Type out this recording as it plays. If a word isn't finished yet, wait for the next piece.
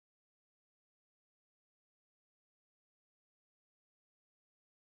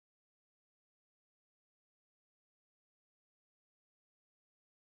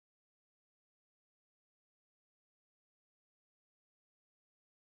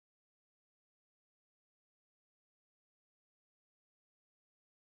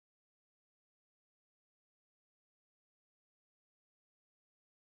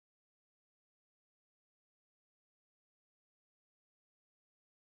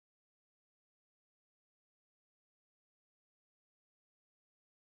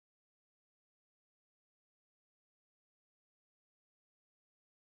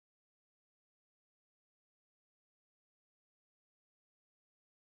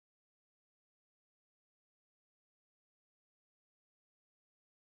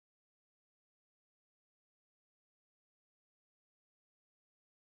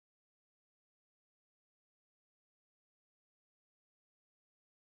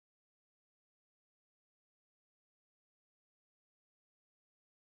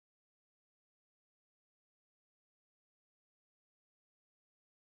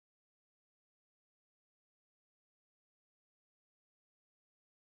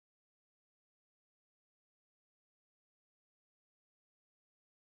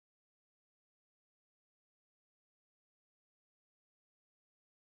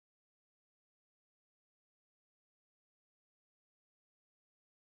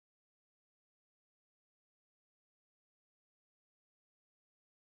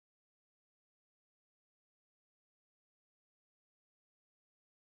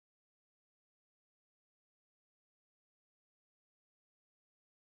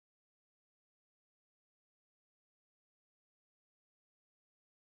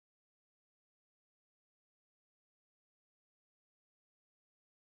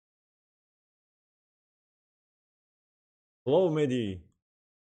Hello, Mehdi.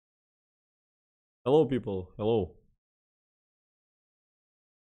 Hello, people. Hello.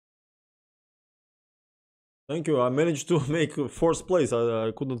 Thank you. I managed to make fourth place.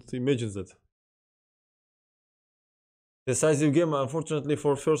 I couldn't imagine that. Decisive game, unfortunately,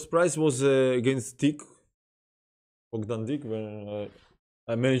 for first prize was against Dick, Bogdan Dick, where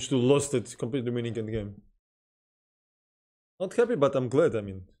I managed to lost it completely winning the game. Not happy, but I'm glad. I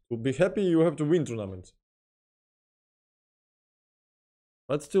mean, to be happy, you have to win tournaments.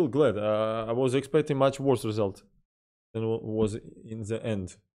 But still glad. I was expecting much worse result than was in the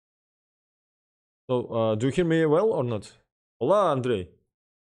end. So, do you hear me well or not? Hola, Andrei.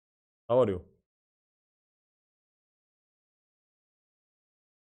 How are you?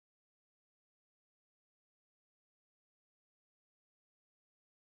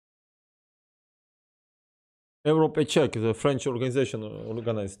 Europe Czech, the French organization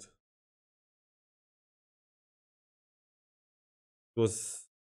organized. It was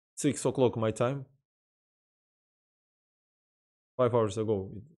 6 o'clock my time, 5 hours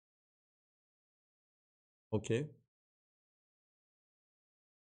ago. Okay,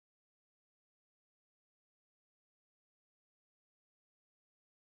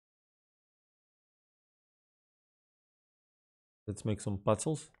 let's make some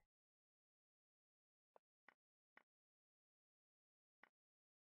puzzles.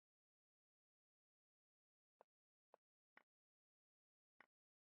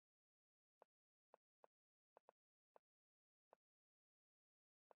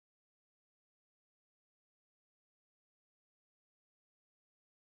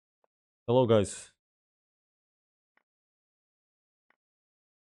 Hello, guys.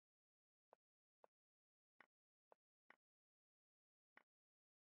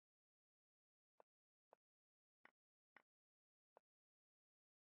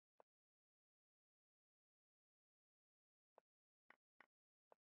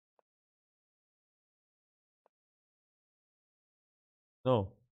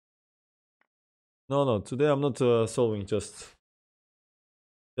 No, no. Today I'm not solving. Just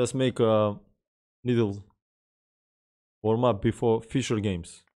make a little warm up before Fischer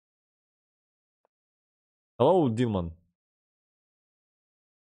games. Hello, Dilman.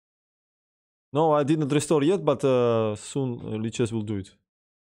 No, I didn't restore yet, but soon Liches will do it.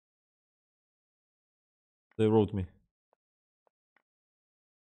 They wrote me.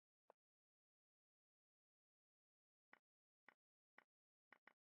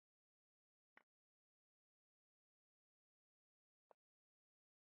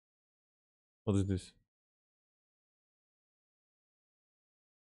 What is this?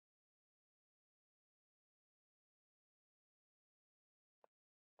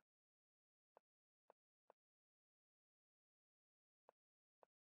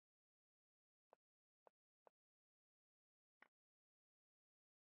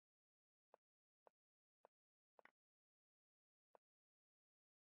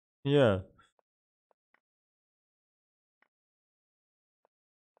 Yeah,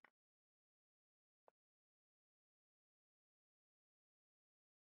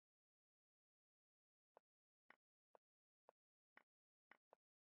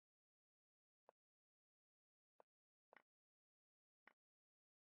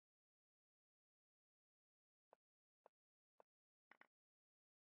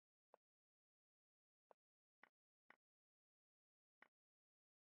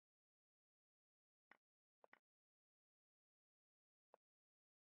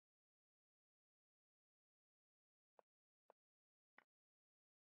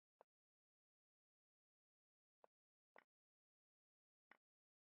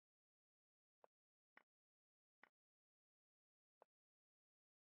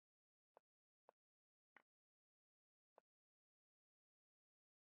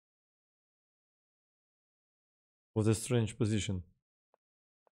 was a strange position.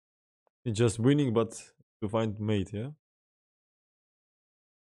 It's just winning, but to find mate. Yeah.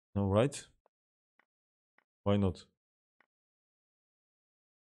 All right. Why not?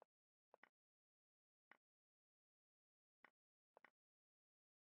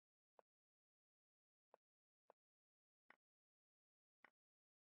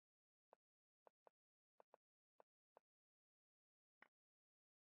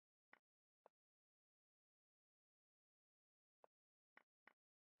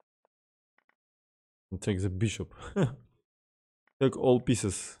 And take the bishop. Take all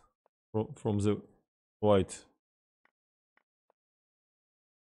pieces from the white.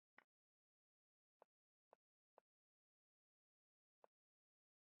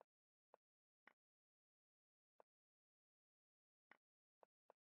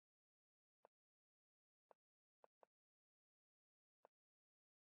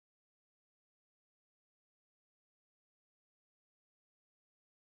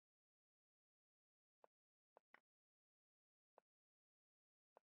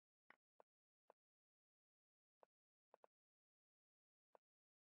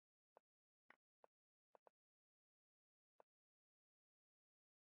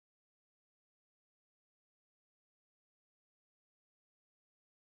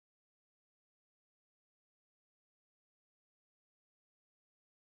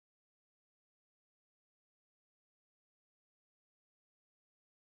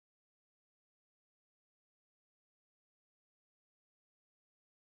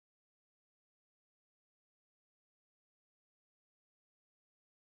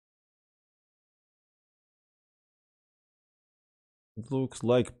 It looks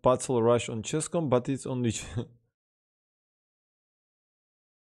like Puzzle Rush on Chess.com, but it's only...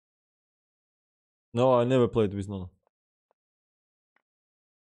 No, I never played with Nano.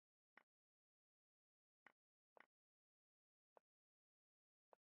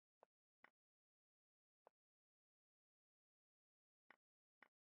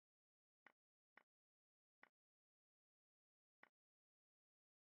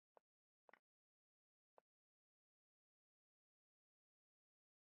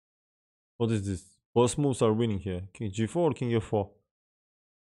 What is this? Both moves are winning here. King G4 or King F4?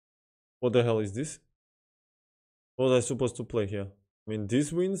 What the hell is this? What am I supposed to play here? I mean,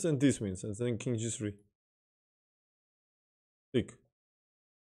 this wins, and then King G3. Tick.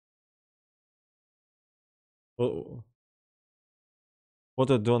 Oh, what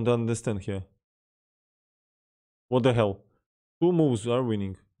I don't understand here. What the hell? Two moves are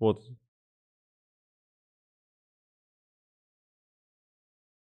winning. What?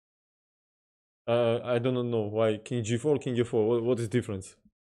 I don't know why. King G4, King F4. What is difference?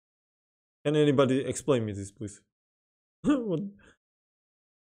 Can anybody explain me this, please? What?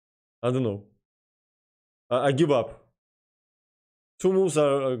 I don't know. I give up. Two moves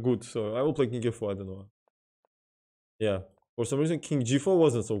are good, so I will play King F4. I don't know. Yeah. For some reason, King G4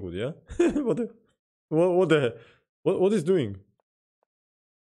 wasn't so good. Yeah. What the? What the? What is doing?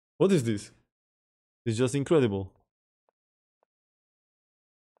 What is this? It's just incredible.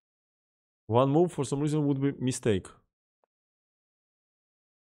 One move for some reason would be mistake.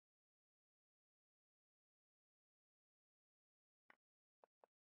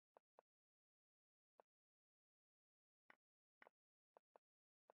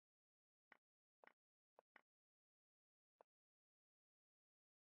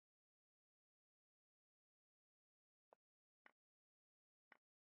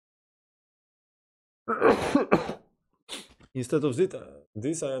 Instead of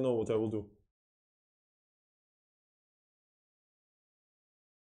this, I know what I will do.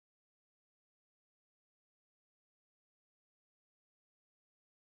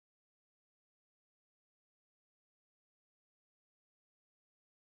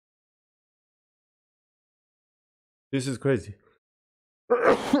 This is crazy.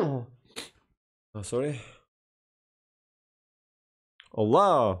 Oh, sorry.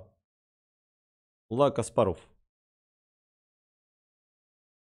 Hola. Hola, Kasparov.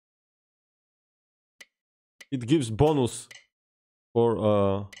 It gives bonus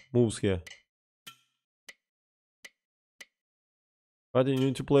for moves here. But you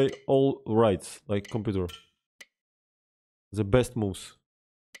need to play all rights, like computer. The best moves.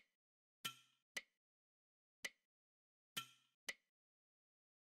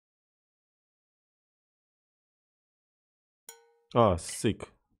 Ah, sick.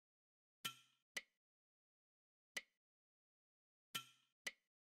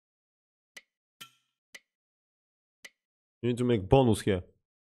 You need to make bonus here.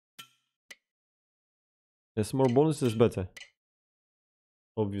 Yes, more bonus is better.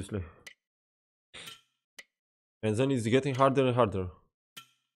 Obviously. And then it's getting harder and harder.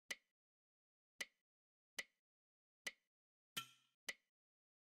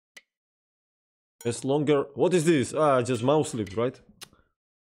 It's longer. What is this? Ah, just mouse slip, right?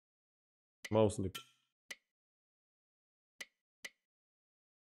 Mouse slip.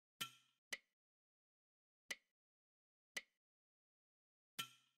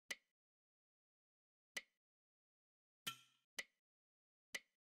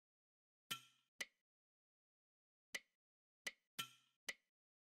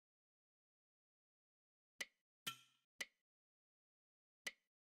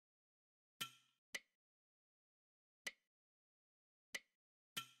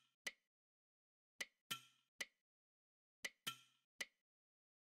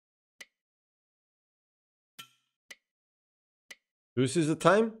 Do you see the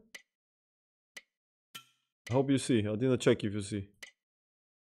time? I hope you see. I didn't check if you see.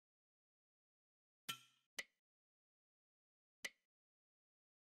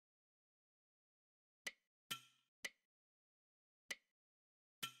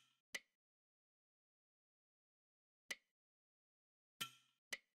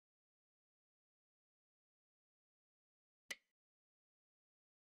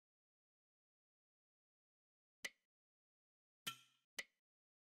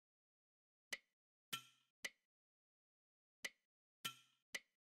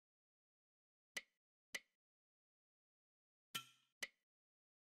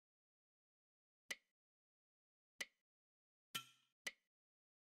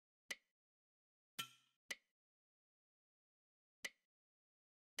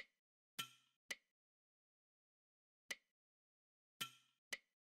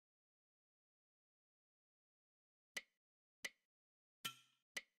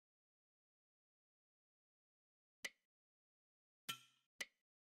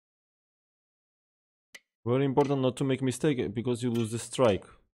 Very important not to make mistake because you lose the strike.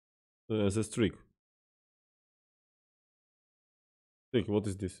 The streak. Streak, what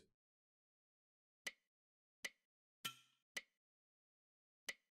is this?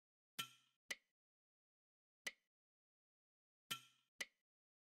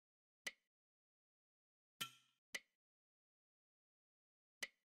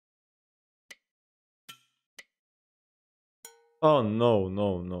 Oh no,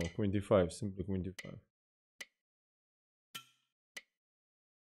 no, no. Queen d5, simply queen d5.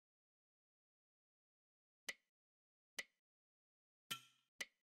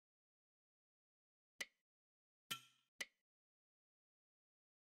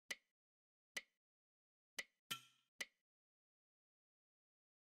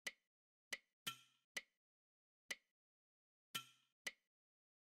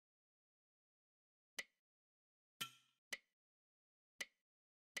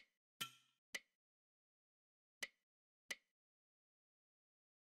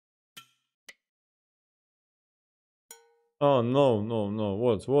 Oh no, no, no.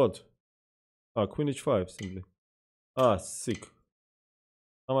 What? Ah, queen h5, simply. Ah, sick.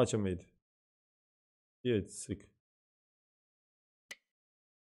 How much I made? Yeah, it's sick.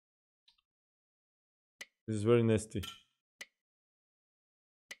 This is very nasty.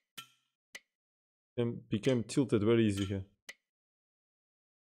 Became tilted very easy here.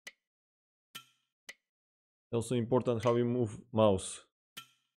 Also important how you move mouse.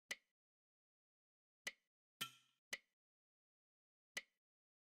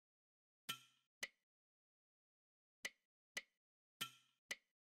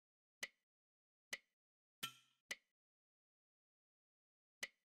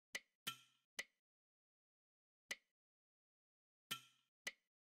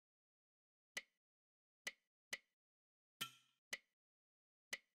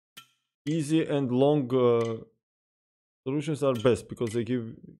 Easy and long solutions are best because they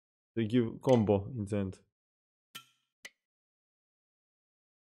give combo in the end.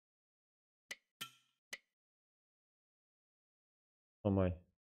 Oh my.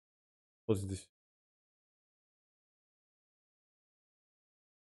 What's this?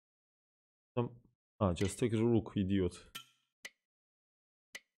 Just take the rook, idiot.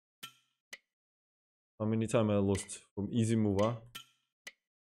 How many times I lost from easy move, huh?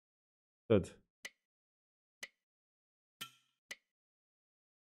 Dead.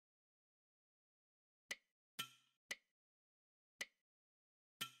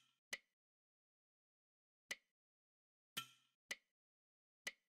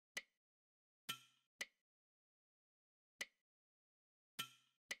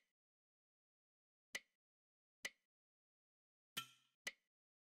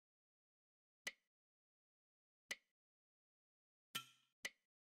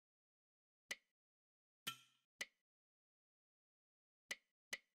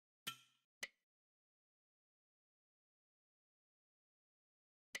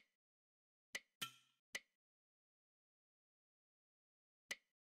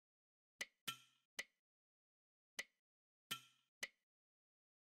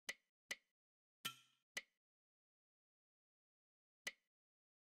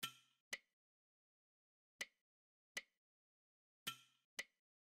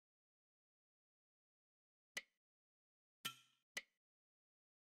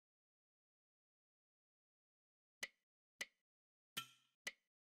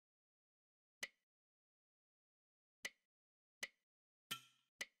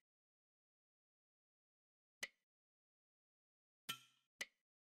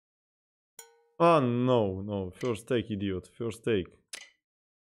 Oh no, no. First take, idiot. First take.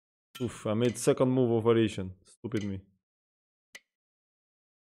 Oof, I made second move of variation. Stupid me.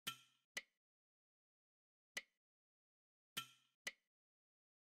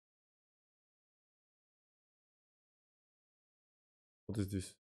 What is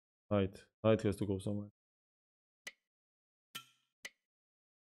this? Knight. Knight has to go somewhere.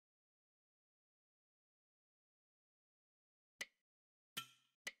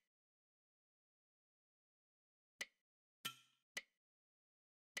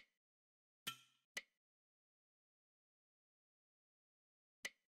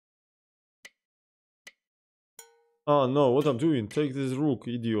 Oh no, what I'm doing? Take this rook,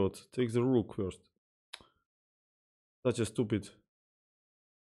 idiot. Take the rook first. Such a stupid.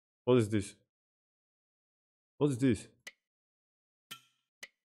 What is this? What is this?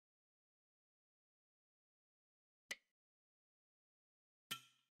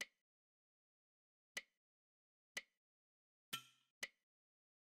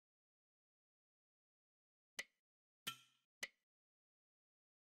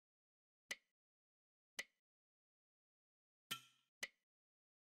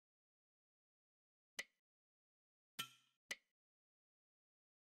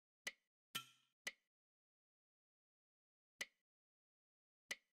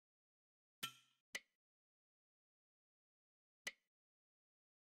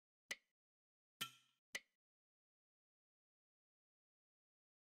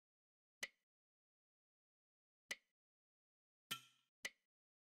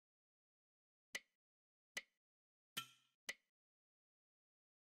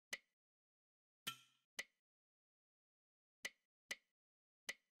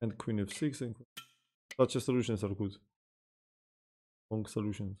 And queen f6 and such solutions are good. Long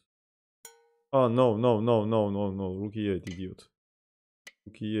solutions. Oh no, no, no, no, no, no. Rook e8, idiot.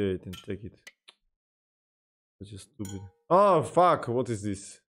 Rook e8 and take it. That's just stupid. Oh fuck, what is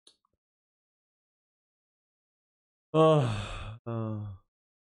this? Ah.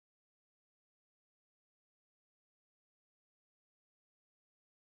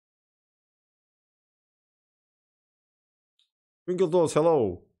 Twinkle Toes,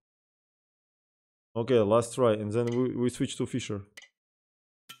 hello. Okay, last try, and then we switch to Fischer.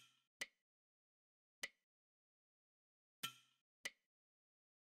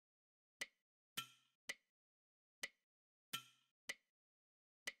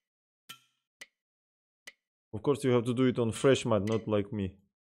 Of course, you have to do it on fresh mat, not like me.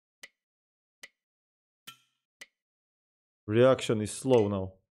 Reaction is slow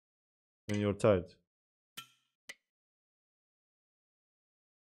now when you're tired.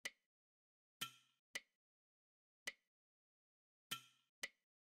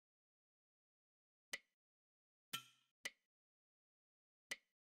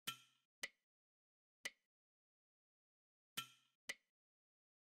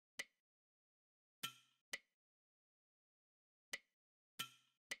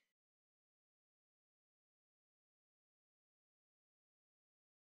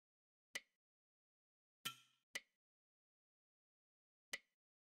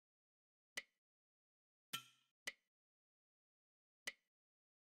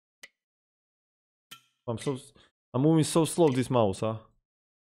 I'm moving so slow this mouse, huh?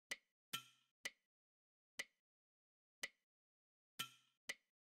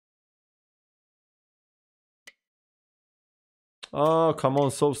 Oh, come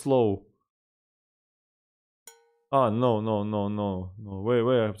on, so slow. Ah, no, no, no, no, no.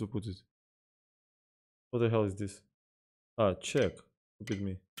 Where I have to put it? What the hell is this? Ah, check. Stupid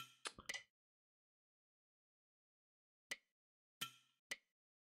me.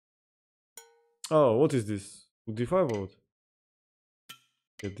 Oh, what is this? D5 or what?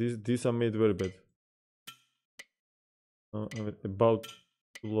 Yeah, these are made very bad. I'm about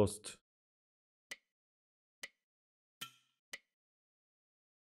to lost.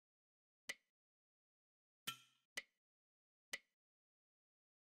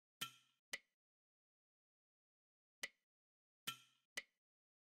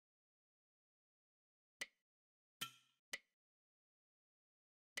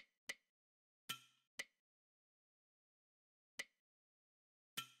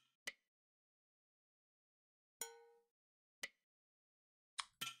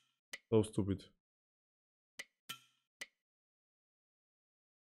 So stupid.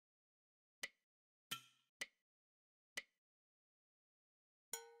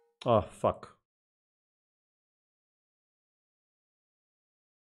 Ah, fuck.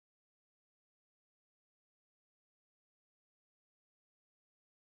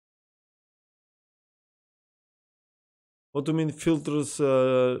 What do you mean filters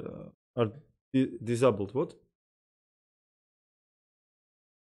are disabled? What?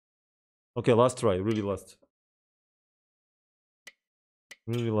 Okay, last try. Really last.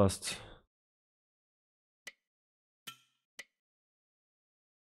 Really last.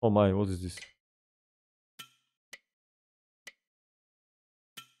 Oh my, what is this?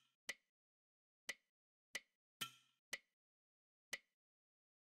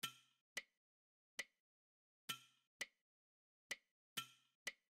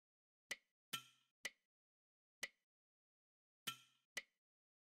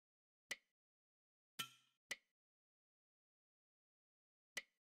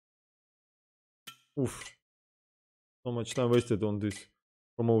 Oof. So much time wasted on these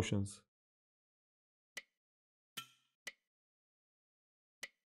promotions.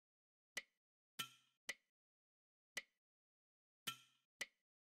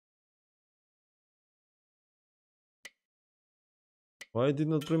 Why I did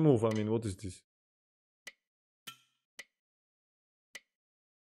not remove? I mean, what is this?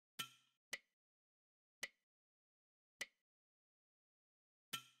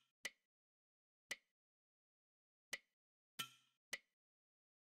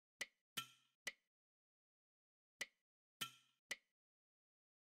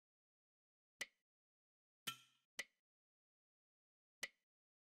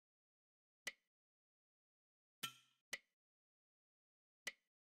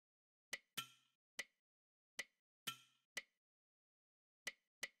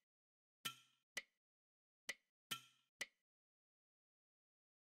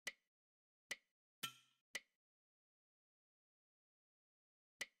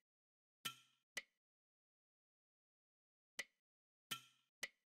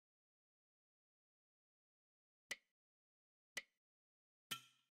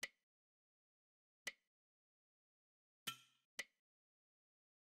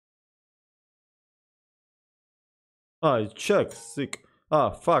 Ah, I check. Sick. Ah,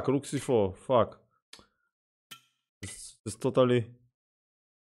 fuck. Rook c4. Fuck. It's totally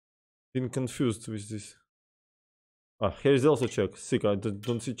been confused with this. Ah, here is also check. Sick. I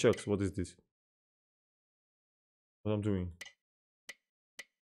don't see checks. What is this? What I'm doing?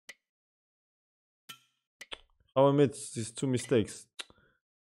 How I made these two mistakes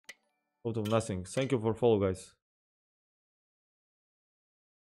out of nothing. Thank you for follow, guys.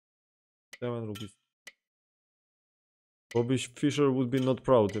 7 rupees. Bobby Fischer would be not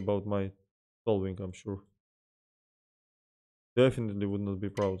proud about my solving, I'm sure. Definitely would not be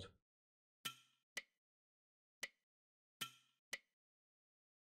proud.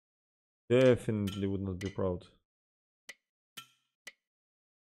 Definitely would not be proud.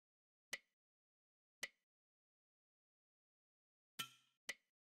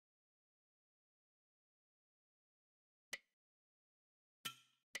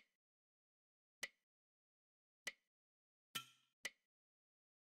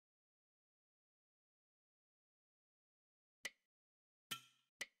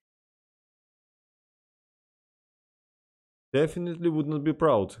 Definitely would not be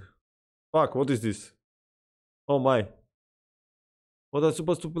proud. Fuck, what is this? Oh my. What am I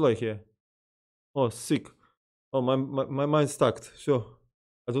supposed to play here? Oh, sick. Oh, my mind's stacked. Sure.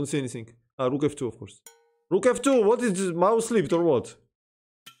 I don't see anything. Ah, Rook F2, of course. Rook F2! What is this? Mouse slipped or what?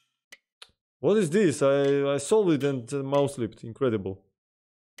 What is this? I solved it and mouse slipped. Incredible.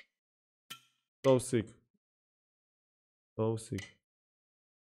 So sick. So sick.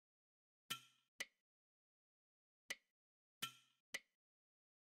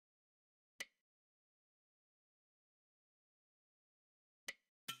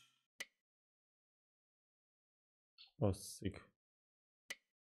 Oh, sick.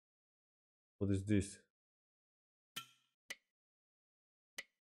 What is this?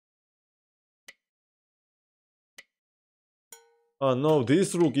 Oh no,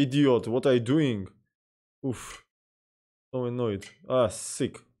 this Rook, idiot. What are you doing? Oof. So annoyed. Ah,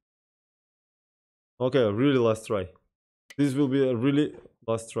 sick. Okay, really last try. This will be a really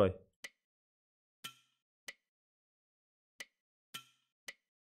last try.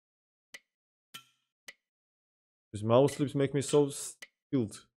 These mouse slips make me so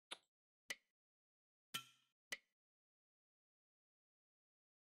stilled.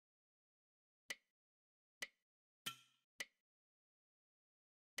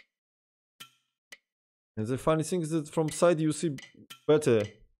 And the funny thing is that from side you see better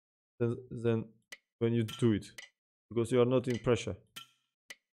than when you do it. Because you are not in pressure.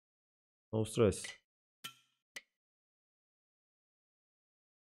 No stress.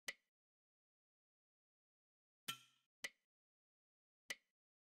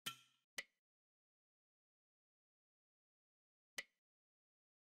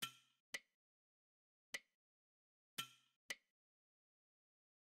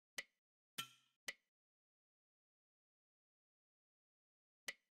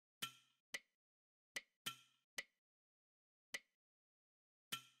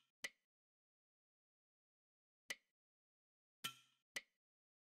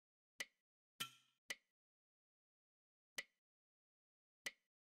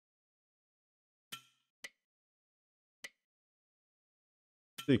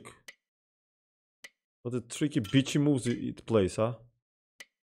 Sick. What a tricky bitchy moves it plays, huh?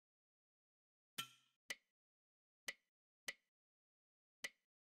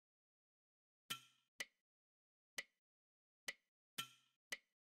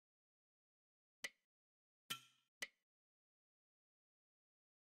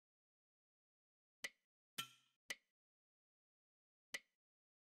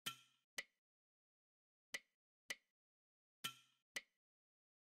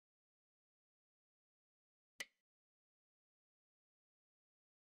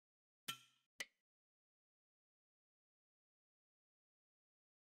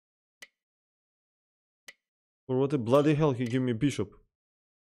 For what the bloody hell he gave me bishop?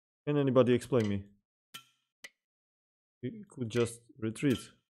 Can anybody explain me? He could just retreat.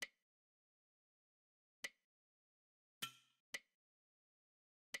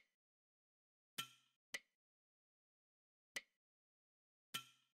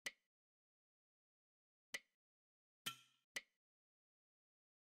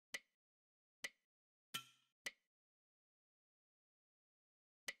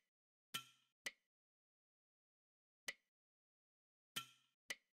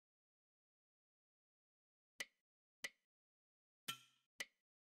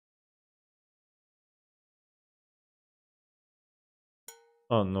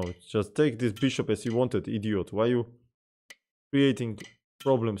 Oh no, just take this bishop as you wanted, idiot. Why you creating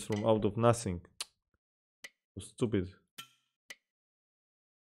problems from out of nothing? Stupid.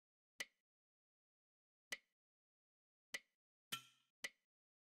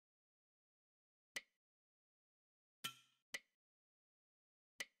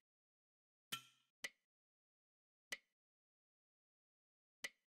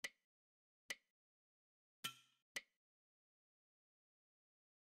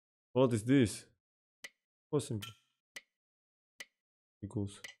 What is this? Awesome.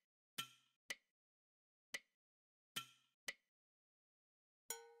 Equals.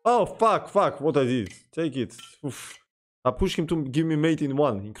 Oh fuck! What I did? Take it. Oof. I pushed him to give me mate in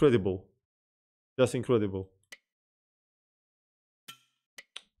one. Incredible. Just incredible.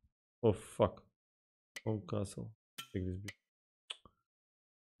 Oh fuck. Oh castle. Take this bit.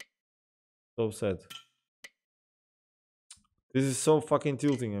 So sad. This is so fucking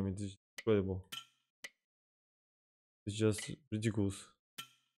tilting. I mean, this is incredible. It's just ridiculous.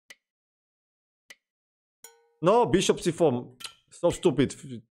 No, bishop c4. So stupid.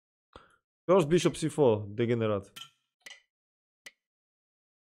 First bishop c4. Degenerate.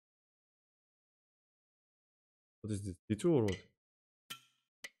 What is this? d2 or what?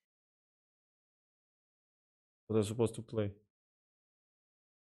 What am I supposed to play?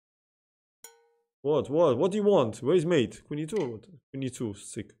 What? What do you want? Where is mate? Queen e2 or what? Queen e2.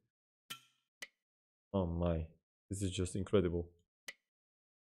 Sick. Oh my. This is just incredible.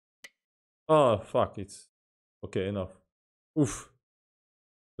 Oh, fuck. It's... Okay, enough. Oof.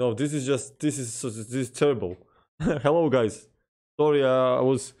 No, this is terrible. Hello, guys. Sorry, I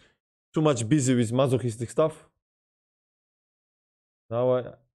was too much busy with masochistic stuff. Now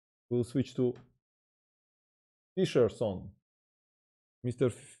I will switch to Fischer song.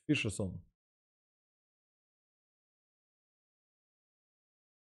 Mr. Fischer song.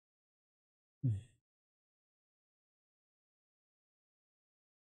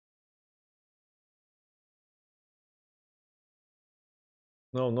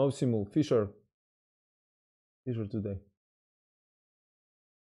 No simul. Fischer today.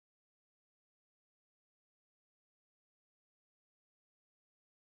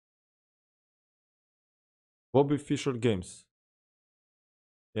 Bobby Fischer games.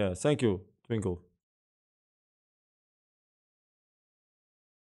 Yeah, thank you, Twinkle.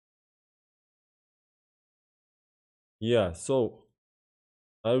 Yeah, so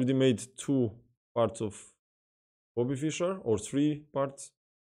I already made 2 parts of Bobby Fischer, or 3 parts,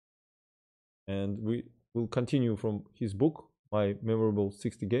 and we will continue from his book, My Memorable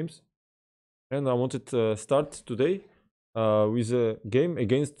 60 Games. And I wanted to start today with a game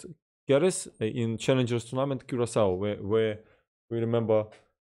against Keres in Challengers Tournament Curacao, where we remember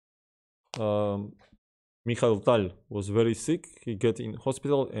Mikhail Tal was very sick. He got in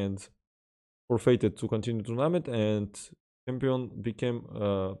hospital and forfeited to continue tournament, and champion became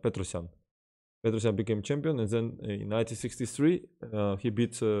Petrosyan. Petrosyan became champion, and then in 1963 he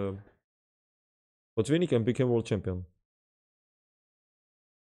beat Botvinnik and became world champion.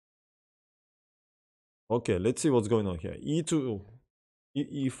 Okay, let's see what's going on here. E2,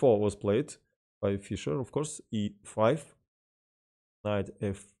 E4 was played by Fischer, of course. E5, knight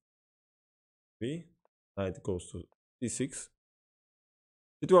F3, knight goes to C6.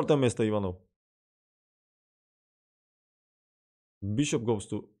 Четвертое место, Ivanov. Bishop goes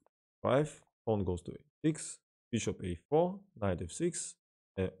to 5, pawn goes to a6, bishop a4, knight f6,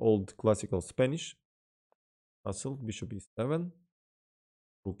 old classical Spanish. Castle, bishop e7,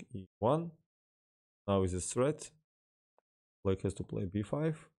 rook e1. Now is a threat. Black has to play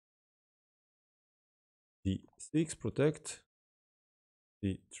b5, d6, protect,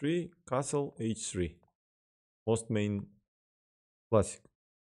 d3, castle, h3. Most main classic.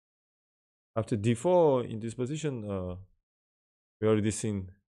 After d4 in this position, we already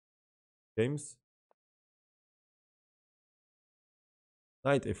seen games.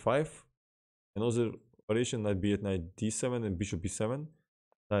 Knight f5, another variation, knight b8, knight d7, and bishop b7,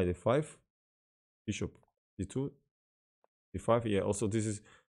 knight f5, bishop d2, d5. Yeah, also this is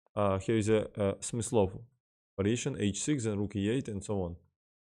here is a Smyslov variation, h6 and rook e8 and so on.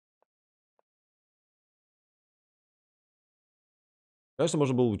 Конечно,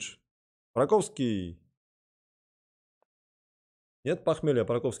 можно было лучше. Параковский. Нет похмелья,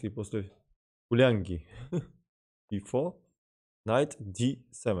 Параковский после Улянги. e4, knight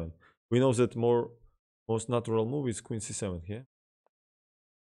d7. We know that most natural move is queen c7 here.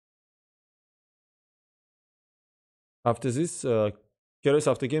 After this, Keres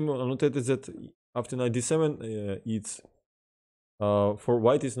after game annotated that after knight d7, it's for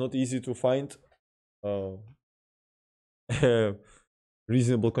white it's not easy to find a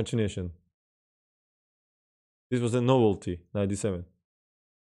reasonable continuation. This was a novelty, knight d7,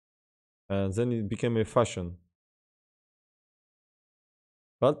 and then it became a fashion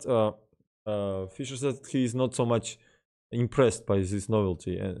But Fischer said he is not so much impressed by this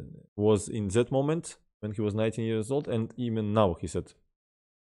novelty, and was in that moment when he was 19 years old, and even now, he said.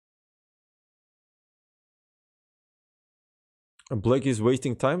 Black is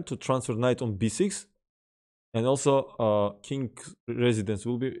wasting time to transfer knight on b6, and also king residence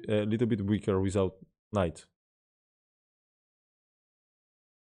will be a little bit weaker without knight.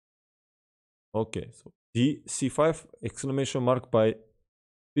 Okay, so d c5 exclamation mark by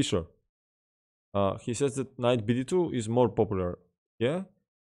Fischer. He says that knight bd2 is more popular. Yeah.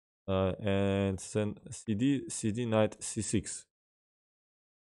 And then cd knight c6.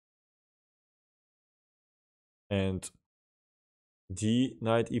 And d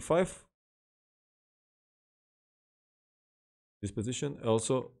knight e5. This position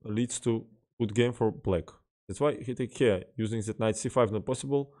also leads to good game for black. That's why he take care. Using that knight c5 not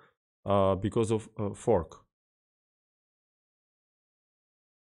possible because of fork.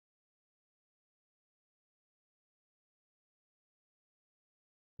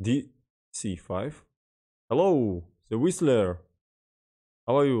 D c5. Hello, the Whistler.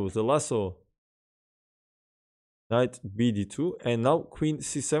 How are you? The lasso. Knight bd2, and now queen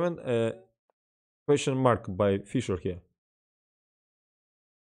c7. Question mark by Fischer here.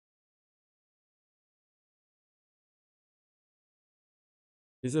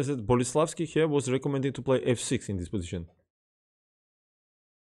 He says that Boleslavsky here was recommending to play f6 in this position.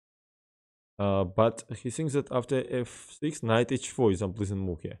 But he thinks that after f6, knight h4 is an unpleasant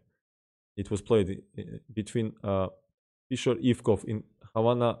move here. It was played between Fischer Ivkov in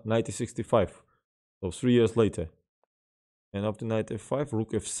Havana 1965, so 3 years later. And after knight f5,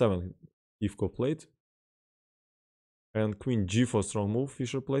 rook f7, Ivkov played. And queen g4, strong move,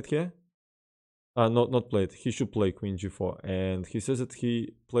 Fischer played here. Not played. He should play queen g4. And he says that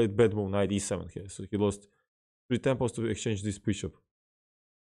he played bad move, knight e7 here. So he lost 3 tempos to exchange this bishop.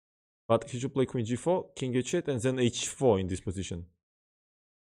 But he should play queen g4, king h8, and then h4 in this position.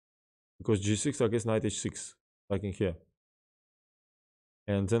 Because g6 against knight h6, like in here.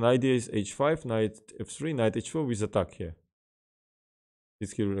 And then idea is h5, knight f3, knight h4 with attack here.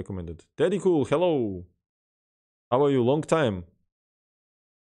 This he recommended. Daddy Cool, hello! How are you? Long time.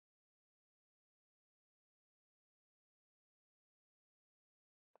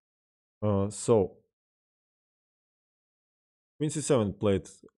 So queen c7 played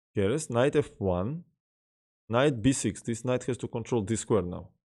Keres, knight f1, knight b6. This knight has to control this square now.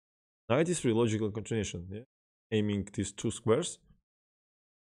 Knight e3, logical continuation, yeah? Aiming these 2 squares.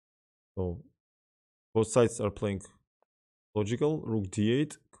 So both sides are playing logical. Rook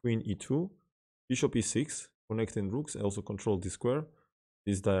d8, queen e2, bishop e6, connecting rooks, also control this square,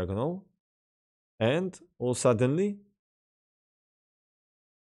 this diagonal. And all suddenly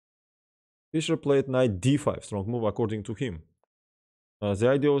Fischer played knight d5, strong move according to him. The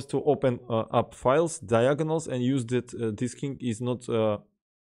idea was to open up files, diagonals, and use that this king is not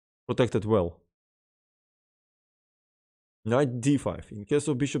protected well. Knight d5. In case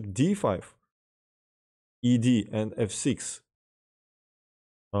of bishop d5, ed and f6,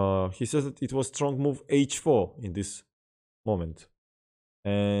 he says that it was strong move h4 in this moment.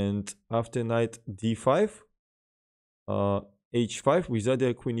 And after knight d5, h5 with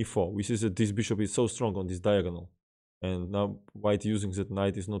idea queen e4. We see that this bishop is so strong on this diagonal. And now white using that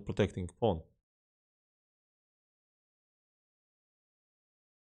knight is not protecting pawn.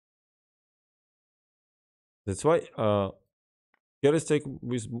 That's why Keres take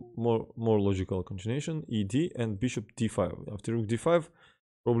with more logical continuation, ed and bishop d5. After rook d5,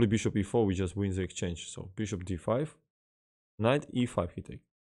 probably bishop e4, we just win the exchange. So bishop d5, knight e5 he take.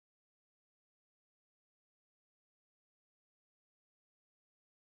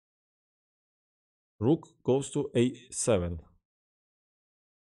 Rook goes to a7.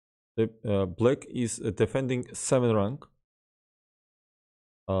 The black is defending 7 rank.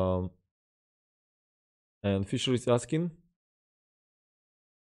 And Fischer is asking,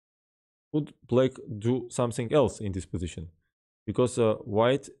 could black do something else in this position? Because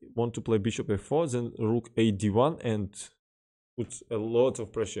white want to play bishop f4, then rook a d1, and puts a lot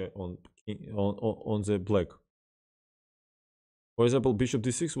of pressure on the black. For example, bishop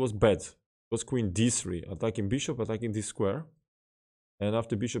d6 was bad. It was queen d3, attacking bishop, attacking this square. And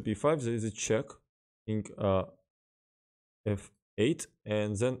after bishop e5, there is a check, king f8,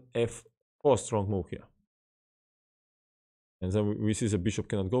 and then f4, strong move here. And then we see the bishop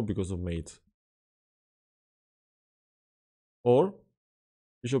cannot go because of mate. Or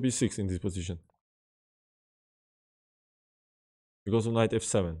bishop e6 in this position. Because of knight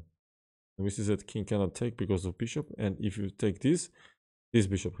f7. And we see that king cannot take because of bishop. And if you take this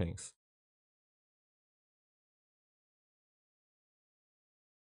bishop hangs.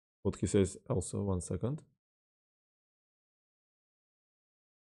 what he says also. 1 second.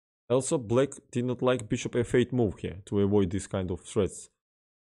 Also, black did not like bishop f8 move here to avoid this kind of threats.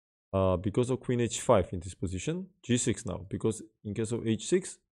 Because of queen h5 in this position, g6 now. Because in case of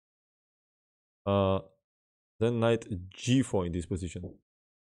h6, then knight g4 in this position.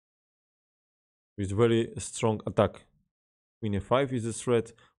 With very strong attack. Queen f5 is a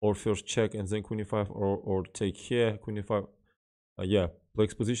threat, or first check and then queen e5, or take here, queen e5. Yeah,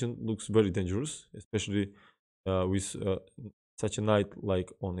 black's position looks very dangerous, especially with such a knight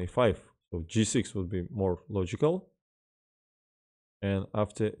like on a5. So g6 would be more logical. And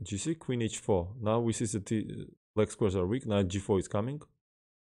after g6, queen h4. Now we see that the black squares are weak. Knight g4 is coming.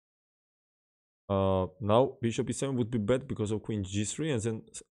 Now bishop e7 would be bad because of queen g3, and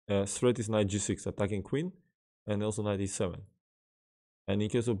then threat is knight g6, attacking queen, and also knight e7. And in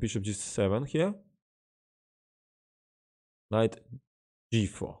case of bishop g7 here, knight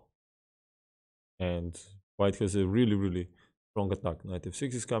g4. And white has a really strong attack. Knight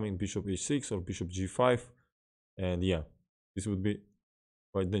f6 is coming, bishop h6 or bishop g5. And yeah, this would be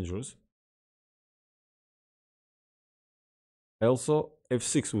quite dangerous. Also,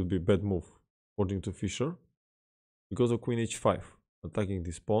 f6 would be a bad move, according to Fischer, because of queen h5, attacking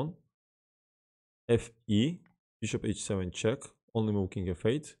this pawn. Fe, bishop h7 check, only move king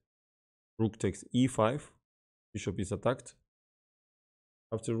f8. Rook takes e5, bishop is attacked.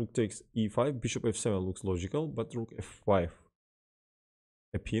 After rook takes e5, bishop f7 looks logical, but rook f5,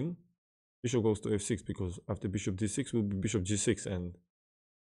 a pin. Bishop goes to f6 because after bishop d6 will be bishop g6 and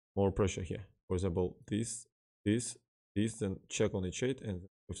more pressure here. For example, this, then check on h8 and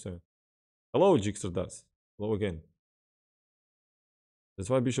f7. Hello, Jigster does. Hello again. That's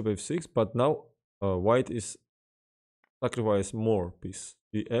why bishop f6, but now white is sacrifice more piece.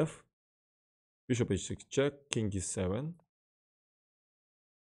 Df, bishop h6 check, king e7.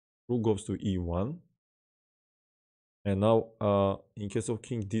 Rook goes to e1. And now, in case of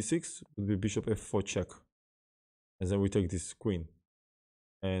king d6, would be bishop f4 check. And then we take this queen.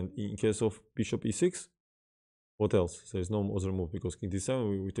 And in case of bishop e6, what else? There is no other move because king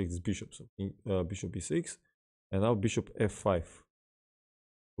d7, we take this bishop. So bishop e6. And now bishop f5.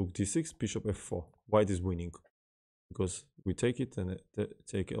 Rook d6, bishop f4. White is winning because we take it and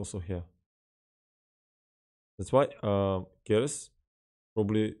take also here. That's why Keres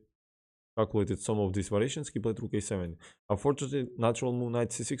probably calculated some of these variations. He played rook a7. Unfortunately, natural move knight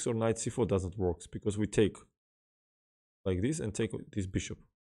c6 or knight c4 doesn't work because we take like this and take this bishop.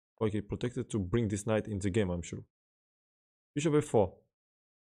 Okay, protected to bring this knight in the game, I'm sure. Bishop f4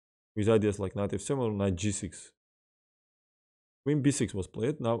 with ideas like knight f7 or knight g6. Queen b6 was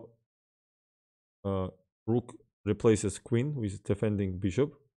played. Now rook replaces queen with defending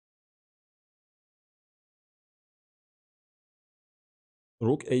bishop.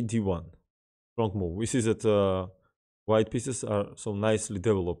 Rook a d1. Strong move. We see that white pieces are so nicely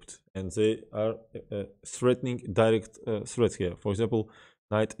developed and they are threatening direct threats here. For example,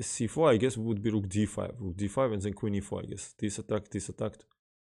 knight c4, I guess, would be rook d5. Rook d5 and then queen e4, I guess. This attacked.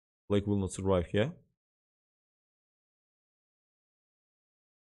 Black will not survive here.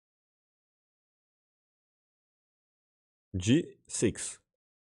 g6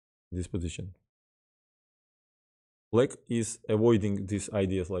 in this position. Black is avoiding these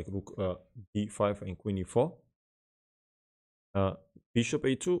ideas like rook d5 and queen e4. Bishop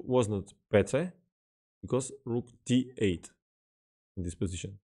a2 was not better because rook d8 in this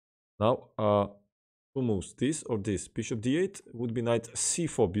position. Now, two moves, this or this. Bishop d8 would be knight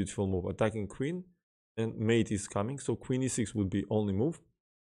c4, beautiful move, attacking queen, and mate is coming, so queen e6 would be only move.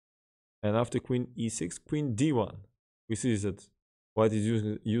 And after queen e6, queen d1. We see that white is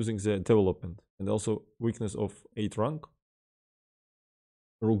using the development and also weakness of 8 rank.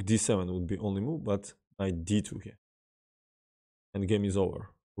 Rook d7 would be only move, but knight d2 here. And the game is over.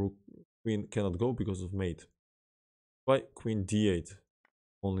 Queen cannot go because of mate. Why queen d8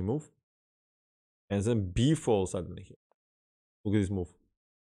 only move? And then b4 suddenly here. Look at this move.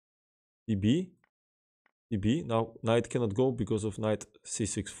 eb. Now knight cannot go because of knight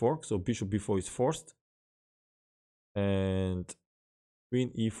c6 fork. So bishop b4 is forced. And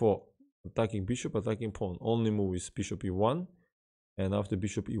queen e4. Attacking bishop, attacking pawn. Only move is bishop e1. And after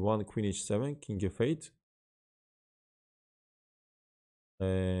bishop e1, queen h7, king f8.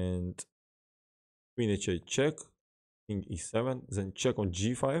 And queen h8 check. King e7. Then check on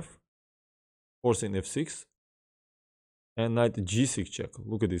g5. Forcing f6. And knight g6 check.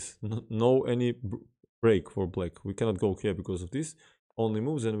 Look at this. No any break for black. We cannot go here because of this. Only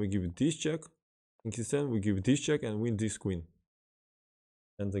moves, and we give this check. King c7, we give this check and win this queen.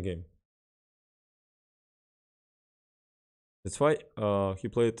 End the game. That's why he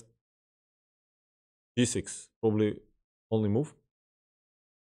played g6, probably only move.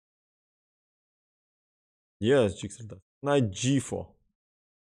 Yes, jigsaw does. Knight g4,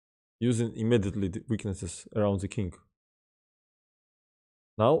 using immediately the weaknesses around the king.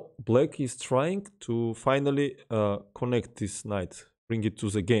 Now black is trying to finally connect this knight, bring it to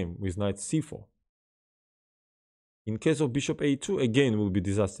the game with knight c4. In case of bishop a2, again will be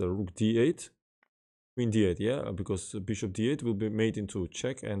disaster. Rook d8, queen d8, yeah, because bishop d8 will be made into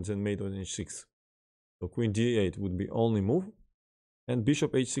check and then made on h6. So queen d8 would be only move, and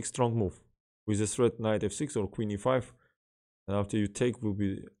bishop h6 strong move with the threat knight f6 or queen e5, and after you take will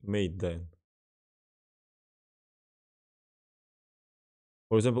be made then.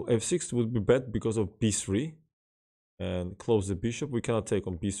 For example, f6 would be bad because of b3 and close the bishop. We cannot take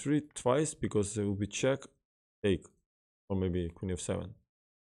on b3 twice because there will be check, take, or maybe queen f7.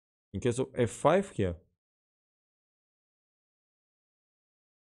 In case of f5 here,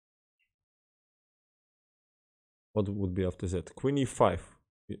 what would be after that? Queen e5,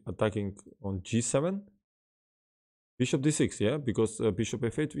 attacking on g7, bishop d6, yeah, because bishop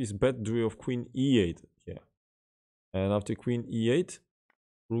f8 is bad duo of queen e8 here. And after queen e8,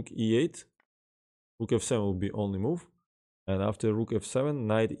 rook e8, rook f7 will be only move. And after rook f7,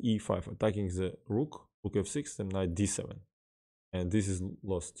 knight e5, attacking the rook, rook f6, and knight d7. And this is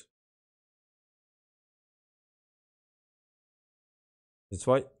lost. That's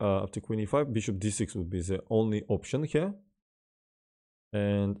why after queen e5, bishop d6 would be the only option here.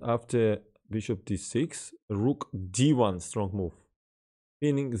 And after bishop d6, rook d1, strong move,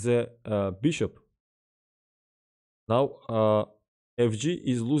 pinning the bishop. Now fg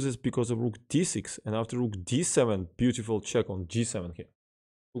is loses because of rook d6, and after rook d7, beautiful check on g7 here.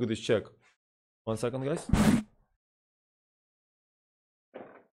 Look at this check. 1 second, guys.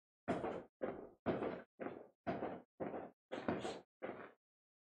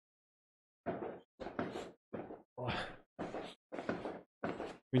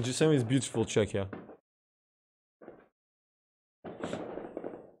 Queen g7 is beautiful check here.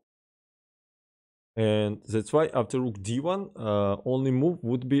 And that's why after rook d1, only move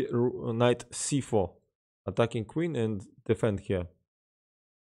would be knight c4, attacking queen and defend here.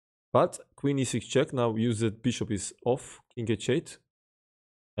 But queen e6 check, now use that bishop is off, king h8.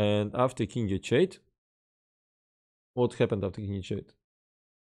 And after king h8, what happened after king h8?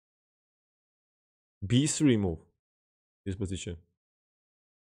 b3 move, this position.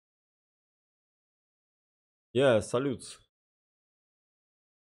 Yeah, salutes.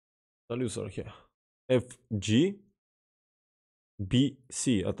 Salutes are here. fg,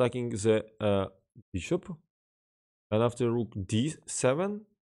 bc, attacking the bishop. And after rook d7,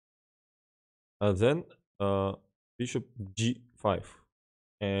 and then bishop g5.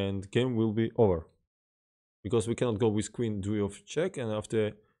 And game will be over. Because we cannot go with queen duo of check, and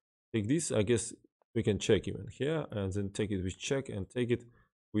after take this, I guess we can check even here, and then take it with check, and take it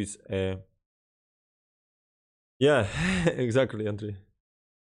with a... Yeah, exactly, Andrei.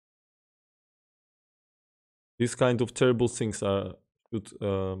 These kind of terrible things should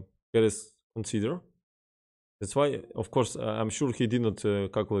get us consider. That's why, of course, I'm sure he did not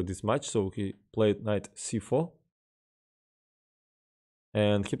calculate this much, so he played knight c4.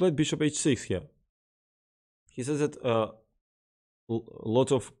 And he played bishop h6 here. He says that a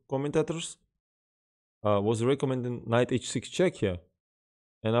lot of commentators was recommending knight h6 check here.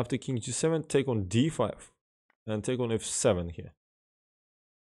 And after king g7, take on d5. And take on f7 here.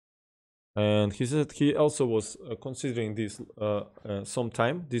 And he said he also was considering this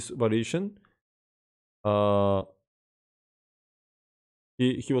sometime, this variation.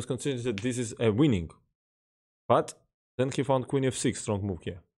 He was considering that this is a winning. But then he found queen f6, strong move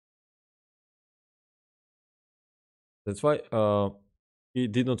here. That's why he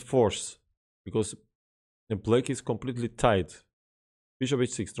did not force, because the black is completely tied. Bishop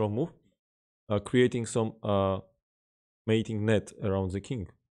h6, strong move, creating some mating net around the king.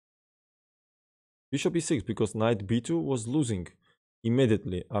 Bishop e6, because knight b2 was losing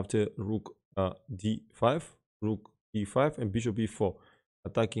immediately after rook d5, rook e5, and bishop e4,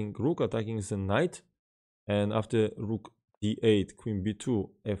 attacking rook, attacking the knight, and after rook d8, queen b2,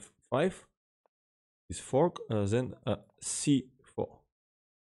 f5, is fork, then c4.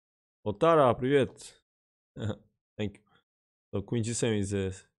 Otara, привет! Thank you. So queen g7 is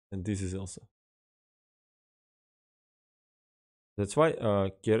and this is also. That's why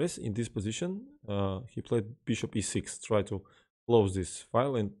Keres in this position, he played bishop e6, try to close this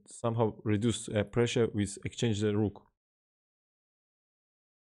file and somehow reduce pressure with exchange the rook.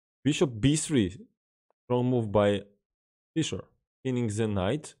 Bishop b3, strong move by Fischer, pinning the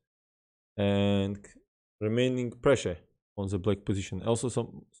knight and remaining pressure on the black position. Also,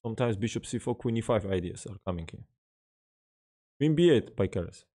 sometimes bishop c4, queen e5 ideas are coming here. Queen b8 by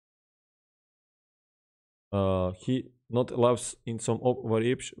Keres. He not allows in some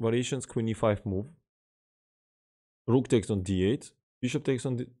variations queen e5 move. Rook takes on d8. Bishop takes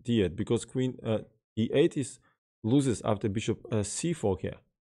on d8 because queen e8 is loses after bishop c4 here.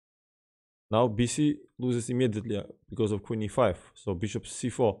 Now bc loses immediately because of queen e5. So bishop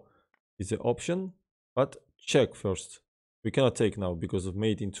c4 is the option, but check first. We cannot take now because of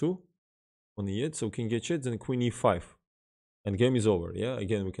mate in 2 on e8. So king h8, then queen e5. And game is over. Yeah,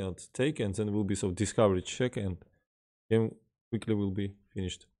 again we cannot take, and then will be so discovery check, and game quickly will be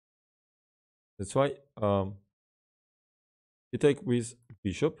finished. That's why you take with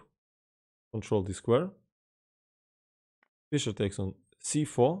bishop, control the square. Fischer takes on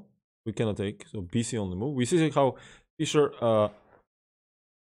c4. We cannot take, so bc only move. We see how Fischer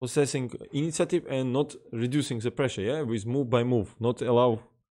possessing initiative and not reducing the pressure. Yeah, with move by move, not allow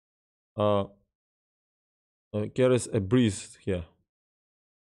Keres a breeze here.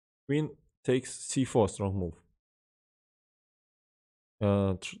 Queen takes c4, strong move.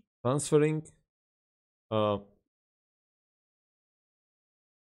 Transferring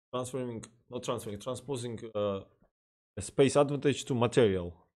transposing a space advantage to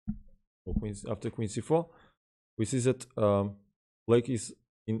material. So after queen c4, we see that black is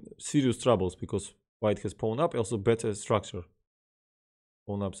in serious troubles because white has pawn up, also better structure.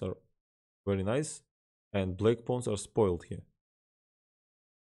 Pawn ups are very nice, and black pawns are spoiled here.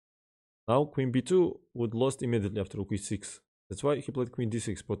 Now queen b2 would lost immediately after rook e6. That's why he played queen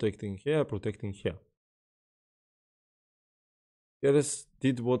d6, protecting here, protecting here. Keres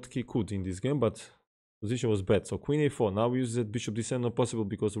did what he could in this game, but position was bad. So queen a4. Now we use that bishop d7, not possible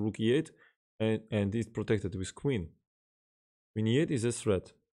because of rook e8, and it's protected with queen. Queen e8 is a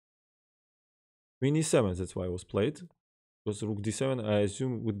threat. Queen e7, that's why it was played. Because rook d7, I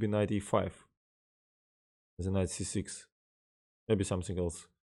assume, would be knight e5. As a knight c6. Maybe something else.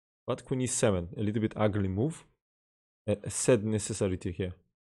 But queen e7, a little bit ugly move. A sad necessity here.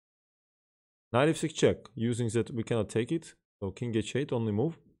 Knight f6 check. Using that, we cannot take it. So king h8, only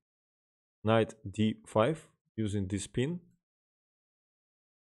move. Knight d5, using this pin.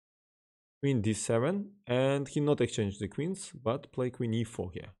 Queen d7, and he not exchange the queens, but play queen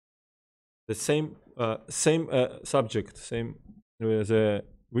e4 here. The same subject, same the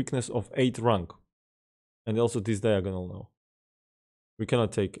weakness of 8 rank, and also this diagonal now. We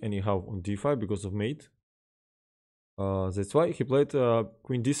cannot take anyhow on d5 because of mate. That's why he played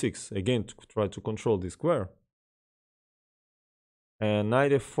queen d6 again to try to control this square. And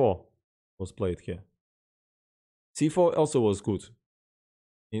knight f4 was played here. c4 also was good.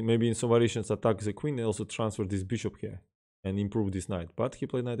 Maybe in some variations attack the queen and also transfer this bishop here and improve this knight. But he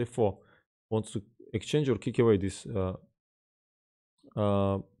played knight f4. Wants to exchange or kick away this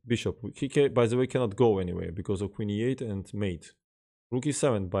bishop. He, by the way, cannot go anywhere because of queen e8 and mate. Rook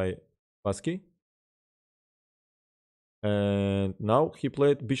e7 by Pasky. And now he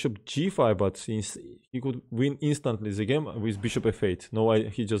played bishop g5, but since he could win instantly the game with bishop f8. No,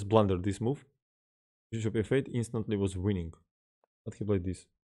 he just blundered this move. Bishop f8 instantly was winning. But he played this.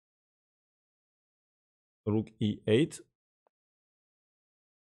 Rook e8.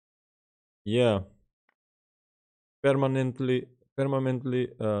 Yeah. Permanently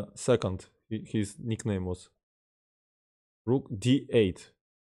second. His nickname was. Rook d8.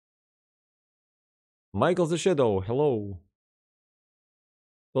 Michael the Shadow, hello.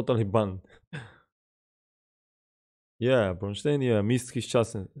 Totally banned. Yeah, Bronstein, yeah, missed his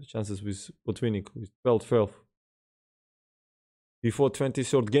chances with Botvinnik with 12-12. Before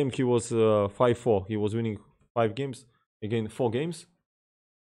 23rd game, he was 5-4. He was winning 5 games, again 4 games.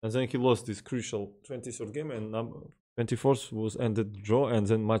 And then he lost this crucial 23rd game, and 24th was ended draw, and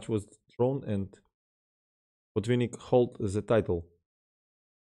then match was drawn, and Botvinnik hold the title.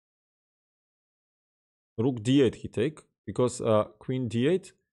 Rook d8 he take, because queen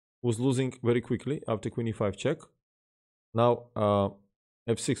d8 was losing very quickly after queen e5 check. Now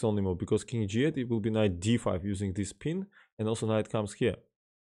f6 only move, because king g8 it will be knight d5 using this pin, and also knight comes here.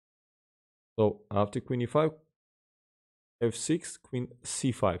 So after queen e5, f6, queen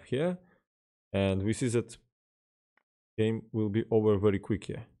c5 here, and we see that game will be over very quick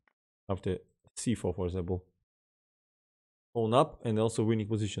here after c4, for example. Pawn up and also winning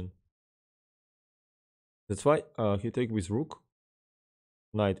position. That's why he take with rook,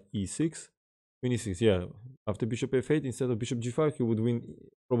 knight e6, queen e6. Yeah, after bishop f8 instead of bishop g5, he would win.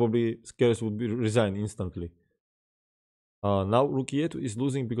 Probably Keres would be resign instantly. Now rook e8 is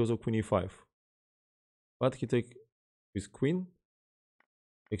losing because of queen e5, but he take with queen,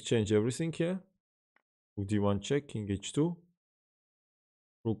 exchange everything here, Rook d1 check, king h2,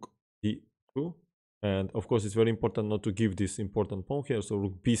 rook d2. And of course, it's very important not to give this important pawn here. So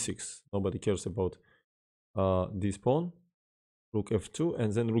rook b6. Nobody cares about this pawn. Rook f2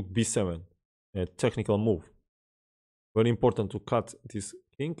 and then rook b7. A technical move. Very important to cut this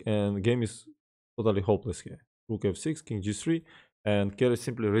king, and game is totally hopeless here. Rook f6, king g3, and Kerr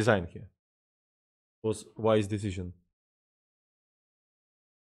simply resigned here. It was wise decision.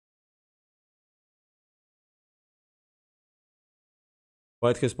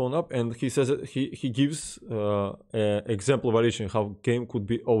 White has pawn up, and he says that he gives an example variation how game could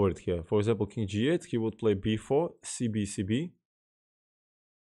be over here. For example, king g8, he would play b4, cb, cb,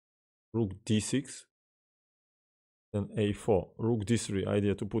 rook d6, then a4, rook d3.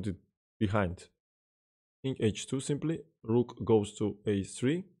 Idea to put it behind. King h2 simply, rook goes to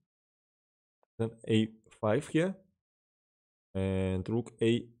a3, then a5 here, and rook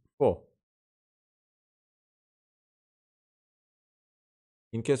a4.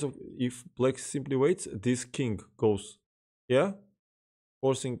 In case of if black simply waits, this king goes here,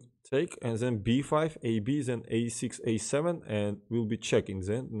 forcing take, and then b5, ab, then a6, a7, and we'll be checking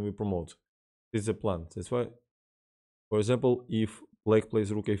then, and we promote. This is the plan. That's why, for example, if black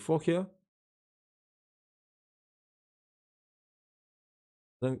plays rook a4 here,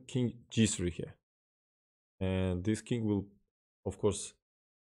 then king g3 here, and this king will, of course,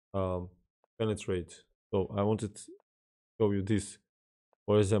 penetrate. So I wanted to show you this.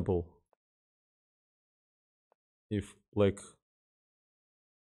 For example, if black,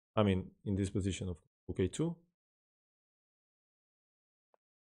 I mean, in this position of rook a2,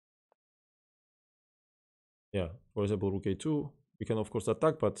 yeah, for example, rook a2, we can of course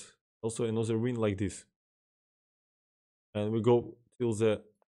attack, but also another win like this. And we go till the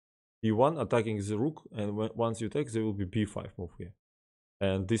b1, attacking the rook, and once you take, there will be b5 move here.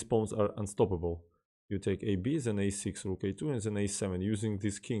 And these pawns are unstoppable. You take ab, then a6, rook a2, and then a7, using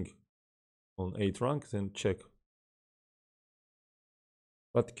this king on 8 rank, then check.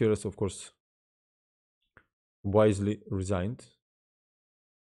 But Keres, of course, wisely resigned.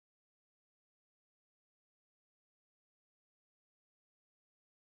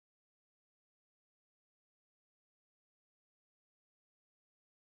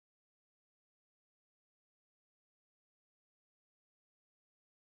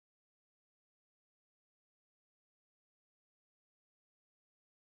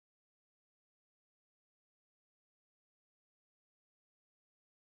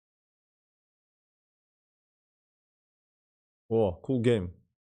 Oh, cool game.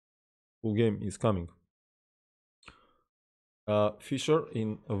 Cool game is coming. Fischer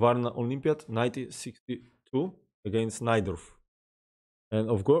in Varna Olympiad 1962 against Najdorf. And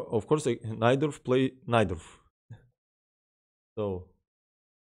of course, Najdorf play Najdorf. So,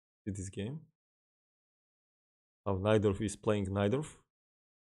 see this game. How Najdorf is playing Najdorf.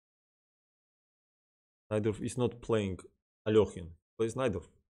 Najdorf is not playing Alyoshin. Plays Najdorf.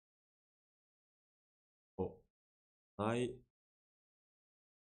 Oh, Najdorf.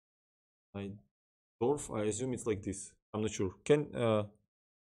 I assume it's like this. I'm not sure. Can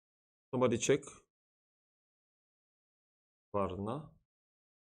somebody check? Varna.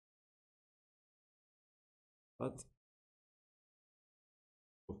 But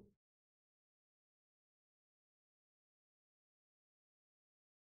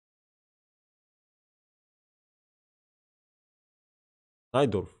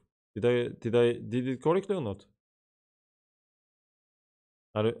Najdorf. Did it correctly or not?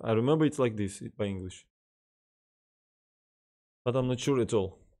 I remember it's like this by English, but I'm not sure at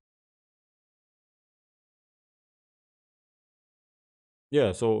all.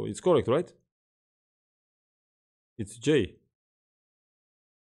 Yeah, so it's correct, right? It's J.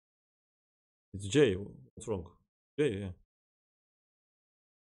 It's J. What's wrong? J, yeah.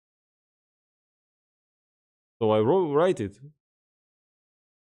 So I write it.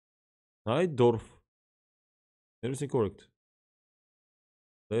 Najdorf. Everything correct.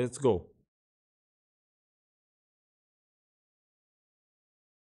 Let's go.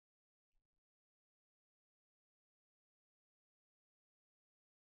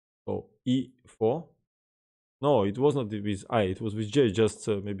 So E4. No, it was not with I, it was with J, just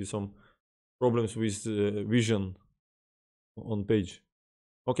maybe some problems with vision on page.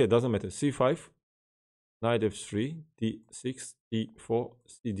 Okay, doesn't matter. C5, knight f3, d6, d4,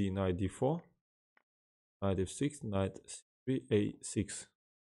 cd, knight d4, knight f6, knight c3, a6.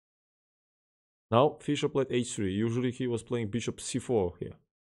 Now Fischer played h3. Usually he was playing bishop c4 here,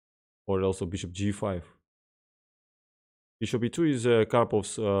 or also bishop g5. Bishop e2 is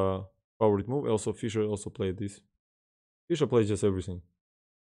Karpov's favorite move. Also Fischer also played this. Fischer plays just everything.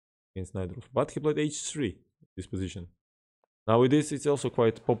 against Najdorf. But he played h3, this position. Nowadays, it's also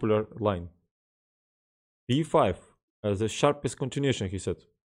quite popular line. b5 as the sharpest continuation, he said.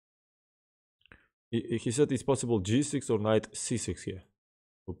 He said it's possible g6 or knight c6 here.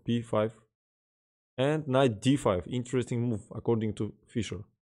 So b5 and knight d5. Interesting move according to Fischer.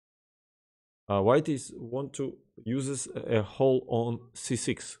 White want to uses a hole on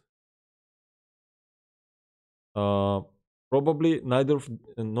c6. Probably neither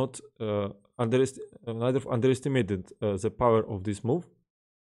underestimated the power of this move.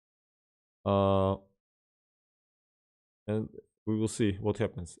 And we will see what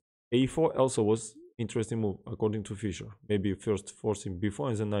happens. a4 also was interesting move according to Fischer. Maybe first forcing b4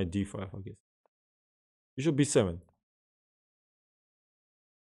 and then knight d5, I guess. Bishop b7.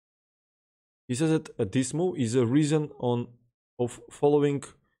 He says that this move is a reason of following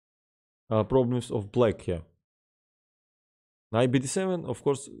problems of black here. Knight b7, of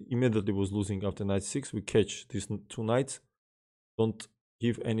course, immediately was losing after knight 6. We catch these two knights. Don't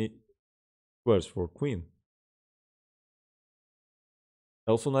give any squares for queen.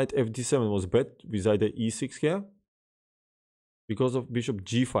 Also, knight fd7 was bad with either e6 here because of bishop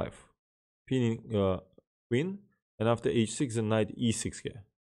g5, pinning queen, and after h6, then knight e6 here.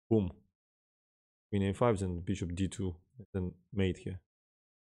 Boom. Queen a5, then bishop d2, then mate here.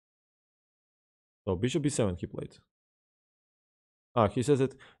 So bishop b7 he played. He says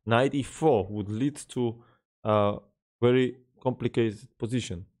that knight e4 would lead to a very complicated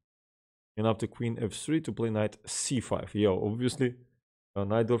position. And after queen f3 to play knight c5. Yeah, obviously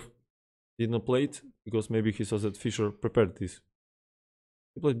Najdorf did not play it because maybe he saw that Fischer prepared this.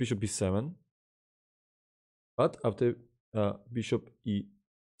 He played bishop b7. But after bishop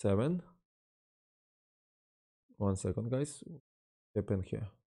e7, 1 second, guys, what happened here?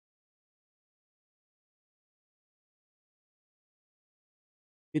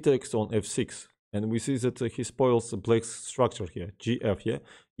 He takes on f6, and we see that he spoils black's structure here. Gf here,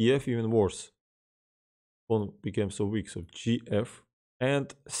 ef even worse. Pawn became so weak, so gf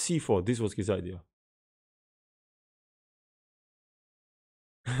and c4. This was his idea.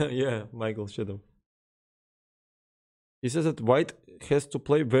 Yeah, Michael Shadow. He says that white has to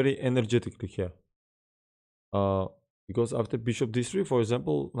play very energetically here. Because after bishop d3, for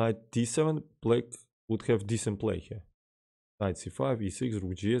example, knight d7, black would have decent play here. Knight c5, e6,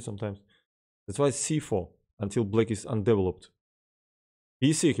 rook g8 sometimes. That's why c4 until black is undeveloped.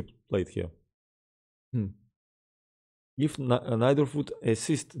 b6 he played here. If neither would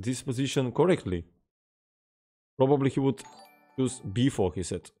assist this position correctly, probably he would choose b4, he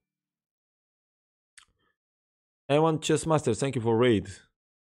said. A1 Chess Master, thank you for raid.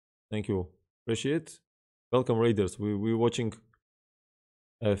 Thank you. Appreciate. Welcome, raiders. We're watching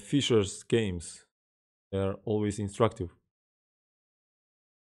Fischer's games. They are always instructive.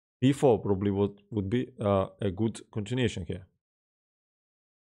 b4 probably would be a good continuation here.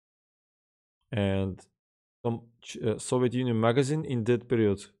 And some Soviet Union magazine in that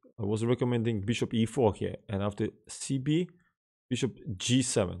period was recommending bishop e4 here. And after cb, bishop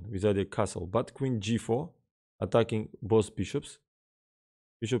g7 with either castle. But queen g4, attacking both bishops.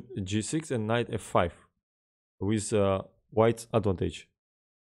 Bishop g6 and knight f5 with white's advantage.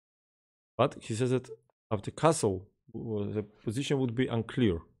 But he says that after castle, the position would be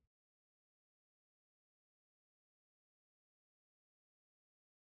unclear.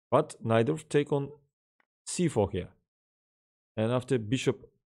 But neither take on c4 here. And after bishop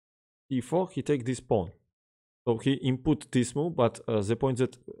e4, he take this pawn. So he input this move, but the point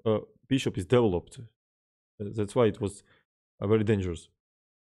that bishop is developed. That's why it was very dangerous.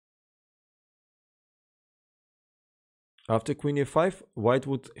 After queen e5, white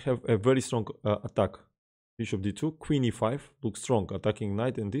would have a very strong attack. Bishop d2, queen e5 looks strong, attacking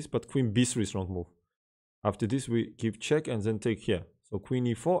knight and this, but queen b3 strong move. After this, we give check and then take here. So queen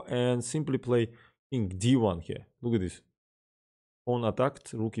e4 and simply play king d1 here. Look at this. Pawn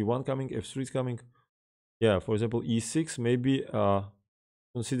attacked, rook e1 coming, f3 is coming. Yeah, for example, e6, maybe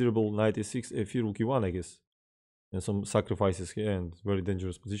considerable knight e6, f3, rook e1, I guess. And some sacrifices here and very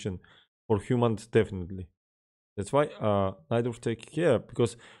dangerous position for humans, definitely. That's why neither take here,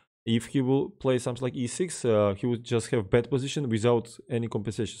 because if he will play something like e6, he would just have bad position without any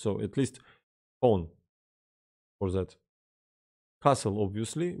compensation. So at least pawn for that. Castle,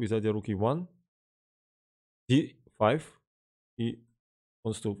 obviously, with idea rook e1. d5. He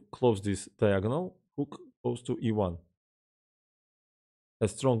wants to close this diagonal. Rook goes to e1. A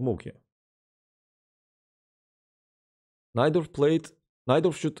strong move here. Neither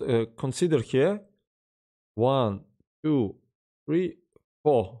should consider here 1, 2, 3,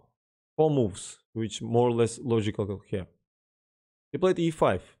 4. 4 moves, which more or less logical here. He played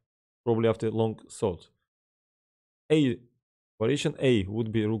e5. probably after long thought. Variation A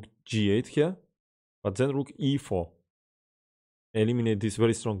would be rook g8 here, but then rook e4. Eliminate this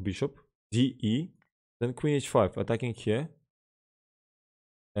very strong bishop. de, then queen h5, attacking here.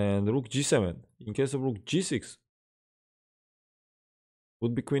 And rook g7. In case of rook g6,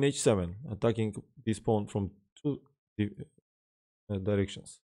 would be queen h7, attacking this pawn from two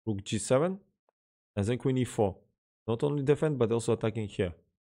directions. Rook g7, and then queen e4. Not only defend, but also attacking here.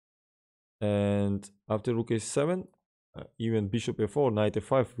 And after rook h7, even bishop f4, knight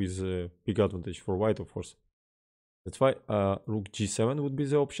f5 with a big advantage for white, of course. That's why rook g7 would be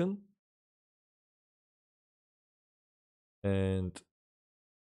the option. And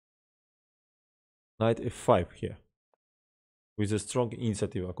knight f5 here, with a strong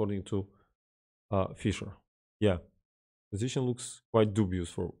initiative, according to Fischer. Yeah, position looks quite dubious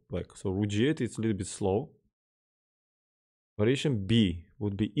for black. So rook g8 is a little bit slow. Variation B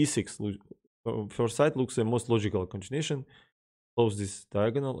would be e6. First sight looks the most logical continuation. Close this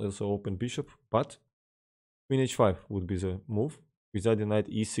diagonal, also open bishop, but queen h5 would be the move. Without the knight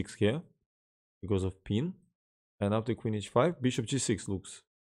e6 here, because of pin. And after queen h5, bishop g6 looks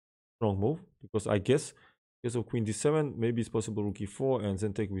strong move, because I guess because of queen d7, maybe it's possible rook e4 and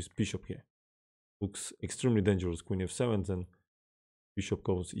then take with bishop here. Looks extremely dangerous. Queen f7, then bishop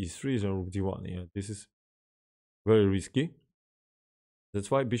goes e3, then rook d1. Yeah, this is very risky. That's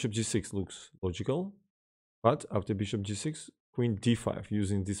why bishop g6 looks logical. But after bishop g6, queen d5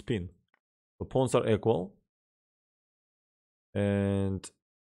 using this pin. The pawns are equal. And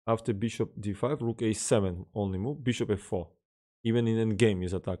after bishop d5, rook a7 only move, bishop f4. Even in endgame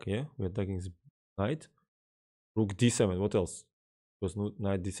is attack, yeah? We're attacking this knight. Rook d7, what else? Because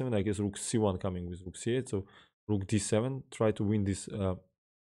knight d7, I guess rook c1 coming with rook c8. So rook d7, try to win this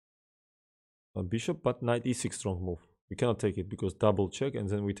bishop, but knight e6 strong move. We cannot take it because double check and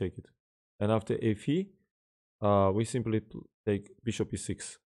then we take it. And after f3, we simply take bishop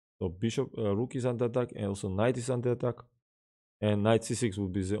e6. So bishop, rook is under attack, and also knight is under attack. And knight c6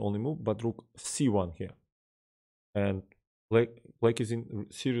 would be the only move, but rook c1 here. And black is in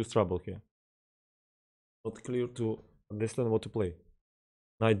serious trouble here. Not clear to understand what to play.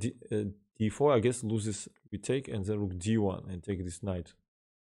 Knight d4, I guess, loses, we take, and then rook d1 and take this knight.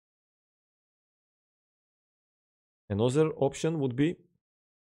 Another option would be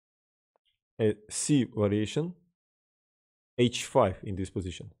a C variation, h5 in this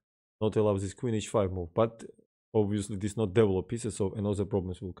position. Not allow this queen h5 move, but obviously this not develop pieces, so another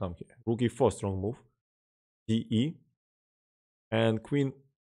problems will come here. Rook e4 strong move, de, and queen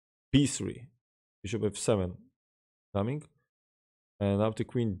b3, bishop f7 coming, and after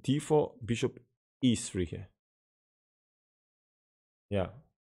queen d4, bishop e3 here. Yeah,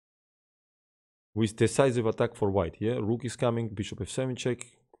 with decisive attack for white. Yeah, rook is coming, bishop f7 check,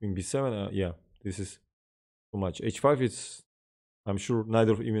 queen b7. Yeah, this is too much. h5 is, I'm sure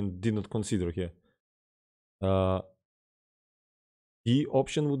neither even did not consider here. The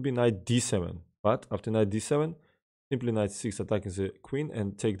option would be knight d7, but after knight d7, simply knight 6 attacking the queen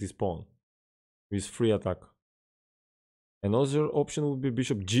and take this pawn with free attack. Another option would be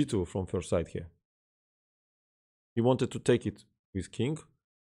bishop g2 from first sight here. He wanted to take it with king,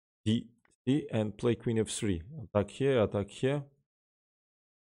 d3, and play queen f3. Attack here,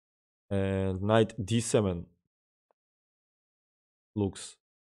 and knight d7 looks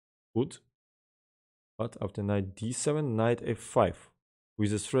good. But after knight d7, knight f5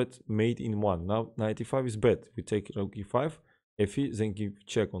 with a threat made in one. Now knight e5 is bad. We take rook e5, f3, then give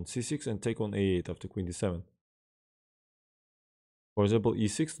check on c6 and take on a8 after queen d7. For example,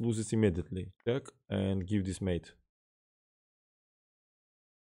 e6 loses immediately. Check and give this mate.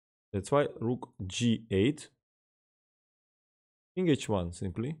 That's why rook g8, king h1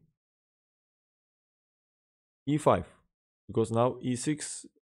 simply, e5, because now e6,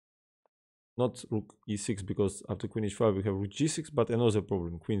 not rook e6, because after queen h5 we have rook g6, but another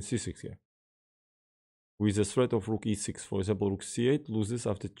problem, queen c6 here. With the threat of rook e6, for example, rook c8 loses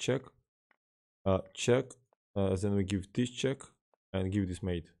after check, then we give this check and give this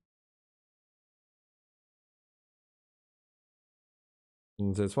mate.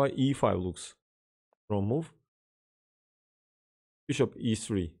 And that's why e5 looks strong move. Bishop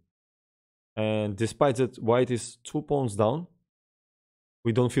e3. And despite that white is 2 pawns down,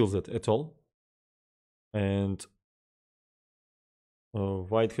 we don't feel that at all. And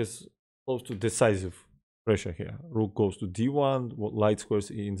white has close to decisive pressure here. Rook goes to d1, light squares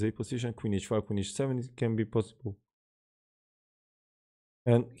in the position, queen h5, queen h7, it can be possible.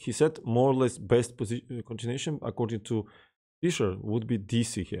 And he said more or less best position continuation according to Fischer would be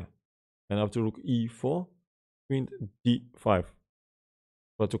dc here. And after rook e4, queen d5.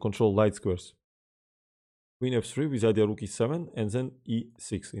 Try to control light squares. Queen f3 with idea rook e7 and then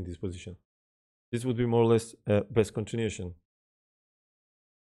e6 in this position. This would be more or less best continuation,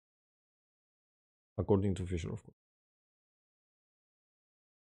 according to Fischer, of course.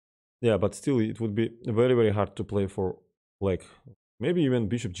 Yeah, but still, it would be very, very hard to play for black. Maybe even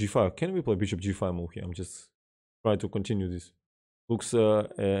bishop g5. Can we play bishop g5 move here? I'm just trying to continue this. Looks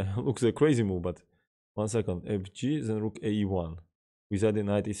looks a crazy move, but 1 second. fg, then rook ae1. With idea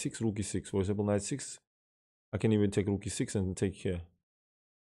knight e6, rook e6. For example, knight 6. I can even take rook e6 and take here.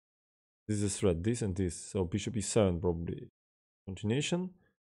 This is a threat, this and this. So bishop e7 probably. Continuation.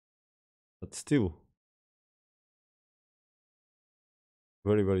 But still.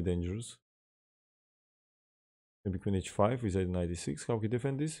 Very, very dangerous. Maybe queen h5 with knight e6. How can we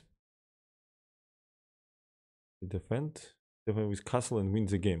defend this? We defend with castle and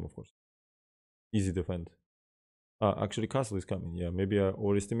wins the game, of course. Easy defend. Actually castle is coming. Yeah, maybe I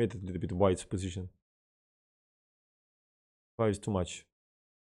overestimated a little bit white's position. 5 is too much.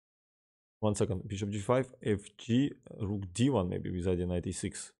 1 second. Bishop g5, fg, rook d1 maybe with idea knight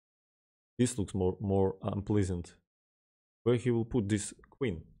e6. This looks more unpleasant. Where he will put this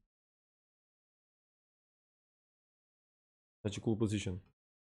queen? Such a cool position.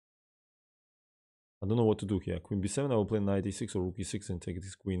 I don't know what to do here. Queen b7, I will play knight e6 or rook e6 and take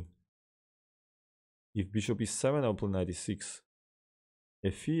this queen. If bishop e7, I will play knight e6.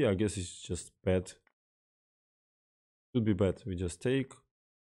 fe, I guess it's just bad. Should be bad. We just take.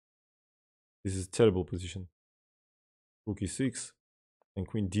 This is a terrible position. Rook e6 and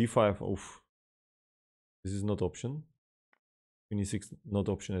queen d5. Oof. This is not option. Queen e6 not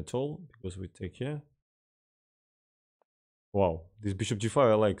option at all because we take here. Wow, this bishop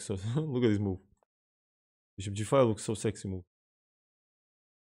g5 I like. So look at this move. Bishop g5 looks so sexy move.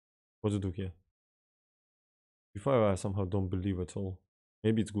 What to do here? g5 I somehow don't believe at all.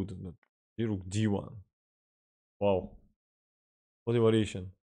 Maybe it's good. But rook d1. Wow. What a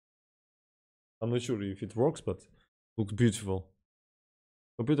variation. I'm not sure if it works, but looks beautiful.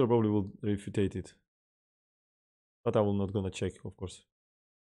 Computer probably will refute it. But I will not gonna check, of course.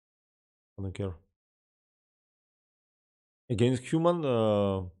 I don't care. Against human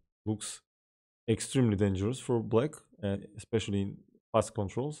looks extremely dangerous for black, especially in fast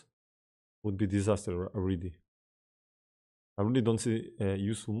controls. Would be disaster already. I really don't see a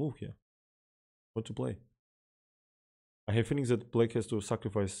useful move here. What to play? I have feelings that black has to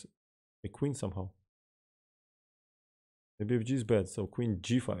sacrifice a queen somehow. Maybe if g is bad, so queen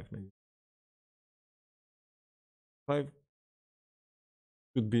g5 maybe. 5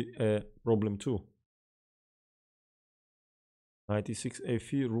 could be a problem too. Knight e6,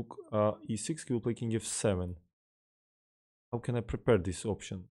 fe, rook e6, he will play king f7. How can I prepare this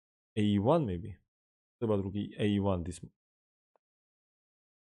option? ae1 maybe? What about rook ae1? This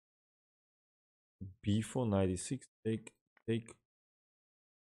b4, knight e6, take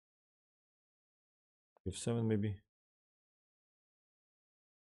f7 maybe.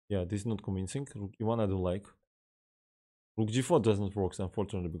 Yeah, this is not convincing. Rook e1 I don't like. Rook g4 doesn't work,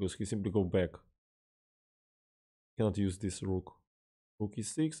 unfortunately, because he simply go back. Cannot use this rook. Rook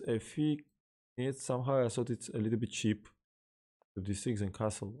e6, fe. Yet somehow I thought it's a little bit cheap. Rook d6 and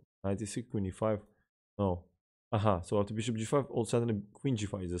castle. Knight e6, queen e5. No. Aha, so after bishop g5, all of a sudden queen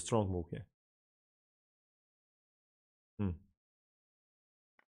g5 is a strong move here.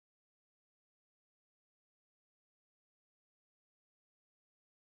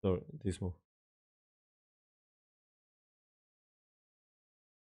 So this move.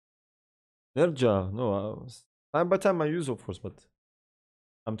 Nerja, no, time by time I use, of course, but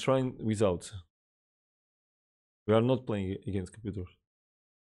I'm trying without. We are not playing against computers.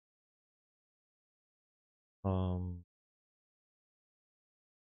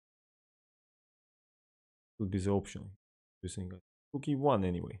 Would be the option. Using rook e1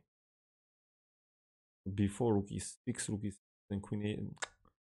 anyway. Before rook e6, rook e6, and queen a.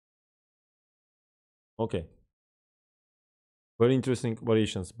 Okay. Very interesting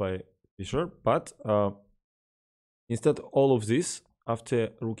variations by Fischer, but instead all of this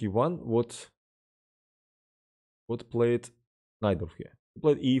after rook e1, what played neither here. He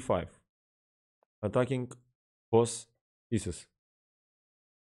played e5, attacking both pieces.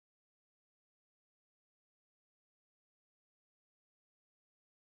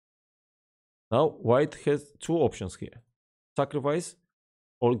 Now white has two options here: sacrifice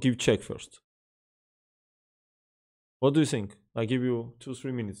or give check first. What do you think? I give you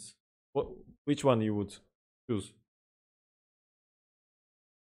 2-3 minutes. Which one you would choose?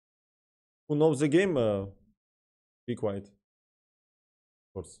 Who knows the game? Be quiet.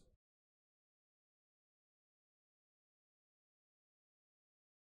 Of course.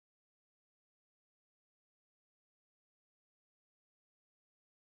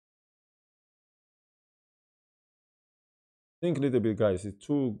 Think a little bit, guys.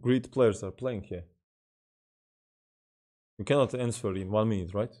 Two great players are playing here. You cannot answer in 1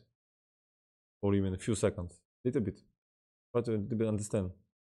 minute, right? Or even a few seconds. Little bit. Try to a little bit understand.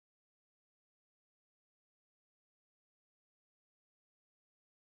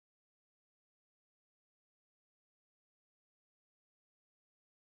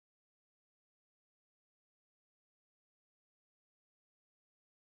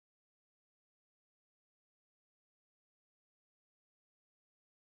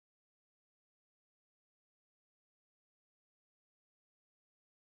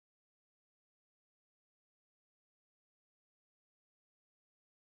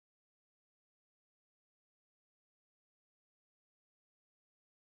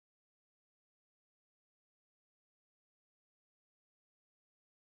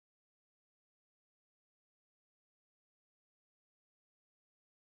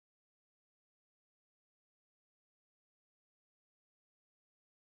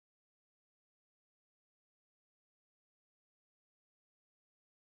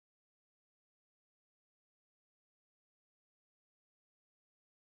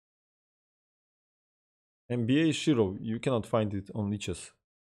 NBA Shiro, you cannot find it on niches.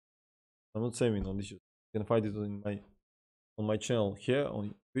 I'm not saying on niches. You can find it on my channel here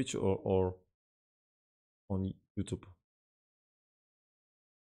on Twitch or on YouTube.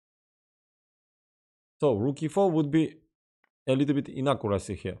 So rook e4 would be a little bit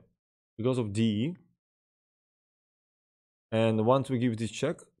inaccuracy here because of DE. And once we give this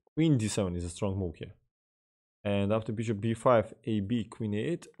check, queen d7 is a strong move here. And after bishop b5, ab, queen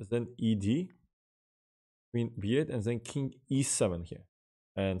a8, then ed, queen b8, and then king e7 here.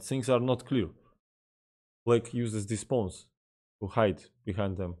 And things are not clear. Black uses these pawns to hide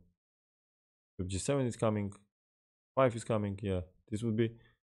behind them. If g7 is coming, 5 is coming, yeah, this would be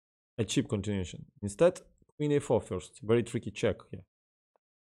a cheap continuation. Instead, queen a4 first, very tricky check here.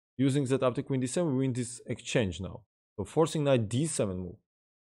 Using that after queen d7, we win this exchange now. So forcing knight d7 move.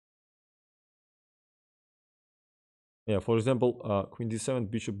 Yeah, for example, queen d7,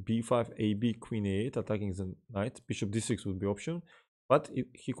 bishop b5, ab, queen a8, attacking the knight. Bishop d6 would be option, but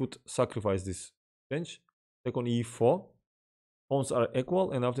he could sacrifice this exchange. Take on e4. Pawns are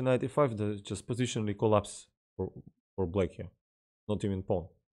equal, and after knight a5, the just positionally collapse for black here. Not even pawn.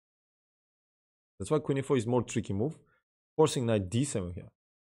 That's why queen a4 is more tricky move. Forcing knight d7 here.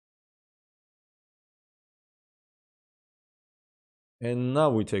 And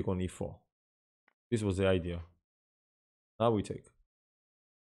now we take on e4. This was the idea. Now we take.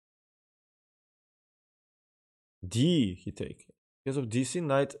 D he take. Because of dc,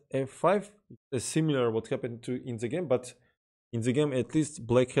 knight f5. It's similar what happened to in the game, but in the game at least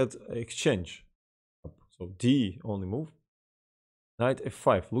black had exchange. So D only move. Knight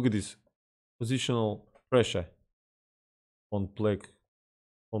f5. Look at this positional pressure on black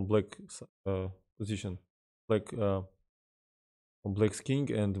position. Black on black's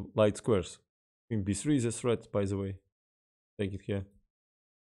king and light squares. Queen b3 is a threat, by the way. Take it here.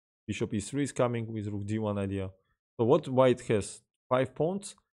 Bishop e3 is coming with rook d1 idea. So what white has? 5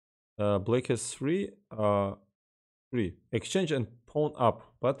 pawns. Black has 3. 3. Exchange and pawn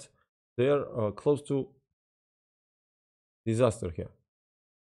up, but they are close to disaster here.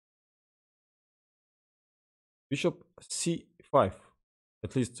 Bishop c5.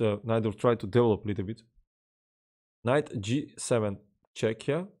 At least neither try to develop a little bit. Knight g7 check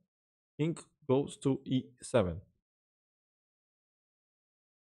here. King goes to e7.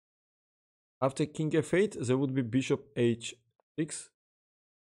 After king f8, there would be bishop h6,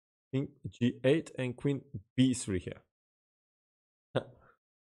 king g8, and queen b3 here.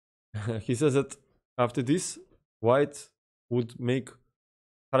 He says that after this, white would make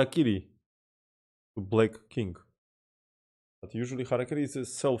harakiri to black king. But usually harakiri is a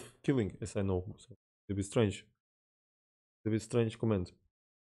self-killing, as I know. So it's a bit strange. It's a bit strange comment.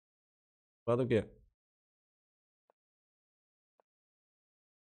 But okay.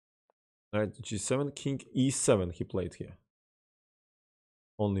 Knight g7, king e7 he played here.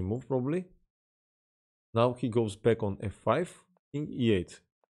 Only move probably. Now he goes back on f5, king e8.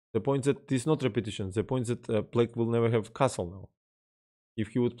 The point that this is not repetition. The point that black will never have castle now. If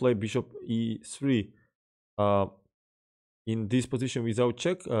he would play bishop e3 in this position without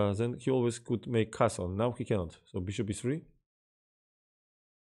check, then he always could make castle. Now he cannot. So bishop e3.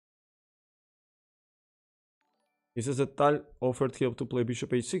 He says that Tal offered him to play bishop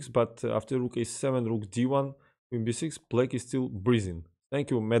h6, but after rook a7, rook d1, queen b6, black is still breathing.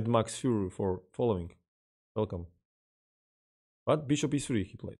 Thank you, Mad Max Fury, for following. Welcome. But bishop e3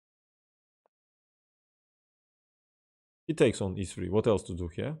 he played. He takes on e3. What else to do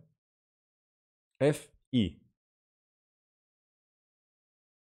here? Fe.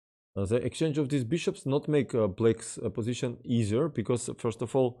 The exchange of these bishops not make black's position easier, because first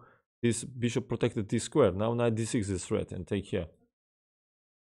of all, this bishop protected this square. Now knight d6 is threat, and take here.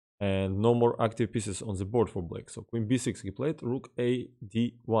 And no more active pieces on the board for black. So queen b6 he played, rook a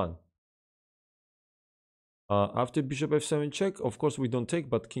d1. After bishop f7 check, of course we don't take,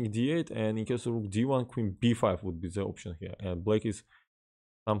 but king d8, and in case of rook d1, queen b5 would be the option here. And black is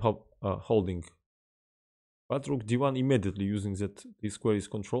somehow holding. But rook d1 immediately, using that this square is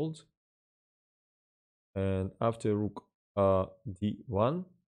controlled. And after rook d1,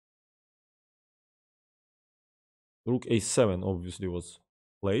 rook a7 obviously was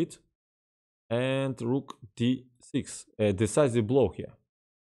played. And rook d6, a decisive blow here.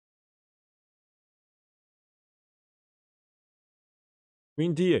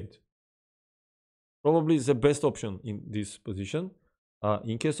 Queen d8. Probably the best option in this position.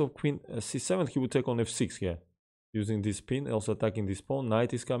 In case of queen c7, he would take on f6 here, using this pin, also attacking this pawn.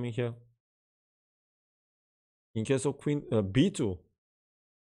 Knight is coming here. In case of queen b2,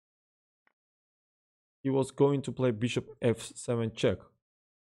 he was going to play bishop f7 check.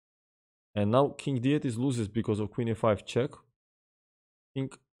 And now king d8 is loses because of queen a5 check.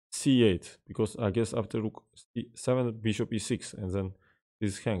 King c8, because I guess after rook c7, bishop e6, and then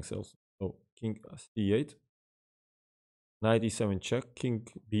this hangs also. So king c8, knight e7 check, king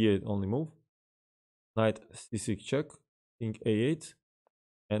b8 only move, knight c6 check, king a8,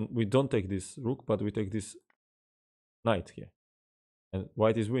 and we don't take this rook, but we take this knight here. And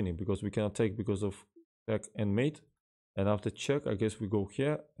white is winning because we cannot take because of check and mate. And after check, I guess we go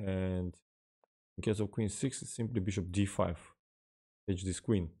here, and in case of queen 6, it's simply bishop d5. Take this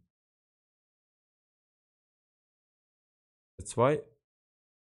queen. That's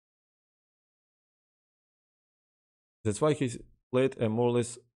why he played a more or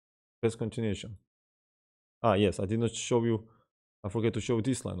less best continuation. Ah, yes, I did not show you. I forget to show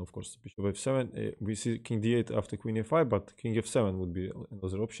this line, of course. Bishop f7. We see king d8 after queen a5, but king f7 would be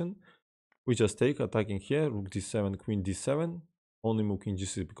another option. We just take, attacking here, rook d7, queen d7. Only move king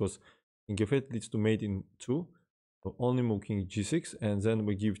g6, because king f8 leads to mate in 2. So only move king g6, and then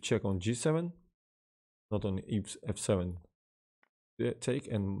we give check on g7. Not on f7. Take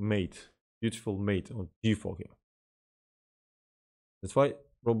and mate. Beautiful mate on g4 here. That's why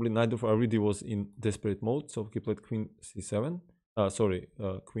probably neither of Aridi was in desperate mode, so he played queen c7.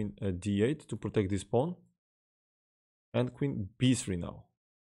 Queen d8 to protect this pawn. And queen b3 now.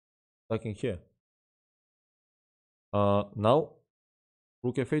 Attacking here. Now,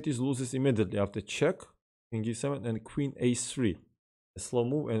 rook f8 is loses immediately after check. King e7 and queen a3. A slow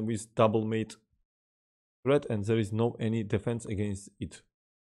move and with double mate threat, and there is no any defense against it.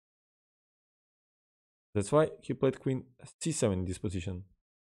 That's why he played queen c7 in this position.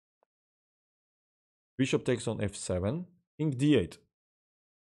 Bishop takes on f7. King d8.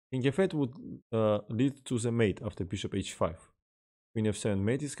 King f8 would lead to the mate after bishop h5. Queen f7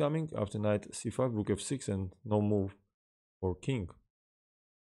 mate is coming. After knight c5, rook f6, and no move for king.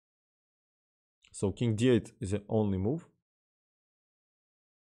 So king d8 is the only move.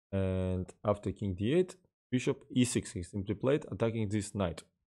 And after king d8, bishop e6 is simply played, attacking this knight.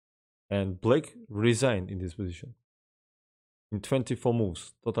 And black resigned in this position. In 24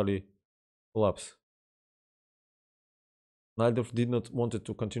 moves, totally collapse. Neither did not wanted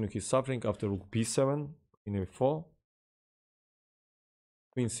to continue his suffering after rook b7, queen a4.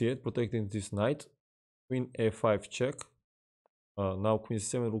 Queen c8, protecting this knight. Queen a5 check. Now queen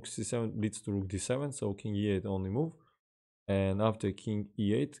c7, rook c7 leads to rook d7, so king e8 only move. And after king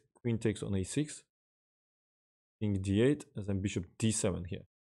e8, queen takes on a6. King d8, and then bishop d7 here.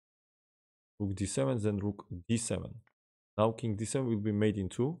 Rook d7, then rook d7. Now king d7 will be made in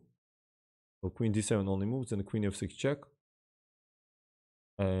 2. So queen d7 only moves, then queen f6 check.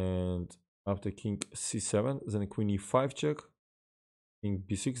 And after king c7, then queen e5 check. King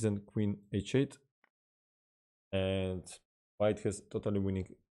b6, then queen h8. And white has totally winning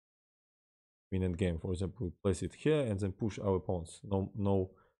game. For example, we place it here and then push our pawns.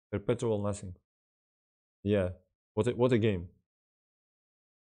 No perpetual nothing. Yeah, what a game.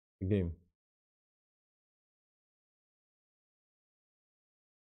 A game.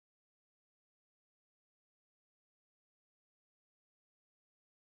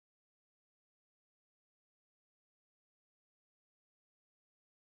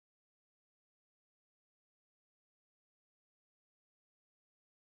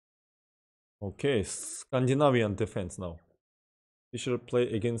 Okay, Scandinavian defense now. Fischer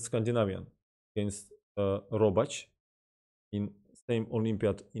play against Scandinavian, against Robac in same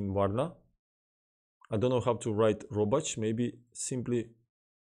Olympiad in Varna. I don't know how to write Robac, maybe simply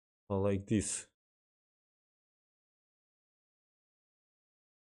like this.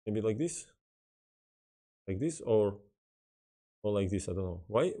 Maybe like this, or like this. I don't know.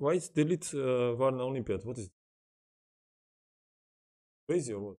 Why it's delete Varna Olympiad? What is it?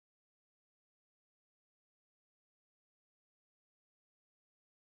 Crazy or what?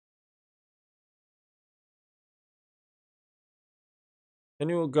 Can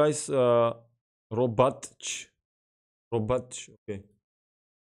you guys Robatch? Okay.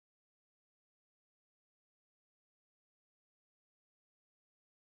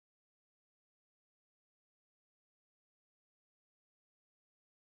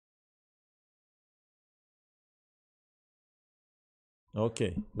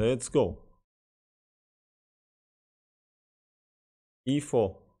 Okay, let's go.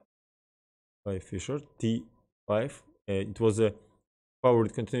 E4 by Fischer. D5. It was a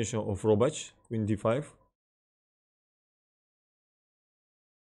favorite continuation of Robach. Queen D5.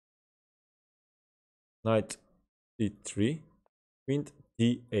 Knight D3. Queen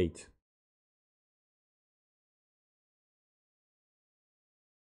D8.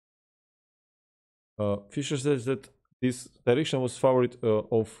 Fischer says that this direction was favorite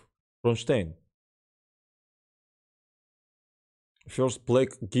of Bronstein. First, black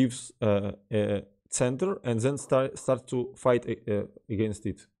gives a center and then start to fight against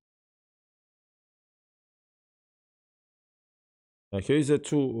it. Here is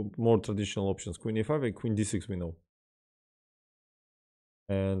two more traditional options: Queen A5 and Queen D6. We know,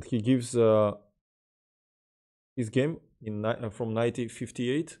 and he gives his game from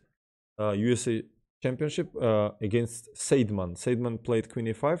 1958 USA Championship against Seidman. Seidman played Queen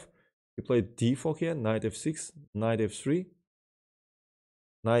A5. He played D4 here, Knight F6, Knight F3,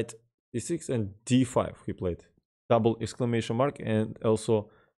 Knight D6, and D5. He played double exclamation mark and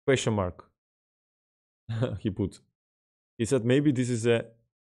also question mark. He put. He said maybe this is a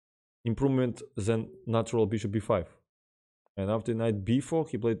improvement than natural bishop b5. And after knight b4,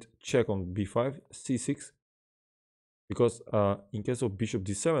 he played check on b5, c6. Because in case of bishop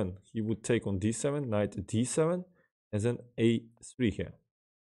d7, he would take on d7, knight d7, and then a3 here.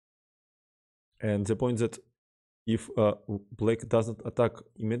 And the point is that if black doesn't attack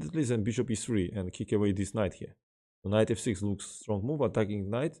immediately, then bishop e3 and kick away this knight here. So knight f6 looks strong move, attacking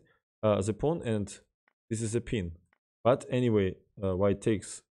knight, the pawn, and this is a pin. But anyway, white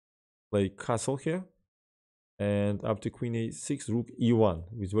takes play castle here, and after queen a6, rook e1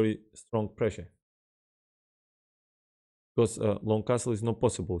 with very strong pressure. Because long castle is not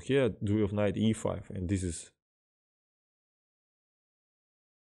possible here, do of knight e5, and this is...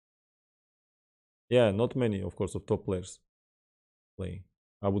 Yeah, not many, of course, of top players playing.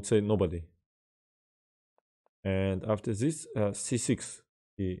 I would say nobody. And after this, c6,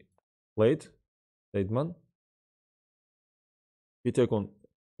 he played, Seidman. He took on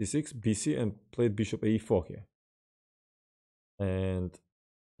c6, bc, and played bishop a4 here. And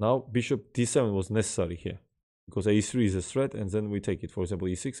now bishop d7 was necessary here, because a3 is a threat, and then we take it. For example,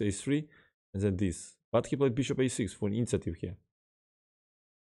 e6, a3, and then this. But he played bishop a6 for an initiative here.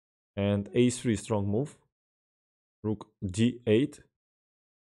 And a3 strong move. Rook d8,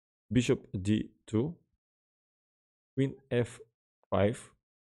 bishop d2, queen f5.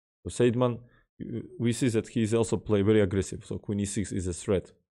 So Seidman, we see that he is also play very aggressive. So queen e6 is a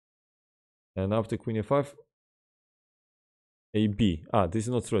threat. And after queen f5, ab. This is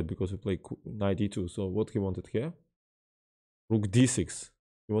not threat because we play knight e2. So what he wanted here? Rook d6.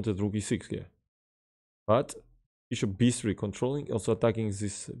 He wanted rook e6 here. But bishop b3 controlling, also attacking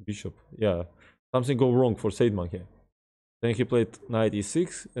this bishop. Yeah, something go wrong for Seidman here. Then he played knight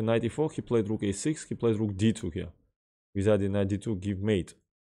e6 and knight e4. He played rook a6. He played rook d2 here. Without the knight d2 give mate.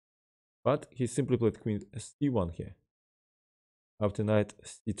 But he simply played queen c1 here. After knight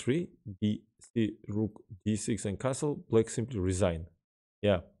c3, bc, rook d6 and castle, black simply resign.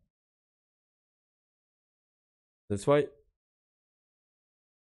 Yeah. That's why.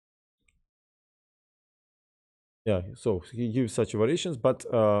 Yeah, so he gives such variations, but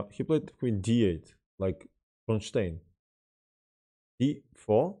he played queen d8, like Bronstein.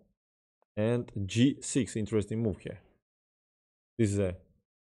 d4 and g6, interesting move here. This is a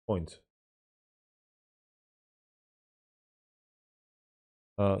point.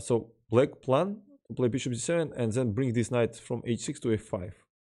 So black plan to play bishop d7 and then bring this knight from h6 to f5.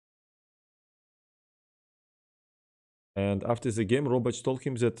 And after the game, Robach told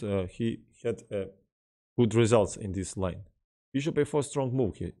him that he had good results in this line. Bishop a4, strong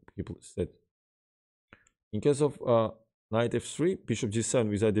move, he said. In case of knight f3, bishop g7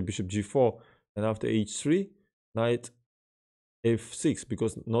 with either bishop g4, and after h3, knight f6,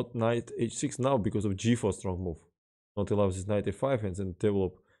 because not knight h6 now because of g4 strong move. Not allows this knight f5 and then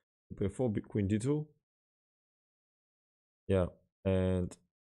develop f4, queen d2. Yeah, and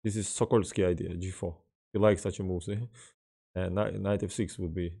This is Sokolsky idea, g4. He likes such a move, eh? And knight f6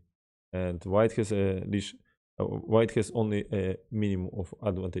 would be. And white has a white has only a minimum of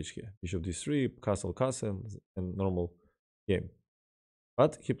advantage here. Bishop d3, castle, castle, and normal game.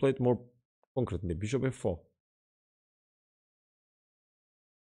 But he played more concretely. Bishop f4.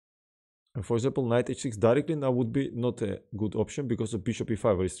 And for example, knight h6 directly now would be not a good option because of bishop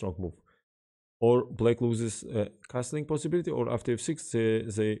e5, very strong move. Or black loses castling possibility, or after f6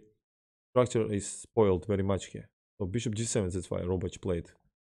 the structure is spoiled very much here. So bishop g7, that's why Robac played,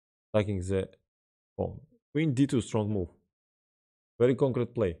 attacking the pawn. Queen d2, strong move. Very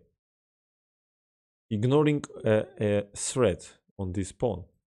concrete play. Ignoring a threat on this pawn,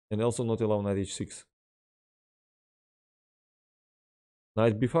 and also not allow knight h6.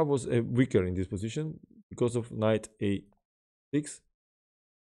 Knight b5 was weaker in this position because of knight a6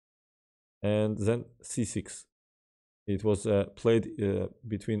 and then c6. It was played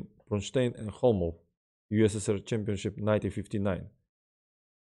between Bronstein and Holmov, USSR Championship 1959.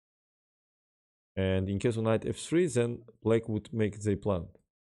 And in case of knight f3, then black would make the plan.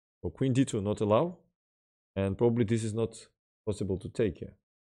 So queen d2 not allow, and probably this is not possible to take here.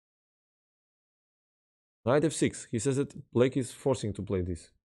 Knight f6, he says that black is forcing to play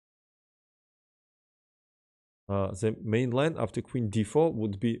this. The main line after queen d4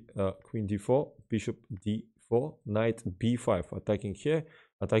 would be queen d4, bishop d4, knight b5, attacking here,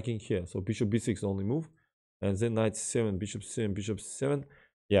 attacking here. So bishop b6 only move, and then knight c7, bishop c7, bishop c7.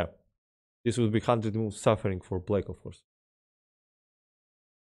 Yeah, this would be 100 moves suffering for black, of course.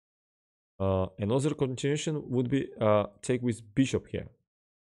 Another continuation would be take with bishop here,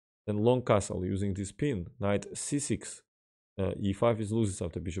 then long castle using this pin, knight c6. E5 is loses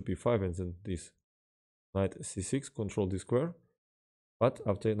after bishop e5, and then this knight c6 control this square. But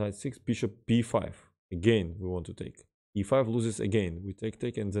after knight 6, bishop b5 again we want to take. e5 loses again, we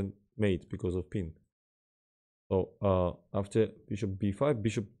take and then mate because of pin. So after bishop b5,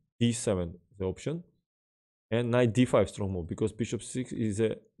 bishop d7 the option, and knight d5 strong move because bishop 6 is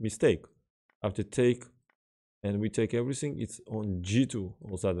a mistake. After take and we take everything, it's on g2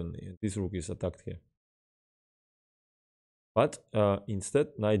 all suddenly, and this rook is attacked here. But instead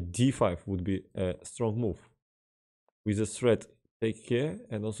knight d5 would be a strong move with a threat, take here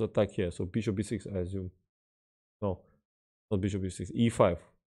and also attack here. So bishop b6, I assume. No, not bishop b6, e5,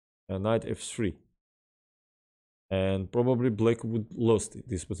 and knight f3. And probably black would lost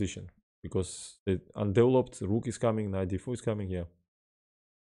this position because the undeveloped rook is coming, knight d4 is coming here.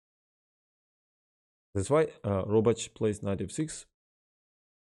 That's why Robac plays knight f6,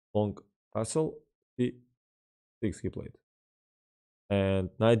 long castle, d6 he played. And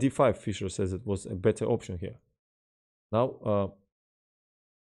knight d5, Fischer says it was a better option here. Now,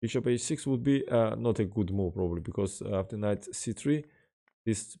 bishop h6 would be not a good move probably because after knight c3,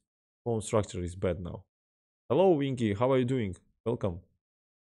 this pawn structure is bad now. Hello, Winky, how are you doing? Welcome.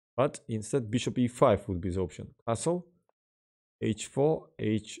 But instead, bishop e5 would be the option. Castle, h4,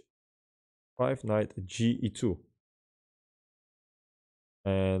 h5, knight ge2.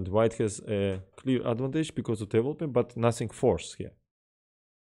 And white has a clear advantage because of development, but nothing forced here.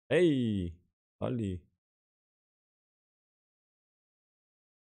 Hey, Ali.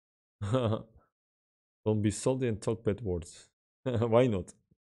 Don't be salty and talk bad words. Why not?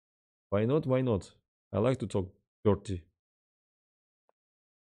 Why not? Why not? I like to talk dirty.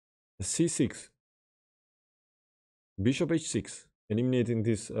 c6. Bishop h6. Eliminating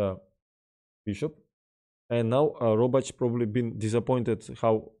this bishop. And now Robac probably been disappointed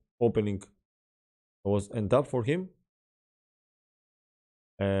how opening was end up for him.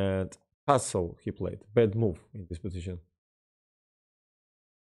 And castle he played. Bad move in this position.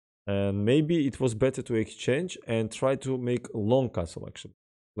 And maybe it was better to exchange and try to make a long castle actually.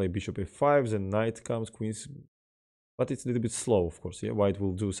 Play bishop f5, then knight comes, queens. But it's a little bit slow, of course. Yeah, white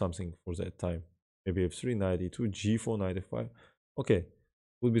will do something for that time. Maybe f3, knight e2, g4, knight f5. Okay,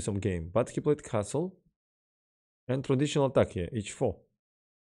 will be some game. But he played castle and traditional attack here, h4.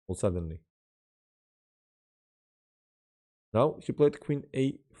 All suddenly. Now he played queen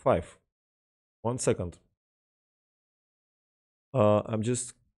a5. 1 second. I'm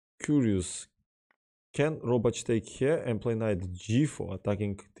just curious. Can Robac take here and play knight g4,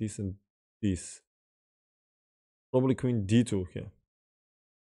 attacking this and this? Probably queen d2 here.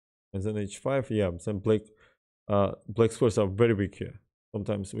 And then h5, yeah, then black squares are very weak here.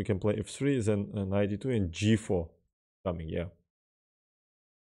 Sometimes we can play f3, then knight e2 and g4 coming, yeah.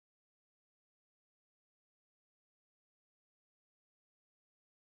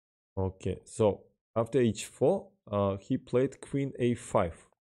 Okay, so after h4, he played queen a5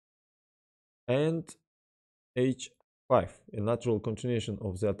 and h5. h5, a natural continuation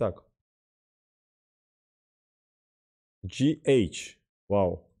of the attack. GH.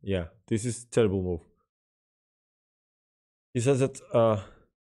 Wow, yeah, this is terrible move. He says that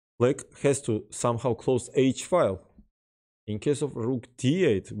black has to somehow close H file. In case of rook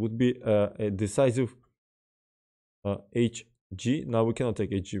D8, would be a decisive HG. Now we cannot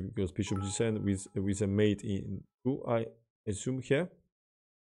take HG because bishop G7 with a mate in 2, I assume here.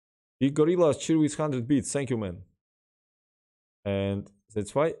 Big gorillas cheer with 100 beats. Thank you, man. And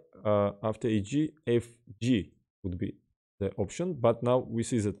that's why after HG, FG would be the option. But now we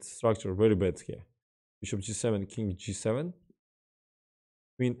see that structure very bad here. Bishop G7, King G7,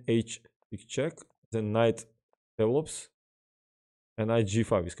 Queen H6 check, then Knight develops, and Knight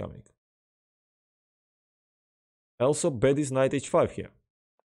G5 is coming. Also, bad is Knight H5 here.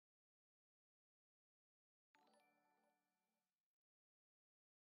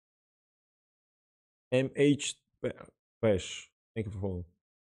 MH Bash. Thank you for following.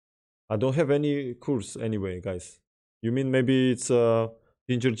 I don't have any course anyway, guys. You mean maybe it's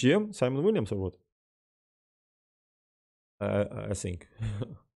Ginger GM, Simon Williams, or what? I think.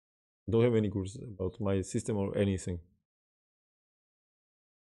 Don't have any course about my system or anything.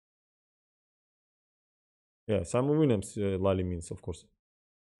 Yeah, Simon Williams, Lali means, of course,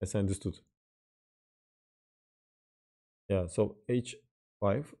 as I understood. Yeah, so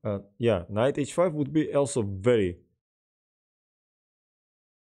H5. Yeah, Knight H5 would be also very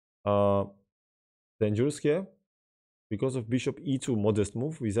dangerous here because of Bishop E2 modest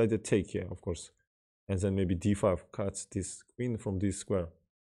move with either take here, of course, and then maybe D5 cuts this queen from this square.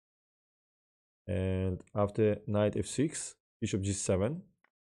 And after Knight F6, Bishop G7,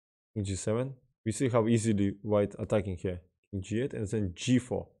 King G7, we see how easily white attacking here. King G8 and then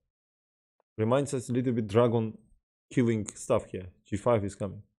G4. Reminds us a little bit dragon killing stuff here. G5 is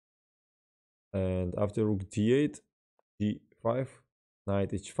coming. And after rook D8, D5,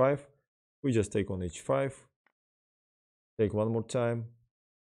 Knight H5, we just take on H5. Take one more time.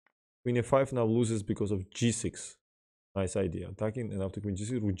 Queen F5 now loses because of G6. Nice idea. Attacking, and after Queen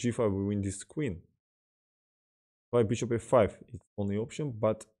G6, rook G5, we win this queen. Why Bishop F5? It's only option,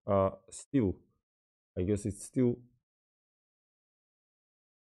 but still, I guess it's still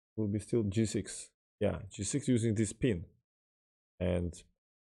will be still G6. Yeah, G6 using this pin, and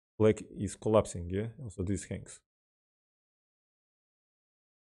black is collapsing. Yeah, also this hangs.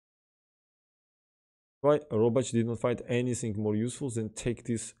 Why Robac did not find anything more useful than take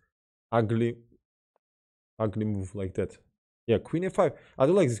this ugly move like that? Yeah, Queen F5. I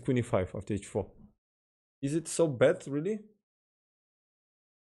don't like this Queen F5 after H4. Is it so bad, really?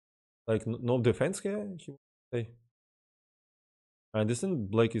 Like no defense here? I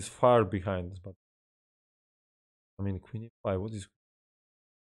understand black is far behind, but I mean Queen E5. What is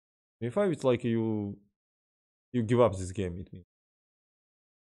Queen E5? It's like you give up this game. It means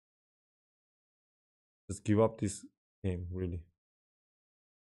just give up this game, really.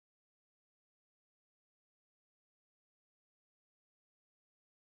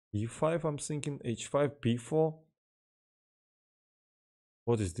 E5. I'm thinking H5, B4.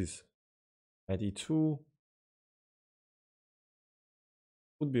 What is this? At E2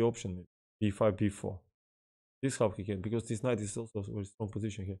 would be option. B5, B4. This how he can, because this knight is also a very strong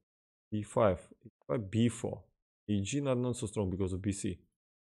position here. E5, E5, B4. EG not so strong because of BC.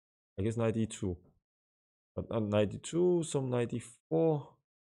 I guess knight E2. But not knight E2, some knight E4.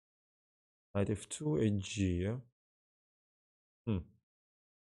 Knight F2, HG, yeah?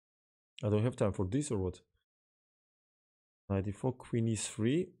 I don't have time for this or what? Knight E4, Queen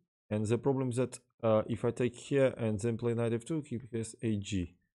E3. And the problem is that if I take here and then play knight F2, he has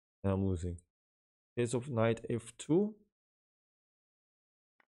HG. And I'm losing. In case of knight F2,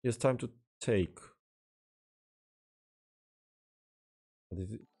 it's time to take.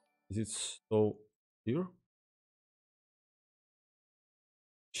 Is it so here?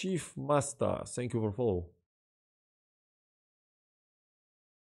 Chief Master, thank you for follow.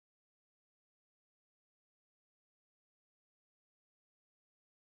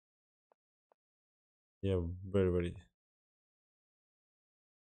 Yeah, very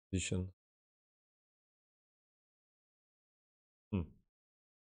position.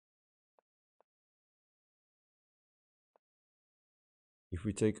 If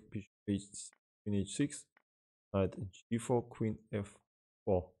we take bishop Queen H6, knight G4, Queen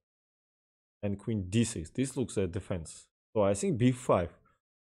F4, and Queen D6. This looks at defense. So I think B5.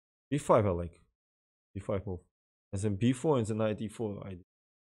 B5 I like. B5 move. And then B4 and then knight E4.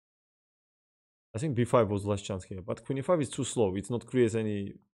 I think B5 was last chance here. But Queen E5 is too slow. It's not creates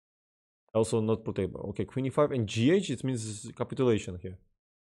any. Also not protectable. Okay, Queen E5 and GH. It means capitulation here.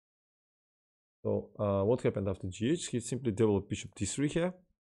 So what happened after GH? He simply developed bishop d3 here.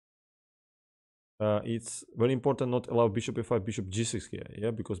 It's very important not allow bishop a5, bishop g6 here,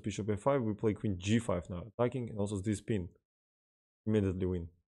 yeah, because bishop a5 we play queen g5 now, attacking, and also this pin immediately win.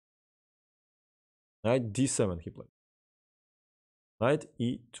 Knight d7 he played. Knight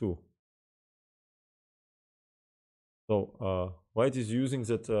e2. So white is using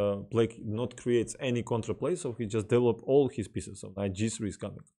that black not creates any counterplay, so he just developed all his pieces. So knight g3 is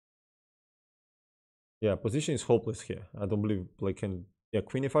coming. Yeah, position is hopeless here. I don't believe black can. Yeah,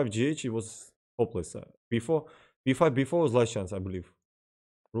 queen a5 gh, it was hopeless. Before b5 before was last chance, I believe.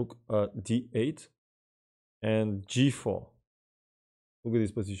 Rook d8 and g4. Look at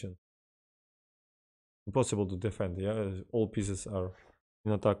this position. Impossible to defend. Yeah, all pieces are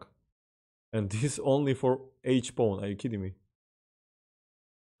in attack, and this only for h pawn. Are you kidding me?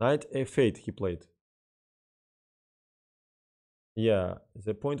 Knight f8 he played. Yeah,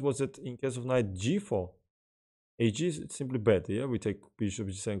 the point was that in case of knight g4, ag is simply bad. Yeah, we take bishop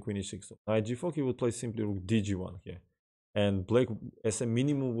g7, queen h6. So knight g4, he would play simply rook dg1 here, and black as a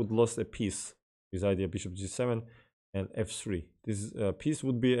minimum would lose a piece with idea bishop g7 and f3. This piece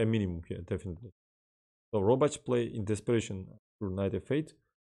would be a minimum here, definitely. So Robac play in desperation through knight f8,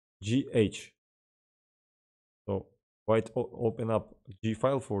 gh. So white open up g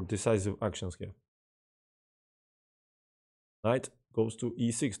file for decisive actions here. Knight goes to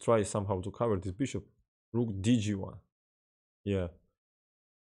e6, try somehow to cover this bishop. Rook dg1. Yeah.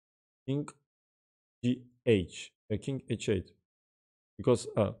 King gh, king h8. Because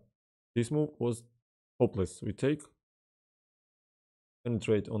this move was hopeless. We take,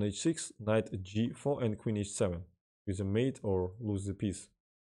 penetrate on h6, knight g4 and queen h7 with a mate or lose the piece.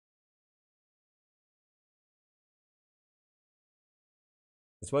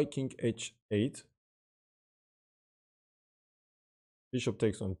 That's why king h8. Bishop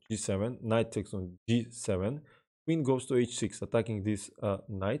takes on g7, knight takes on g7, queen goes to h6, attacking this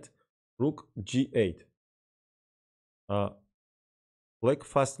knight. Rook g8. Black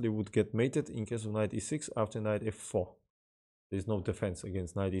fastly would get mated in case of knight e6 after knight f4. There is no defense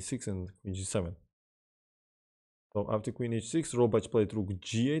against knight e6 and queen g7. So after queen h6, Robac played rook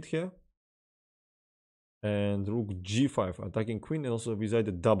g8 here. And rook g5, attacking queen, and also beside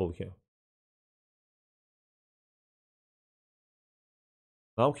the double here.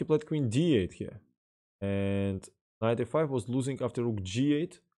 Now he played queen d8 here. And knight f5 was losing after rook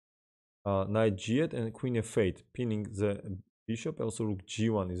g8, knight g8, and queen f8, pinning the bishop. Also rook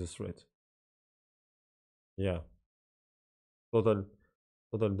g1 is a threat. Yeah. Total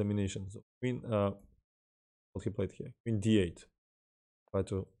domination. So queen, what he played here? Queen d8. Try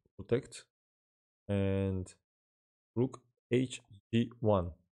to protect. And rook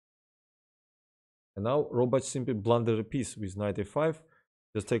hg1. And now Robac simply blundered a piece with knight a5.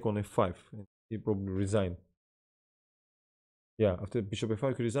 Just take on f5. And he probably resigned. Yeah, after bishop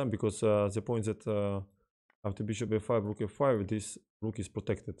a5 he resigned because the point that after bishop a5, rook f5, this rook is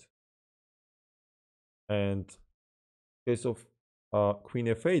protected. And in case of queen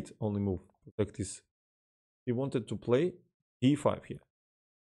f8, only move, protect this. He wanted to play d5 here.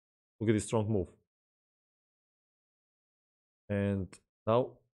 Look at this strong move. And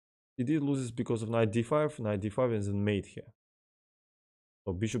now he did loses because of knight d5, and then mate here.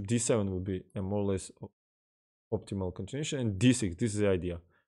 So bishop d7 will be a more or less optimal continuation. And d6, this is the idea.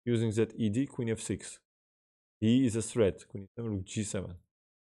 Using that ed, queen f6. D is a threat, queen e7, rook g7.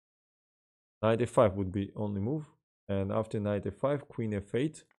 Knight f5 would be only move. And after knight f5, queen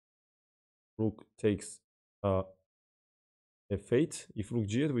f8. Rook takes f8. If rook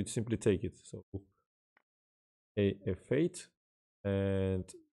g8, we simply take it. So a f8. And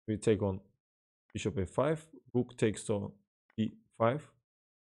we take on bishop f5. Rook takes on e5.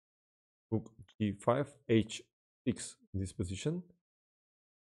 Rook g5, h6 in this position.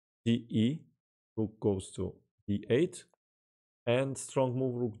 de. Rook goes to d8. And strong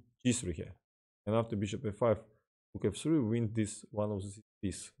move rook g3 here. And after bishop f5, rook f3, win this one of this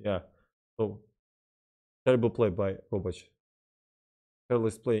piece. Yeah. So terrible play by Robac.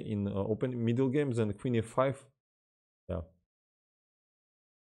 Careless play in open middle games, and queen f5. Yeah.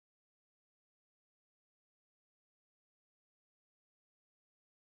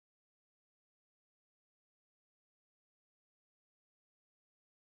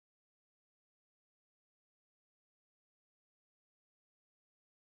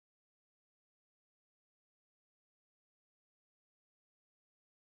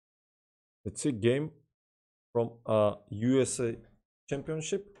 Let's see game from USA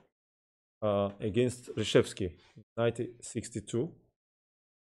Championship against Reshevsky, 1962.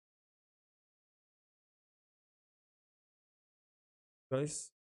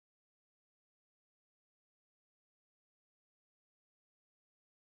 Guys.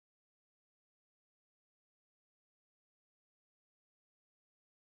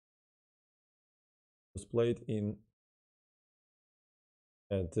 was played in,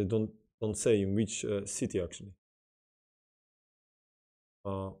 and they don't say in which city actually.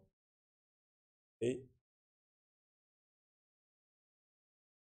 Okay.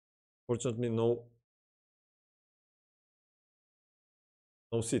 Fortunately, no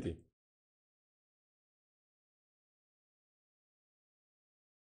city.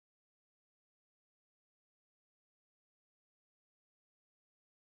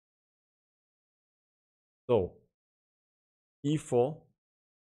 So e4,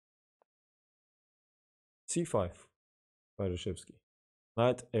 c5 by Reshevsky.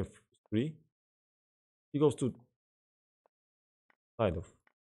 Knight f3. He goes to Najdorf,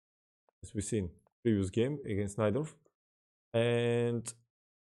 as we seen previous game against Najdorf. And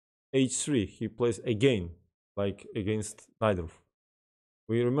h3 he plays again, like against Najdorf.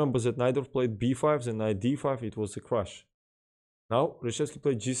 We remember that Najdorf played b5, then knight d5, it was a crash. Now Reshevsky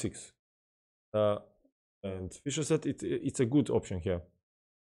played g6. And Fischer said it's a good option here.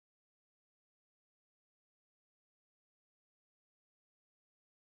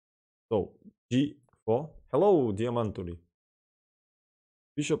 So g4. Hello, Diamanturi.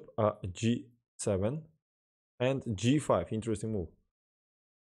 Bishop g7 and g5. Interesting move.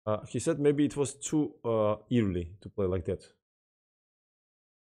 He said maybe it was too early to play like that.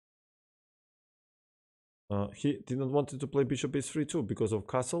 He didn't want to play bishop h3 too because of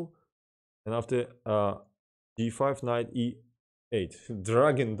castle. And after g5, knight e8.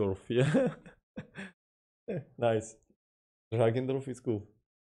 Dragendorf, yeah. Nice. Dragendorf is cool.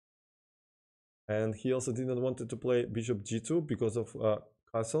 And he also didn't want to play bishop g2 because of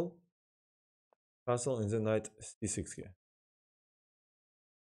castle. Castle and then knight c6 here.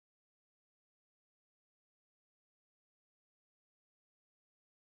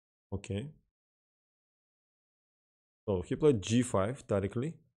 Okay. So he played g5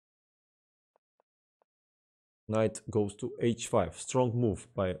 directly. Knight goes to h5. Strong move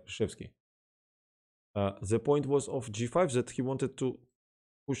by Reshevsky. The point was of g5 that he wanted to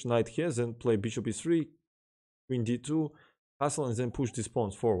push knight here, then play bishop e3, queen d2, castle, and then push these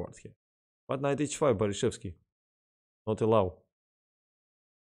pawns forward here. But knight h5 by Reshevsky. Not allow.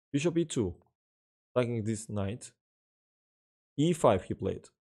 Bishop e2. Attacking this knight. e5 he played.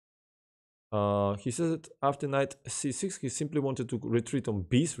 He says that after knight c6 he simply wanted to retreat on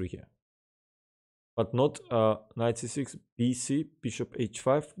b3 here. But not knight c6, bc, bishop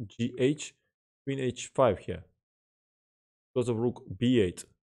h5, gh, queen h5 here. Because of rook b8.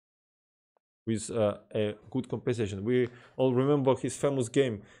 With a good compensation. We all remember his famous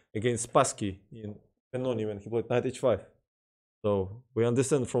game against Spassky in Pennoni when he played knight h5. So we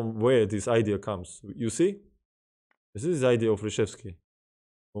understand from where this idea comes. You see? This is the idea of Reshevsky.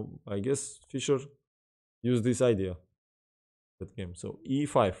 I guess Fischer used this idea that game. So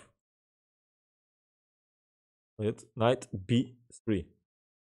e5. Knight b3.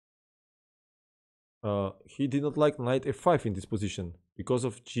 He did not like knight f5 in this position because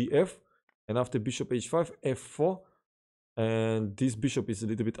of gf, and after bishop h5, f4, and this bishop is a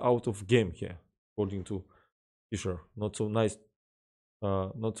little bit out of game here, according to Fischer. Not so nice,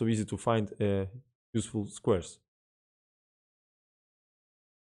 not so easy to find useful squares.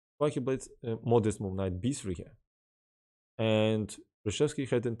 Why he played a modest move, knight b3 here. And Reshevsky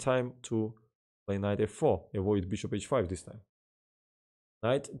had the time to play knight f4, avoid bishop h5 this time.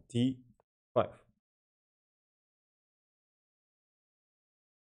 Knight d5.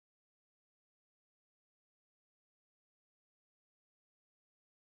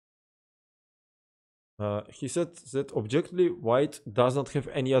 He said that objectively white does not have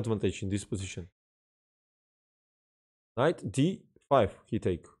any advantage in this position. Knight d5 he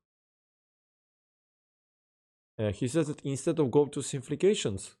take. He says that instead of go to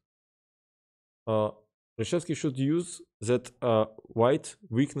simplifications, Reshevsky should use that white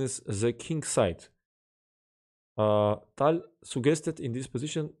weakness the king side. Tal suggested in this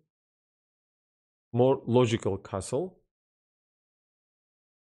position more logical castle.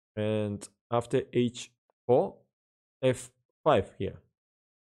 And after h4, f5 here.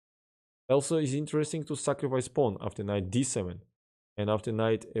 Also is interesting to sacrifice pawn after knight d7. And after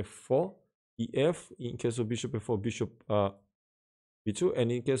knight f4, ef, in case of bishop f4, bishop b2,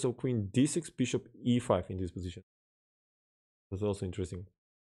 and in case of queen d6, bishop e5 in this position. That's also interesting.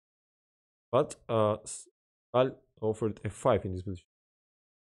 But Tal offered f5 in this position.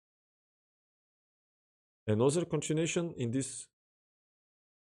 Another continuation in this,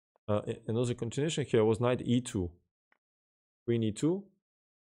 another continuation here was knight e2, queen e2,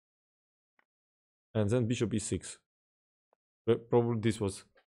 and then bishop e6. Probably this was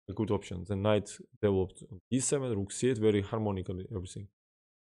a good option. The knight developed e7, rook c8, very harmonically everything.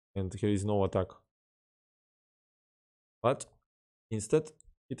 And here is no attack. But instead,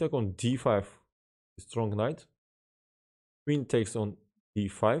 he takes on d5, strong knight. Queen takes on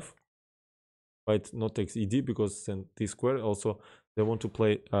d5. White not takes ed because then d square. Also, they want to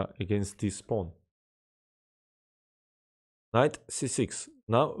play against this pawn. Knight c6.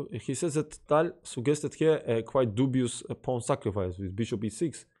 Now he says that Tal suggested here a quite dubious pawn sacrifice with bishop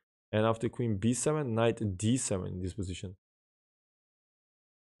e6, and after queen b7, knight d7 in this position.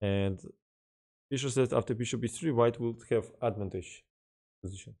 And Fischer said after bishop e3, white will have advantage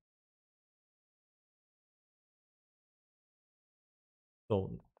position.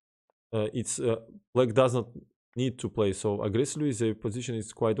 So it's black does not need to play so aggressively. The position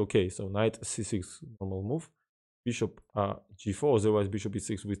is quite okay. So knight c6, normal move. Bishop g4, otherwise bishop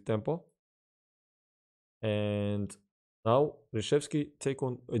e6 with tempo. And now Reshevsky take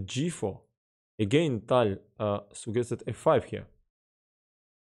on a g4. Again, Tal suggested f5 here.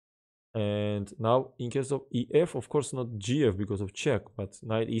 And now in case of ef, of course not gf because of check, but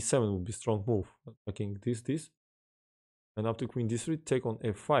knight e7 would be strong move. Attacking this. And after queen d3, take on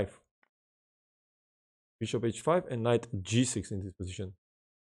f5. Bishop h5 and knight g6 in this position.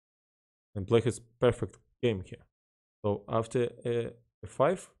 And black has perfect game here. So after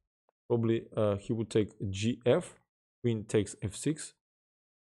f5, probably he would take gf, queen takes f6,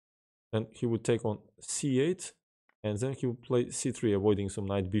 then he would take on c8, and then he would play c3, avoiding some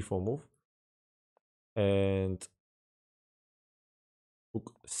knight b4 move, and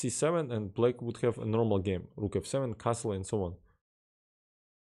rook c7, and black would have a normal game, rook f7, castle, and so on.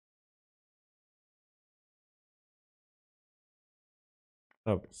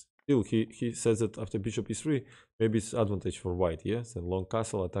 Still, he says that after bishop e3, maybe it's advantage for white, yes, and long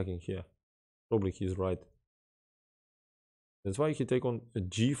castle attacking here. Probably he's right. That's why he take on a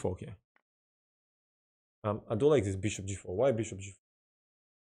g4 here. I don't like this bishop g4. Why bishop g4?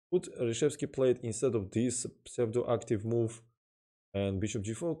 Would Reshevsky play it instead of this pseudo-active move and bishop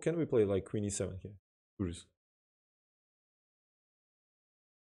g4? Can we play like queen e7 here? Curious.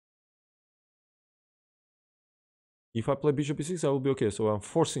 If I play bishop e6, I will be okay. So I'm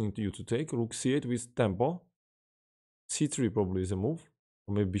forcing you to take rook c8 with tempo. c3 probably is a move,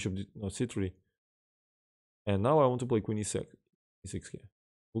 or maybe bishop no c3. And now I want to play queen e6 here.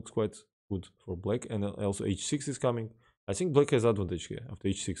 Looks quite good for black, and also h6 is coming. I think black has advantage here after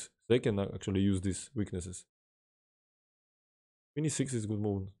h6. They can actually use these weaknesses. Queen e6 is good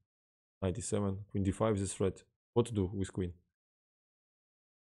move. Knight e7, queen d5 is a threat. What to do with queen?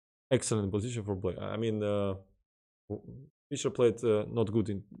 Excellent position for black. I mean, Fischer played not good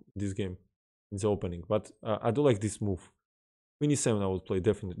in this game, in the opening, but I do like this move. Queen e7 I would play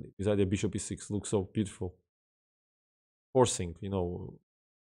definitely. Beside the bishop e6, looks so beautiful. Forcing, you know,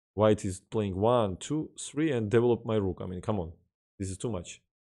 white is playing 1, 2, 3 and develop my rook. I mean, come on, this is too much.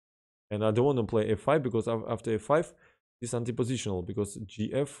 And I don't want to play f5 because after f5 it's anti-positional, because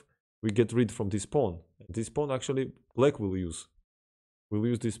gf we get rid from this pawn. This pawn actually black will use. We'll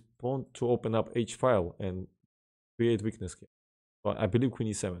use this pawn to open up h file and create weakness here. So I believe queen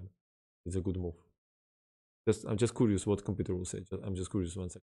e7 is a good move. I'm just curious what computer will say. I'm just curious 1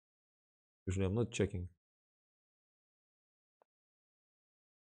 second. Usually I'm not checking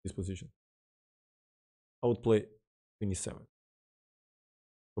this position. I would play queen e7.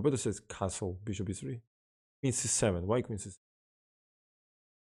 Computer says castle, bishop e3. Queen c7. Why queen c7?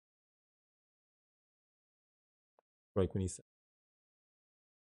 Try queen e7.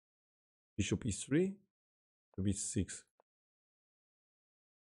 Bishop e3. Bishop e6.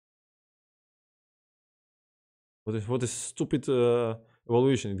 What a stupid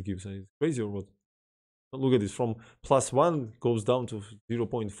evaluation it gives. It's crazy or what? Look at this. From +1 goes down to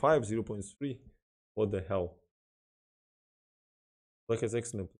 0.5, 0.3. What the hell? Black has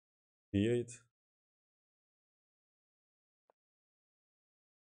excellent. d8.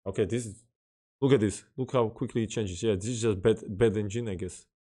 Okay, this is. Look at this. Look how quickly it changes. Yeah, this is just bad engine, I guess.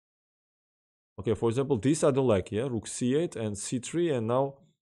 Okay, for example, this I don't like. Yeah, rook c8 and c3, and now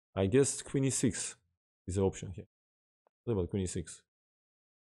I guess queen e6 is the option here. What about queen e6?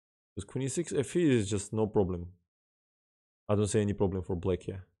 Because queen e6 fe is just no problem. I don't see any problem for black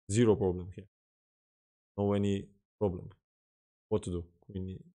here. Zero problem here. No any problem. What to do?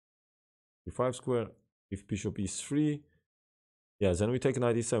 Queen e5 square. If bishop e3. Yeah, then we take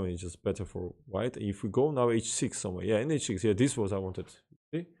knight e7. It's just better for white. If we go now h6 somewhere. Yeah, in h6. Yeah, this was I wanted.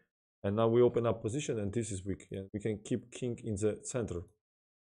 See? And now we open up position, and this is weak. Yeah, we can keep king in the center.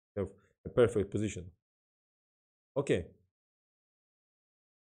 We have a perfect position. Okay.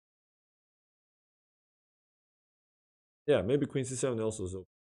 Yeah, maybe queen c7 also. So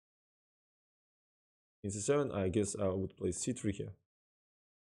queen c7, I guess I would play c3 here.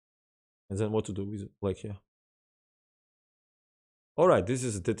 And then what to do with black here? Alright, this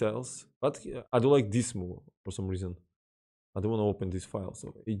is details, but I do like this move for some reason. I don't want to open this file.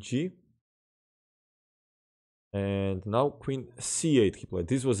 So HG. And now queen c8 he played.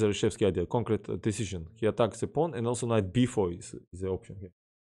 This was Reshevsky idea, concrete decision. He attacks the pawn, and also knight b4 is the option here.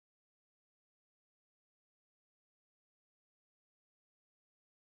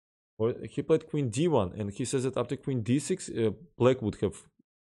 Or he played queen d1, and he says that after queen d6, black would have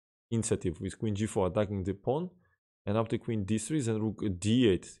initiative with queen g4 attacking the pawn, and after queen d3, then rook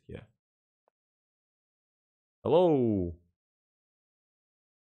d8 here. Hello!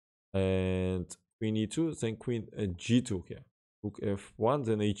 And queen e2, then queen g2 here. Rook f1,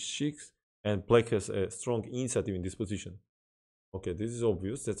 then h6, and black has a strong initiative in this position. Okay, this is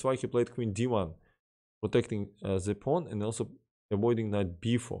obvious. That's why he played queen d1, protecting the pawn and also avoiding knight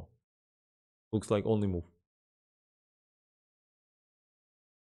b4. Looks like only move.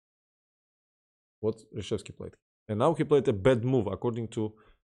 What Reshevsky played. And now he played a bad move according to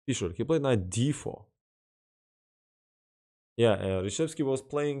Fischer. He played knight d4. Yeah, Reshevsky was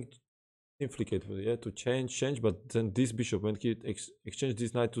playing inflicate, yeah, to change, but then this bishop, when he exchanged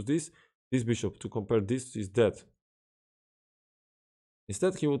this knight to this bishop to compare this is dead.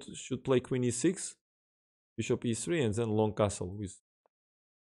 Instead, he should play queen e6, bishop e3, and then long castle with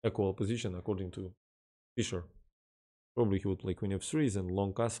equal position according to Fischer. Probably he would play queen f3, then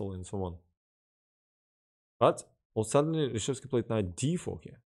long castle, and so on. But suddenly Reshevsky played knight d4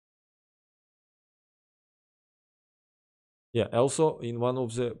 here. Yeah, also in one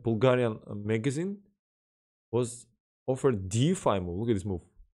of the Bulgarian magazine was offered d5 move. Look at this move,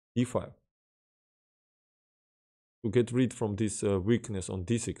 d5. To get rid from this weakness on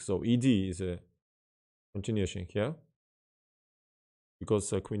d6. So ed is a continuation here.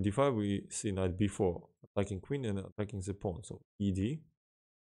 Because queen d5, we see knight b4, attacking queen and attacking the pawn. So ed,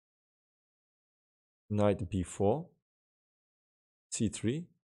 knight b4, c3,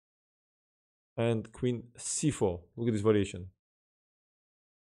 and queen c4. Look at this variation.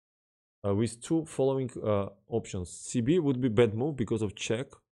 With two following options. cb would be bad move because of check,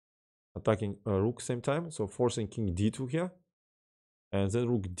 attacking rook same time, so forcing king d2 here, and then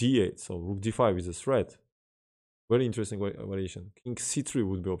rook d8. So rook d5 is a threat. Very interesting variation. King c3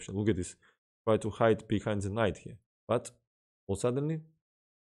 would be option. Look at this. Try to hide behind the knight here, but all suddenly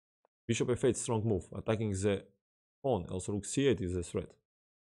bishop f8, strong move, attacking the pawn. Also rook c8 is a threat.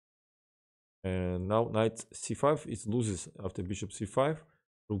 And now knight c5 it loses after bishop c5.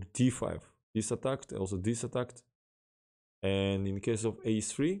 Rook d5, this attacked, also this attacked. And in case of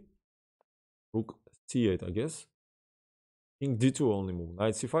a3, rook c8, I guess. King d2 only move.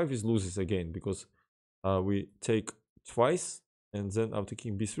 Knight c5 is loses again because we take twice, and then after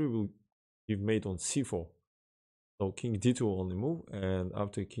king b3 we'll give mate on c4. So king d2 only move, and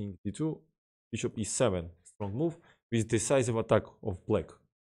after king d2, bishop e7, strong move with decisive attack of black.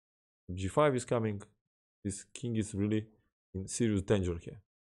 g5 is coming. This king is really in serious danger here.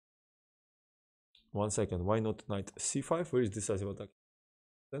 1 second, why not knight c5? Where is decisive attack?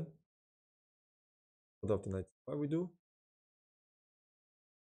 Then what after knight c5 we do?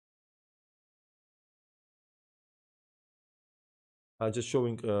 Just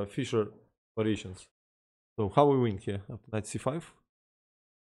showing Fischer variations. So how we win here after knight c5?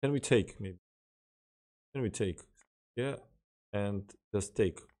 Can we take maybe? Can we take? Yeah, and just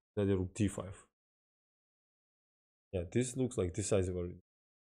take the rook d5. Yeah, this looks like decisive already.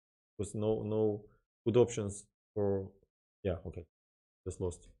 There's no good options for. Yeah, okay, just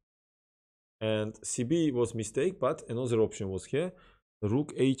lost. And cb was mistake, but another option was here,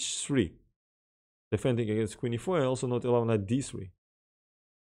 rook h3, defending against queen e4 and also not allow knight d3.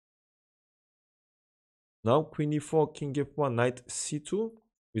 Now queen e4, king f1, knight c2,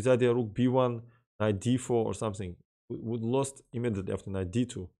 with idea rook b1, knight d4 or something. Would lost immediately after knight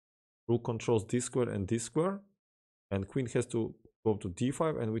d2. Rook controls this square and this square, and queen has to go to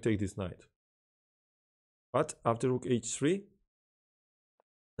d5, and we take this knight. But after rook h3,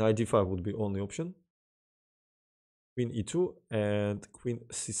 knight d5 would be only option. Queen e2 and queen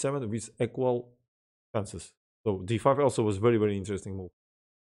c7 with equal chances. So d5 also was very interesting move.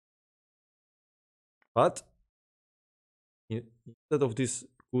 But instead of these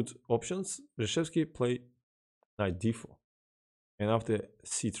good options, Reshevsky played knight d4. And after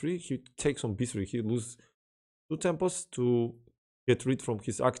c3, he takes on b3. He loses 2 tempos to get rid from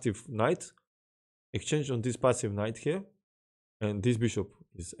his active knight. Exchange on this passive knight here. And this bishop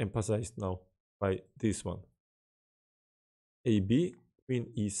is emphasized now by this one. AB,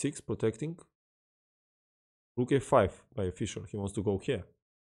 queen e6 protecting. Rook f5 by Fischer. He wants to go here.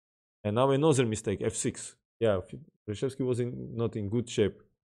 And now another mistake, f6. Yeah, Reshevsky was not in good shape,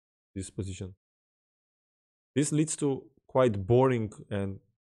 this position. This leads to quite boring and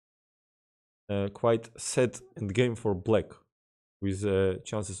quite sad endgame for black, with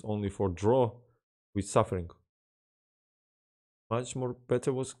chances only for draw, with suffering. Much more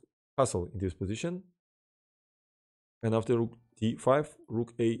better was castle in this position. And after rook d5,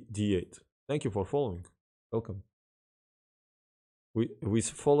 rook a d8. Thank you for following. Welcome. With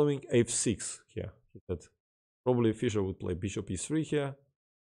following f6 here, he said. Probably Fischer would play bishop e3 here.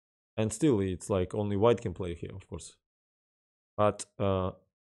 And still, it's like only white can play here, of course. But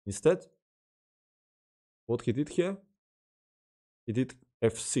instead, what he did here, he did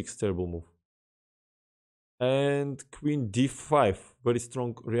f6, terrible move. And queen d5, very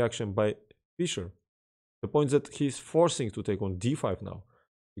strong reaction by Fischer. The point that he's forcing to take on d5 now,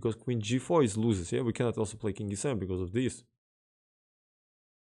 because queen g4 is loses. Yeah, we cannot also play king e7 because of this.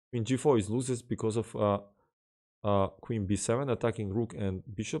 Queen g4 is loses because of queen b7 attacking rook and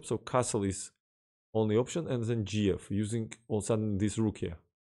bishop. So castle is only option, and then gf using all of a sudden this rook here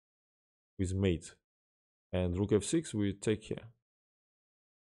with mate, and rook f6 we take here.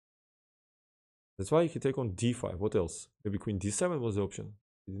 That's why he take on d5. What else? Maybe queen d7 was the option.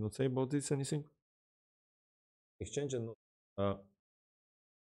 He did not say about this anything. Exchange and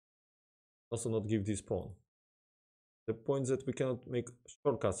also not give this pawn. The point that we cannot make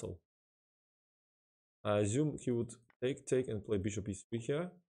short castle. I assume he would take and play bishop e3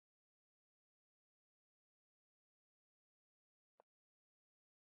 here.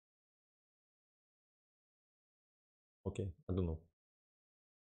 Okay, I don't know.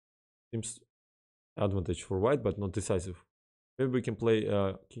 Seems advantage for white, but not decisive. Maybe we can play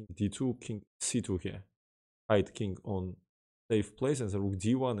king d2, king c2 here. Hide king on safe place, and then rook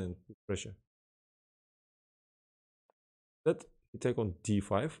d1 and pressure. That we take on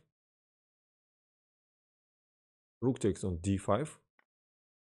d5. Rook takes on d5.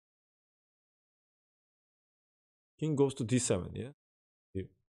 King goes to d7, yeah? He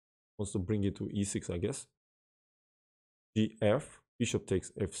wants to bring it to e6, I guess. gf, bishop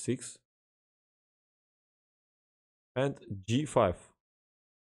takes f6. And g5.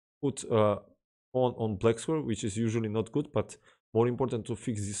 Put pawn on black square, which is usually not good, but more important to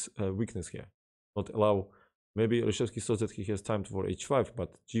fix this weakness here. Not allow, maybe Reshevsky thought that he has time for h5,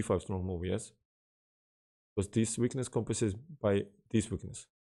 but g5 strong move, yes? Because this weakness compensates by this weakness.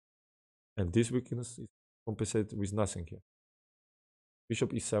 And this weakness is compensated with nothing here.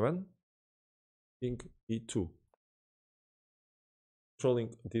 Bishop e7, king e2.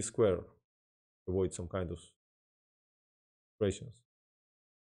 Controlling this square, avoid some kind of operations.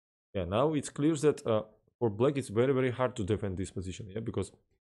 Yeah, now it's clear that for black it's very, very hard to defend this position, yeah, because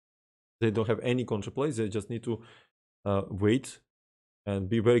they don't have any counterplays. They just need to wait and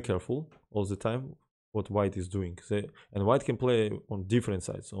be very careful all the time what white is doing. And white can play on different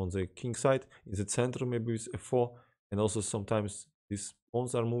sides. On the king side, in the center, maybe with f4, and also sometimes these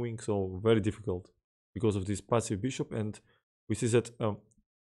pawns are moving, so very difficult because of this passive bishop. And we see that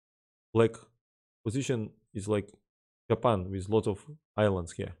black position is like Japan with a lot of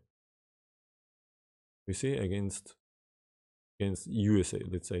islands here. We see against USA,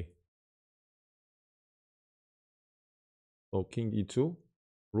 let's say. So king e2,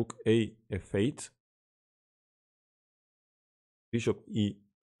 rook a f8, bishop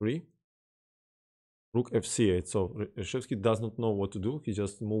e3, rook fc8. So Reshevsky does not know what to do. He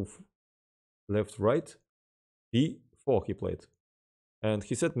just move left, right. b4 he played. And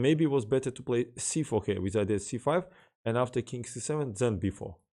he said maybe it was better to play c4 here with idea c5, and after king c7, then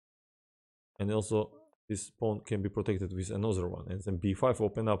b4. And also this pawn can be protected with another one. And then b5,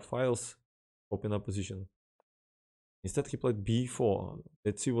 open up files, open up position. Instead he played b4.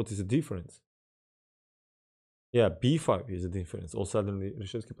 Let's see what is the difference. Yeah, b5 is the difference. All suddenly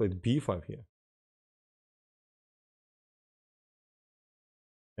Reshevsky played b5 here.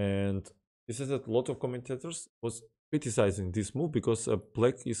 And this is that a lot of commentators was criticizing this move because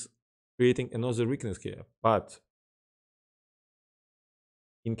black is creating another weakness here. But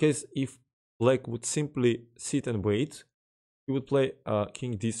in case if black would simply sit and wait, he would play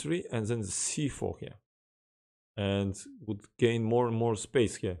king d3 and then c4 here, and would gain more and more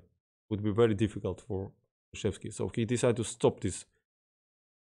space here. Would be very difficult for Reshevsky. So he decided to stop this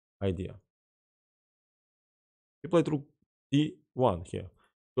idea. He played rook d1 here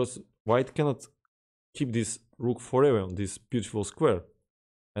because white cannot keep this rook forever on this beautiful square.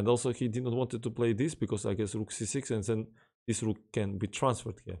 And also he did not want to play this because I guess rook c6, and then this rook can be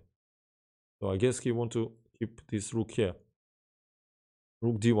transferred here. So I guess he want to keep this rook here.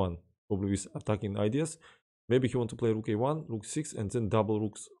 Rook d1, probably with attacking ideas. Maybe he want to play rook a1, rook 6, and then double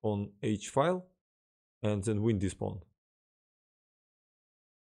rooks on h file, and then win this pawn.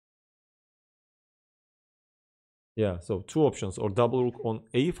 Yeah, so two options, or double rook on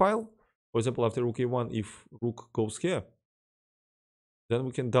a file. For example, after rook a1, if rook goes here, then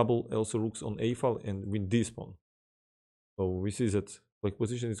we can double also rooks on a file and win this pawn. So we see that black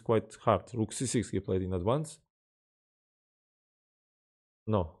position is quite hard. Rook c6 he played in advance.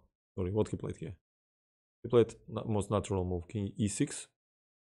 No, sorry, what he played here? He played most natural move, king e6,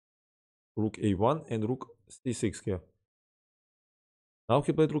 rook a1, and rook c6 here. Now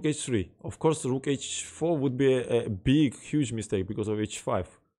he played rook h3. Of course, rook h4 would be a big, huge mistake because of h5.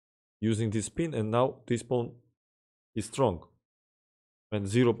 Using this pin, and now this pawn is strong. And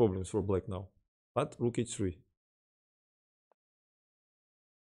zero problems for black now. But rook h3.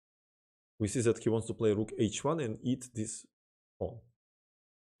 We see that he wants to play rook h1 and eat this pawn.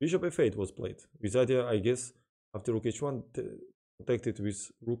 Bishop f8 was played. With idea, I guess, after rook h1, protected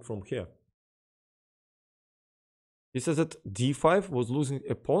with rook from here. He says that d5 was losing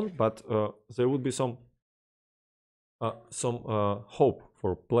a pawn, but there would be some hope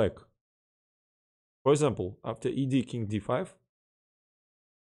for black. For example, after ed king d5,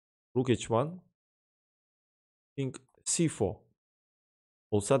 rook h1, king c4.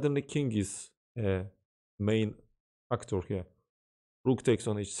 Well, suddenly king is a main actor here. Rook takes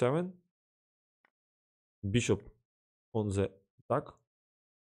on h7, bishop on the attack,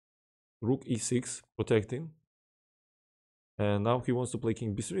 rook e6 protecting, and now he wants to play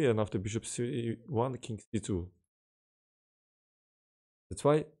king b3, and after bishop c1, king c2. That's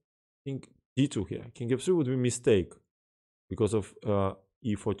why king d2 here. King f3 would be a mistake because of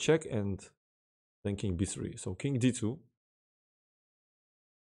e4 check and then king b3. So king d2,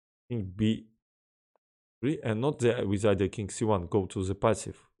 king b3, and not the with idea king c1, go to the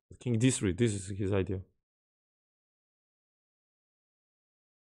passive. King d3, this is his idea.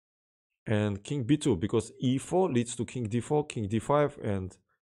 And king b2, because e4 leads to king d4, king d5, and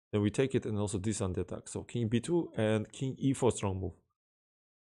then we take it, and also this on the attack. So king b2 and king e4 strong move.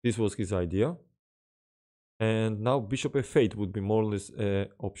 This was his idea. And now bishop f8 would be more or less an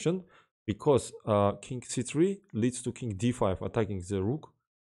option, because king c3 leads to king d5, attacking the rook.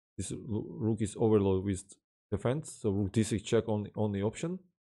 This rook is overloaded with defense, so rook d6 check on the option.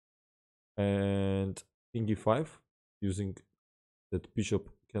 And king e5, using that bishop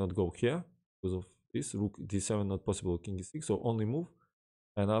cannot go here because of this. Rook d7 not possible, king e6, so only move.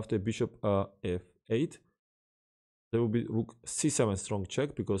 And after bishop f8, there will be rook c7 strong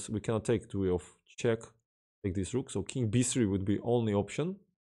check, because we cannot take the way of check, take this rook. So king b3 would be only option.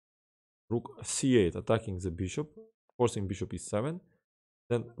 Rook c8 attacking the bishop, forcing bishop e7.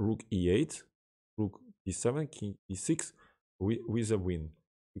 Then rook e8, rook d7, king e6 with a win.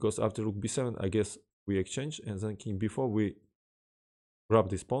 Because after rook b7, I guess we exchange, and then king b4, we grab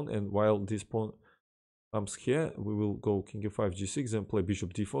this pawn, and while this pawn comes here, we will go king f5, g6, and play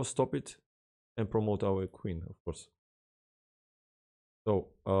bishop d4, stop it, and promote our queen, of course. So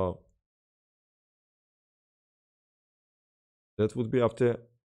that would be after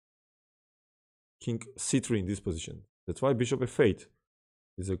king c3 in this position. That's why bishop f8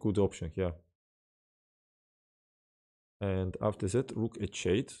 is a good option here. And after that, rook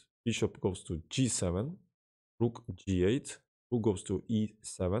h8, bishop goes to g7, rook g8, rook goes to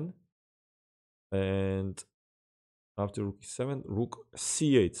e7, and after rook e7, rook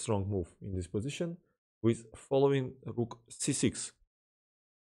c8, strong move in this position, with following rook c6.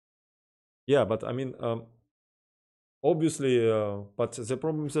 Yeah, but I mean, obviously, but the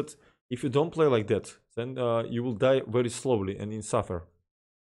problem is that if you don't play like that, then you will die very slowly and in suffer.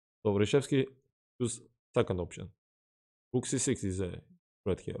 So Reshevsky choose second option. Rook c6 is a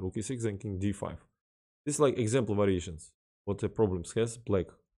threat here. Rook e6 and king d5. This is like example variations. What the problems has black.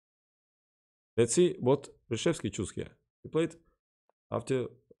 Let's see what Reshevsky choose here. He played after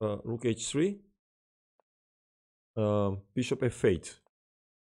rook h3, bishop f8.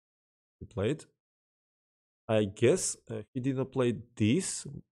 He played. I guess he didn't play this,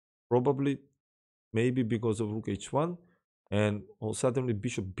 probably maybe because of rook h1, and suddenly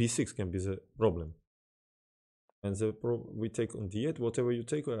bishop b6 can be the problem. And we take on d8, whatever you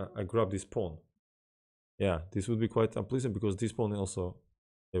take, I grab this pawn. Yeah, this would be quite unpleasant because this pawn is also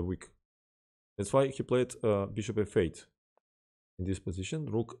weak. That's why he played bishop f8 in this position,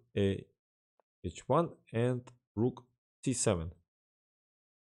 rook h1 and rook c7.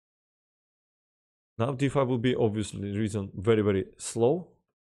 Now d5 will be obviously reason very, very slow.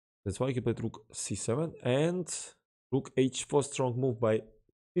 That's why he played rook c7 and rook h4, strong move by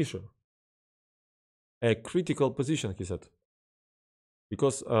Fischer. A critical position, he said.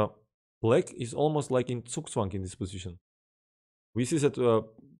 Because black is almost like in Zugzwang in this position. We see that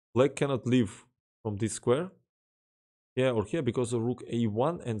black cannot leave from this square here or here because of rook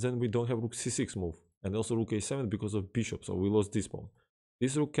a1, and then we don't have rook c6 move. and also rook a7 because of bishop, so we lost this pawn.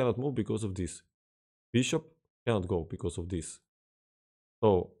 This rook cannot move because of this. Bishop cannot go because of this.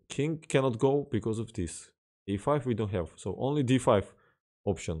 So king cannot go because of this. a5 we don't have, so only d5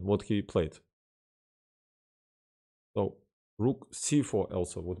 option, what he played. So rook c4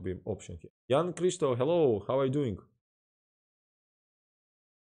 also would be an option here. Jan Kristo, hello, how are you doing?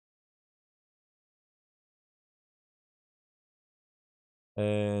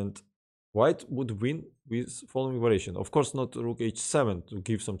 And white would win with following variation. Of course, not rook h7 to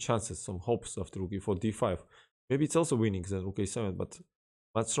give some chances, some hopes after rook e4 d5. Maybe it's also winning than rook a7, but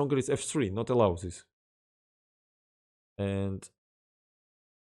much stronger is f3, not allow this. And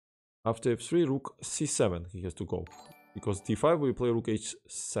after f3, rook c7 he has to go. Because d5 we play rook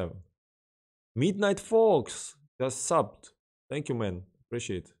h7. Midnight Fox just subbed. Thank you, man.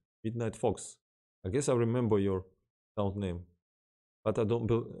 Appreciate it. Midnight Fox. I guess I remember your account name, but I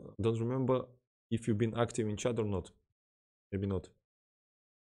don't remember if you've been active in chat or not. Maybe not.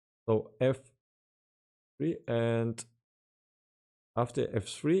 So f3, and after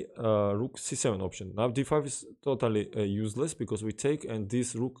f3, rook c7 option. Now d5 is totally useless because we take, and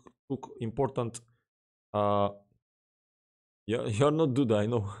this rook took important. Yeah, you're not Duda, I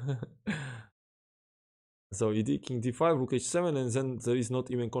know. So ed king d5, rook h7, and then there is not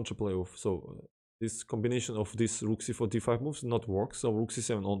even contraplay of. So this combination of this rook c4 d5 moves not work. So rook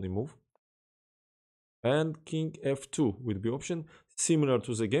c7 only move. And king f2 will be option, similar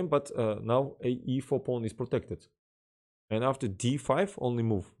to the game, but now a e4 pawn is protected. And after d5 only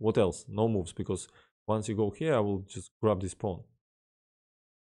move. What else? No moves, because once you go here I will just grab this pawn.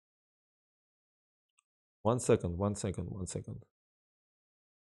 1 second, 1 second, 1 second.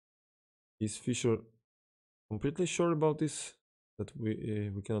 Is Fischer completely sure about this, that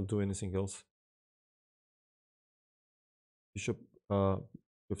we cannot do anything else? Bishop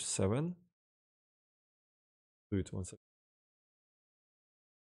f7. Do it 1 second.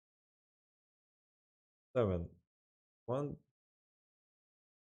 7 1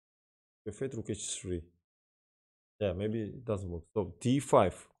 f8 rook h3. Yeah, maybe it doesn't work. So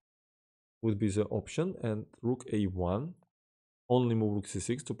d5 would be the option, and rook a1, only move rook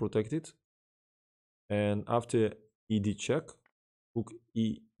c6 to protect it. And after ed check, rook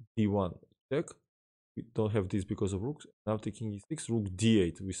e d1 check. We don't have this because of rooks. Now taking e6, rook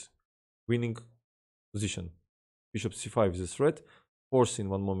d8 with winning position. Bishop c5 is a threat. Forcing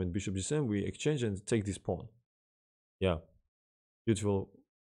one moment bishop g7, we exchange and take this pawn. Yeah, beautiful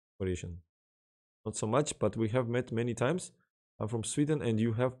variation. Not so much, but we have met many times. I'm from Sweden and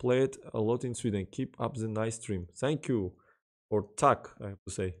you have played a lot in Sweden. Keep up the nice stream. Thank you. Or tack, I have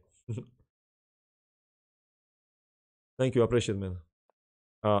to say. Thank you, appreciate, man.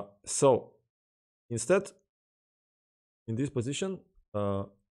 So instead, in this position,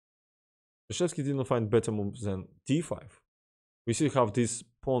 Reshevsky didn't find better moves than d5. We see how this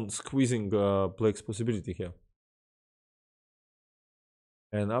pawn squeezing black's possibility here.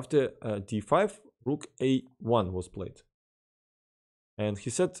 And after d5, rook a1 was played. And he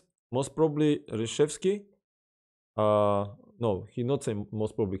said most probably Reshevsky. No, he not say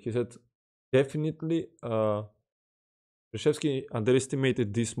most probably. He said definitely Reshevsky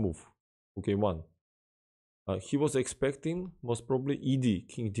underestimated this move. Okay, one. He was expecting most probably ed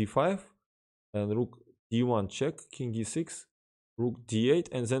king d5 and rook d1 check, king e6, rook d8,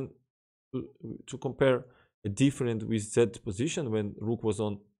 and then to compare a different with z position when rook was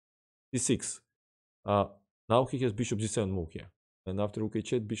on d6. Now he has bishop g7 move here, and after rook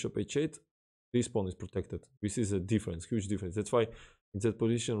h8, bishop h8, this pawn is protected. This is a difference, huge difference. That's why in that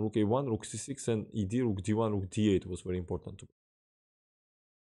position, rook a1, rook c6, and ed, rook d1, rook d8 was very important to me.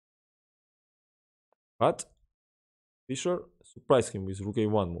 But Fischer surprised him with rook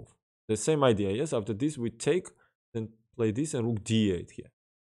a1 move. The same idea, yes. After this, we take, then play this, and rook d8 here.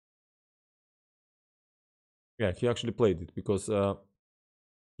 Yeah, he actually played it because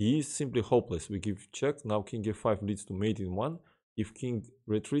he is simply hopeless. We give check. Now king f5 leads to mate in 1. If king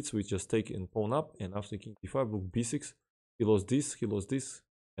retreats, we just take and pawn up. And after king d5, rook b6. He lost this,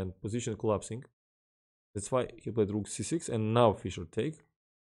 and position collapsing. That's why he played rook c6. And now Fischer take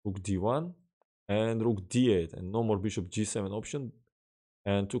rook d1 and rook d8, and no more bishop g7 option.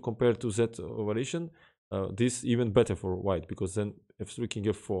 And to compare to that variation, this even better for white, because then f3, king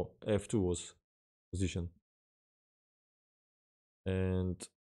f4, f2 was position. And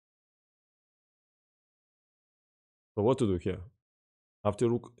so what to do here? After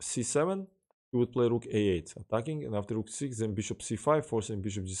rook c7, he would play rook a8, attacking, and after rook 6, then bishop c5, forcing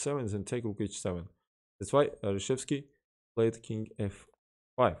bishop g7, and then take rook h7. That's why Reshevsky played king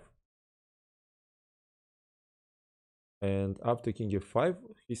f5. And after king f5,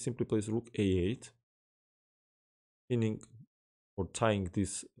 he simply plays rook a8. pinning or tying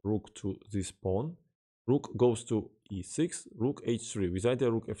this rook to this pawn. Rook goes to e6, rook h3, with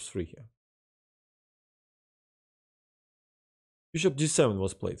idea rook f3 here. Bishop g7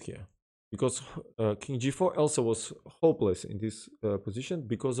 was played here, because king g4 also was hopeless in this position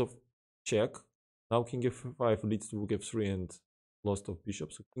because of check. Now king f5 leads to rook f3 and loss of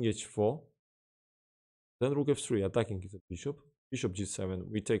bishop, so king h4. Then rook f3 attacking the bishop. Bishop g7,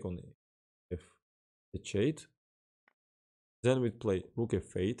 we take on f h8. Then we play rook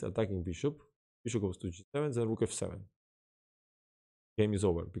f8, attacking bishop. Bishop goes to g7, then rook f7. Game is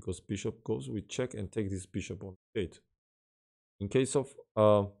over because bishop goes, we check and take this bishop on h8. In case of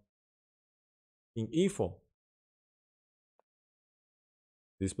king e4,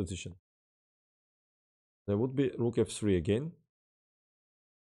 this position, there would be rook f3 again.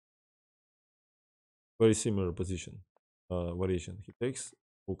 Very similar position, variation. He takes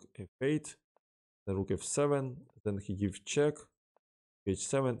rook f8, then rook f7, then he gives check,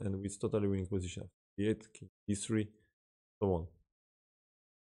 h7, and with totally winning position. e8, king e3, so on.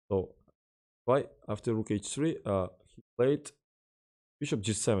 So why after rook h3, he played bishop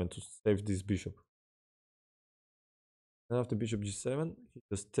g7 to save this bishop. And after bishop g7, he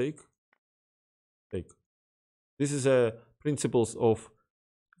just take. This is principles of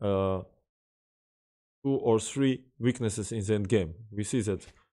 2 or 3 weaknesses in the endgame. We see that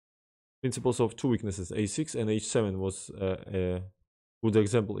principles of 2 weaknesses, a6 and h7, was a good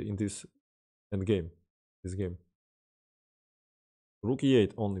example in this endgame. This game. Rook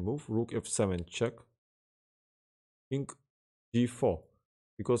e8 only move, rook f7 check, king g4,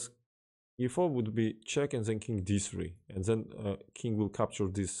 because e4 would be check and then king d3, and then king will capture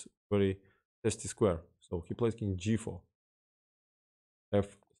this very testy square. So he plays king g4,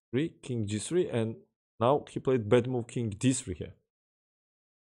 f3, king g3, and now he played bad move king d3 here.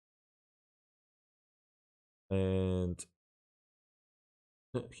 And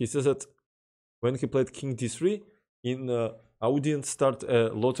he says that when he played king d3, in audience start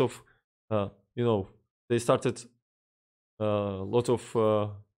a lot of, you know, they started a lot of,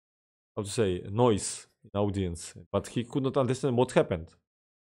 how to say, noise in audience, but he could not understand what happened.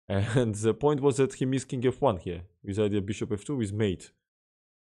 And the point was that he missed king f1 here, with idea bishop f2 with mate.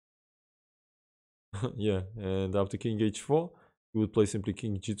 Yeah, and after king h4, he would play simply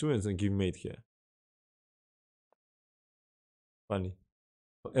king g2 and then give mate here. Funny.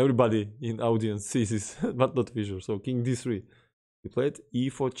 Everybody in audience sees this, but not Fischer. So king d3. He played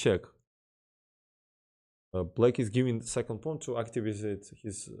e4 check. Black is giving second pawn to activate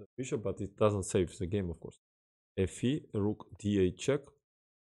his bishop, but it doesn't save the game, of course. fe, rook d8 check.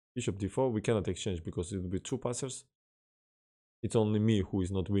 Bishop d4, we cannot exchange because it will be 2 passers. It's only me who is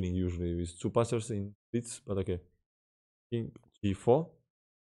not winning usually with 2 passers in blitz, but okay. King g4,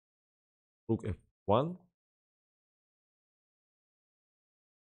 rook f1,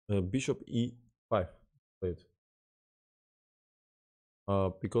 bishop e5 played.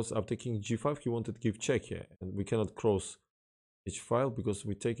 Because after king g5 he wanted to give check here, and we cannot cross h file because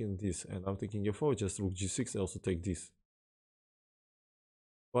we're taking this, and after king f4 just rook g6 also take this.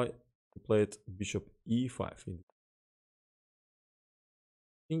 Why he played bishop e5 in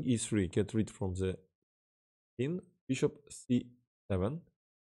king e3, get rid from the pin, bishop c7.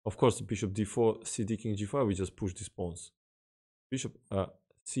 Of course, bishop d4, cd, king g5, we just push these pawns. Bishop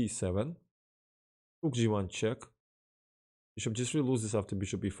c7, rook g1 check, bishop g3 loses after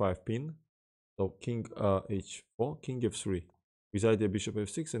bishop e5 pin, so king h4, king f3, with idea bishop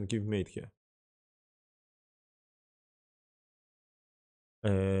f6 and give mate here.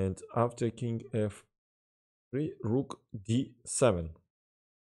 And after king f3, rook d7.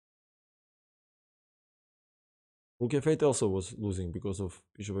 Rook f8 also was losing because of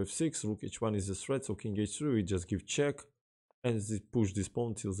bishop f6, rook h1 is the threat, so king h3, we just give check and push this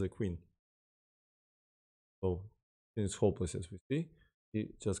pawn till the queen. So it's hopeless as we see. He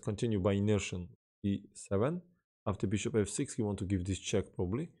just continue by inertia e7. After bishop f6, he want to give this check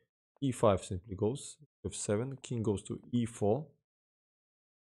probably. e5 simply goes, f7, king goes to e4,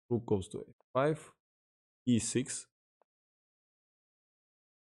 rook goes to f5, e6.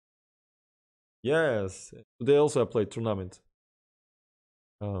 Yes, today also I played tournament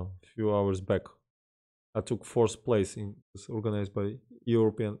a few hours back. I took 4th place in this organized by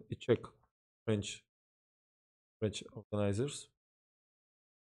European, Czech, French organizers.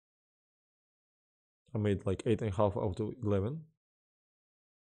 I made like 8.5 out of 11.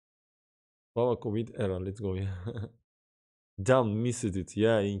 Wow, COVID era, let's go. Yeah. Damn, missed it.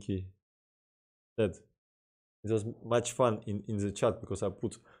 Yeah, Inky. That it was much fun in the chat because I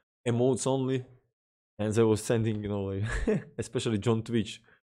put emotes only, and they was sending, you know, like especially John Twitch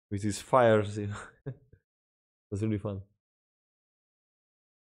with his fires, you know. That's really fun.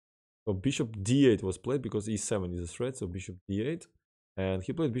 So bishop d8 was played because e7 is a threat, so bishop d8. And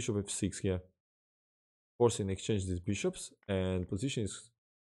he played bishop f6 here. Forcing exchange these bishops, and position is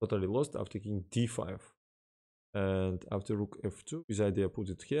totally lost after king d5. And after rook f2, his idea put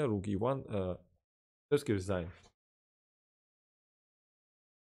it here, rook e1, Tursky resign.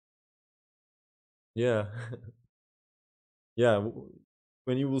 Yeah. Yeah,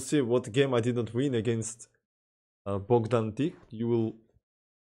 when you will see what game I did not win against Bogdan Tik, you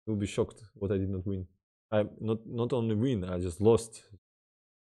will be shocked what I did not win. I not only win, I just lost.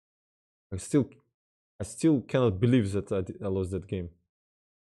 I still cannot believe that I lost that game.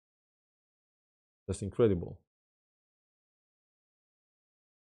 That's incredible.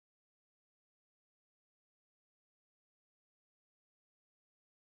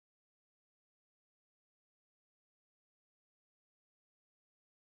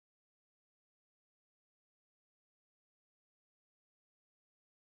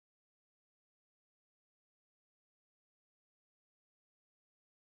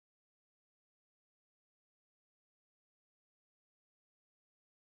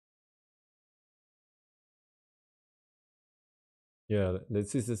 Yeah,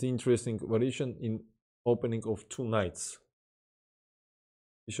 this is an interesting variation in opening of two knights.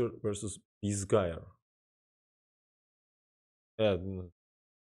 Fischer versus Bisgeier. Yeah,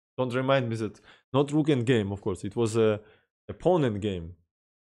 don't remind me that not rook and game, of course. It was a opponent game.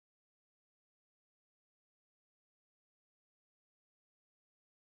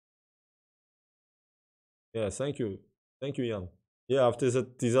 Yeah, thank you, Jan. Yeah, after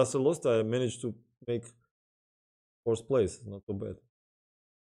that disaster lost, I managed to make fourth place. Not too bad.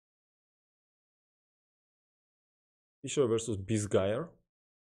 Fischer versus Bisgeier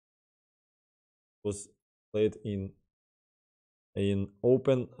was played in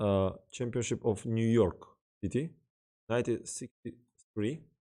Open Championship of New York City, 1963.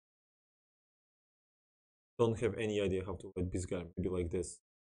 Don't have any idea how to write Bisgeier. Maybe like this.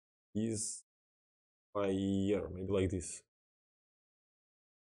 Is by year, maybe like this.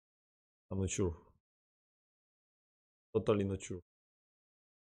 I'm not sure. Totally not sure.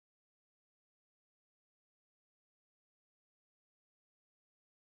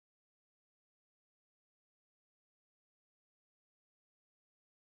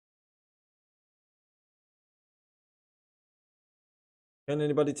 Can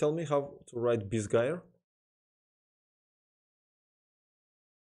anybody tell me how to write Bisgeier?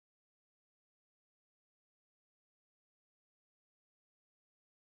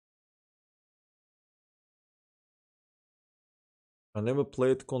 I never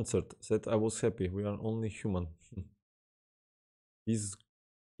played concert. Said I was happy. We are only human.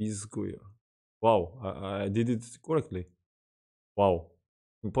 Bisgeier. Wow, I did it correctly. Wow,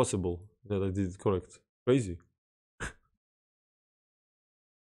 impossible that I did it correct. Crazy.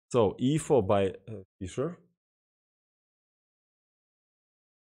 So e4 by Fischer.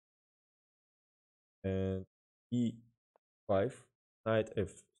 And e5, knight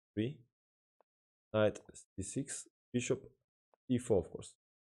f3, knight c6, bishop e4, of course.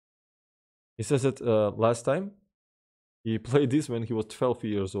 He says that last time he played this when he was 12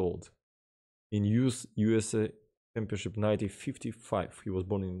 years old in USA Championship 1955. He was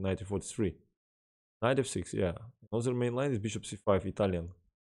born in 1943. Knight f6, yeah. Another main line is bishop c5, Italian.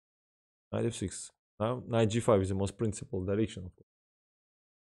 Knight f6. Now knight g5 is the most principal direction, of course.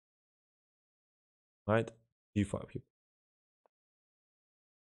 Knight g5.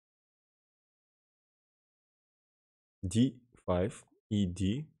 d5,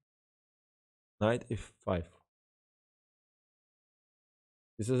 ed, knight f5.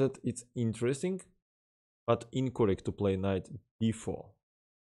 He says that it's interesting, but incorrect to play knight d4.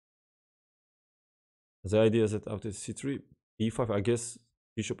 The idea is that after c3, e5, I guess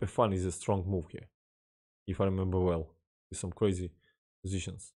bishop f1 is a strong move here, if I remember well, with some crazy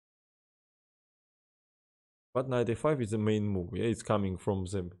positions. But knight a5 is the main move. Yeah, it's coming from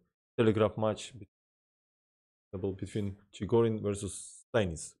the telegraph match between Chigorin versus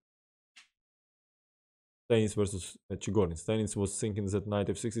Steinitz. Steinitz versus Chigorin. Steinitz was thinking that knight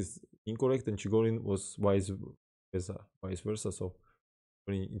f6 is incorrect, and Chigorin was vice versa. So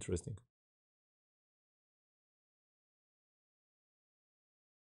very interesting.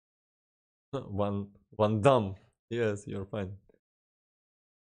 one dumb. Yes, you're fine.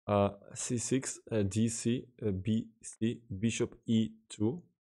 c6, dc, bc, bishop e2.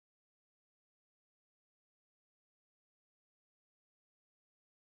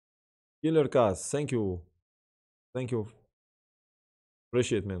 Killer Cast, thank you. Thank you.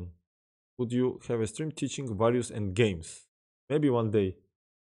 Appreciate, man. Would you have a stream teaching values and games? Maybe one day.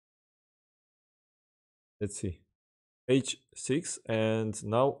 let's see, h6, and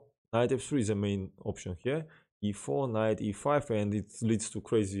now knight f3 is the main option here. e4, knight e5, and it leads to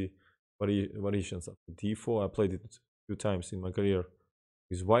crazy variations. After d4, I played it a few times in my career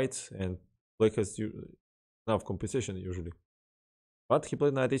with white, and black has enough compensation usually. But he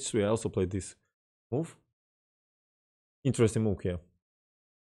played knight h3. I also played this move. Interesting move here.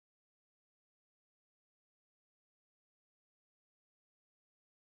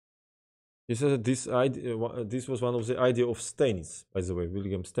 He said that this was one of the idea of Staines, by the way,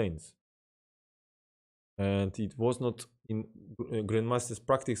 William Staines. And it was not in Grandmaster's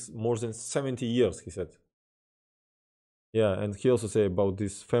practice more than 70 years, he said. Yeah, and he also said about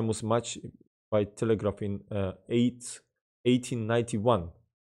this famous match by Telegraph in 1891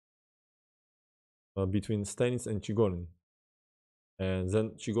 between Staines and Chigorin. And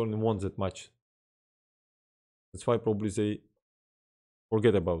then Chigorin won that match. That's why probably they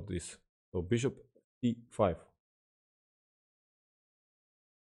forget about this. So bishop e5.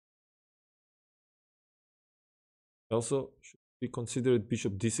 Also should be considered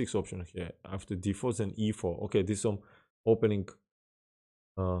bishop d6 option here. After d4 then e4. Okay, this is some opening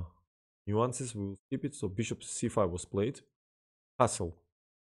nuances. We will skip it. So bishop c5 was played. Castle.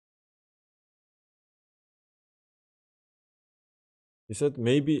 He said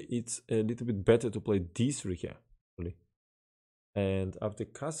maybe it's a little bit better to play d3 here. Actually. And after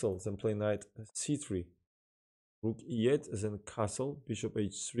castle, then play knight c3. Rook e8, then castle, bishop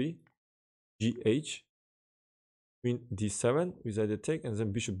h3, gh, queen d7 with either take, and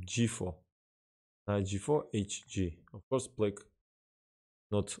then bishop g4. Knight g4, hg. Of course, black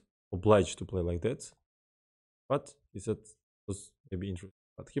not obliged to play like that, but he said it was maybe interesting.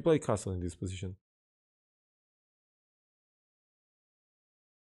 But he played castle in this position.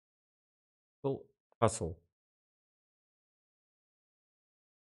 So castle.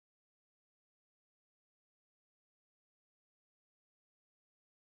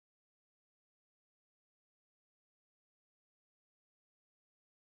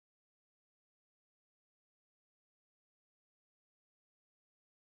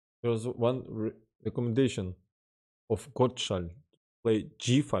 There was one recommendation of Gottschall. Play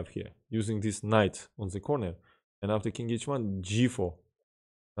g5 here, using this knight on the corner, and after king h1, g4,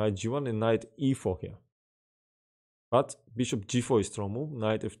 knight g1 and knight e4 here. But bishop g4 is strong move,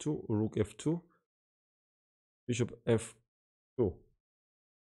 knight f2, rook f2, bishop f2.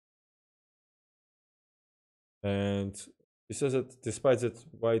 And he says that despite that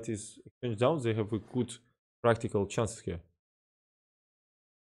white is exchanged down, they have a good practical chances here.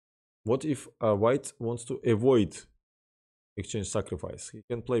 What if white wants to avoid exchange sacrifice? He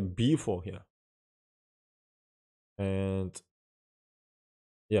can play b4 here. And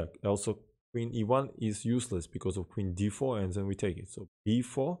yeah, also queen e1 is useless because of queen d4, and then we take it. So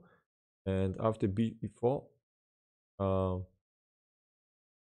b4, and after b4,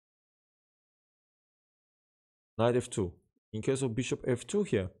 knight f2. In case of bishop f2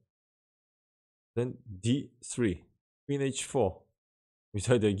 here, then d3, queen h4. We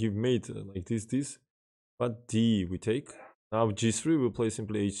said I give mate like this, but d we take. Now g3 will play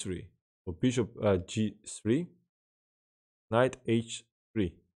simply h3. So bishop g3, knight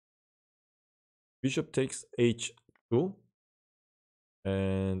h3. Bishop takes h2,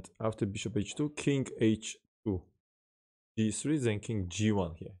 and after bishop h2, king h2, g3, then king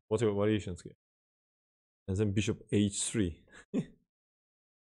g1 here. Whatever variations here, and then bishop h3.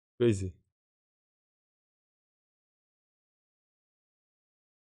 Crazy.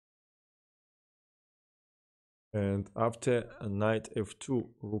 And after a knight f2,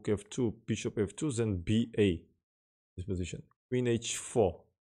 rook f2, bishop f2, then ba, this position. Queen h4,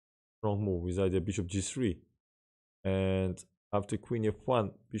 strong move with either bishop g3. And after queen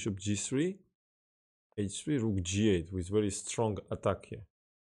f1, bishop g3, h3, rook g8 with very strong attack here.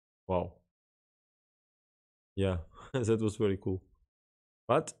 Wow. Yeah, that was very cool.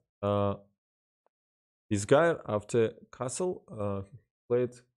 But this guy after castle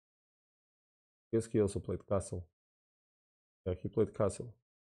played. Yes, he also played castle. Yeah, he played castle.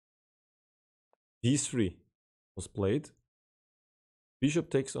 d3 was played. Bishop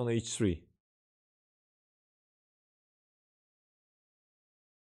takes on h3.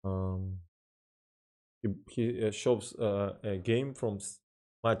 He shows a game from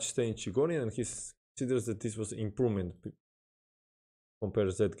match staying Chigorian, and he considers that this was improvement compared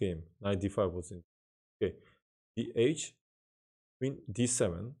to that game. Knight d5 was in. Okay, dh, queen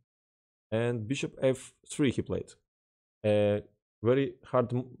d7, and bishop f3 he played. A very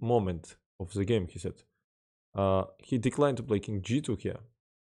hard moment of the game, he said. He declined to play king g2 here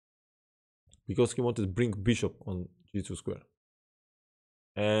because he wanted to bring bishop on g2 square.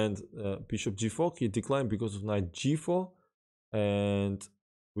 And bishop g4, he declined because of knight g4, and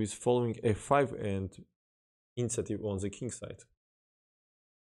with following f5 and initiative on the king side.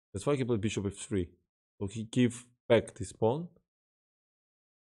 That's why he played bishop f3. So he gave back this pawn.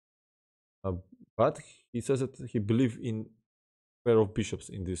 But he says that he believes in pair of bishops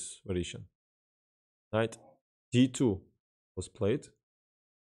in this variation. Knight d2 was played.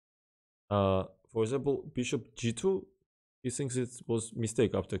 For example, bishop g2, he thinks it was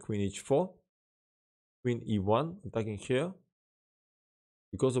mistake after queen h4, queen e1, attacking here.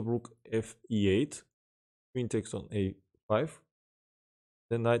 Because of rook f e8, queen takes on a5.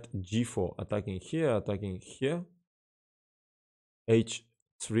 Then knight g4, attacking here,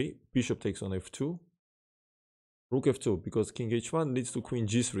 h3, bishop takes on f2. Rook f2, because king h1 leads to queen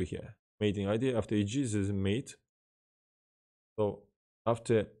g3 here. Mating idea. After ag, this is a mate. So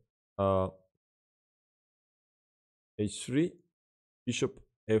after h3, bishop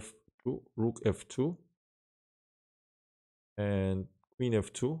f2, rook f2, and queen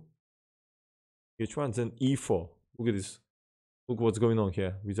f2, h1, then e4. Look at this. Look what's going on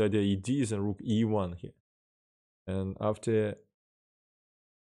here. With idea ed is and rook e1 here. And after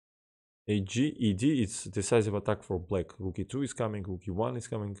ag, ed, it's decisive attack for black. Rook e2 is coming, rook e1 is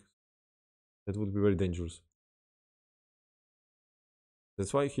coming. That would be very dangerous.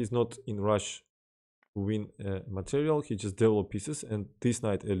 That's why he's not in rush to win material. He just develop pieces, and this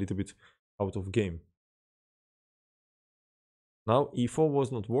knight a little bit out of game. Now e4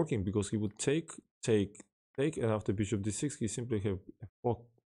 was not working because he would take, and after bishop d6 he simply have f4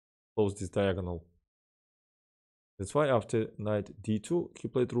 close this diagonal. That's why after knight d2 he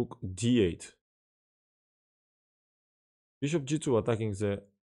played rook d8. Bishop g2 attacking the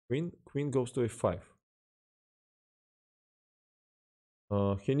queen. Queen goes to f5.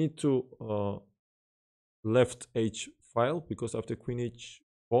 He need to left h file, because after queen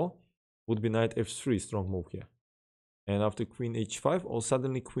h4 would be knight f3, strong move here. And after queen h5, or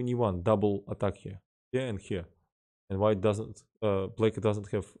suddenly queen e1, double attack here and here. And white doesn't, black doesn't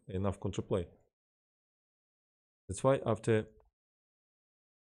have enough counterplay. That's why after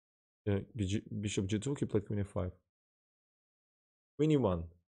bishop g2, he played queen f5. Queen e1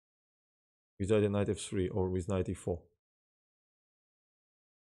 with either knight f3 or with knight e4.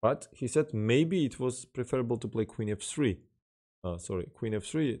 But he said maybe it was preferable to play queen f3. Queen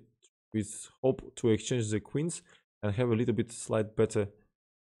f3 with hope to exchange the queens and have a little bit slight better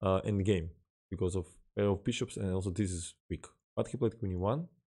endgame because of pair of bishops, and also this is weak. But he played queen e1.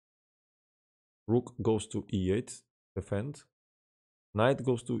 Rook goes to e8, defend. Knight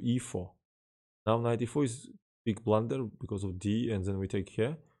goes to e4. Now knight e4 is big blunder because of d, and then we take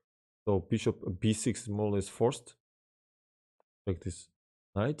here. So bishop b6 is more or less forced. Like this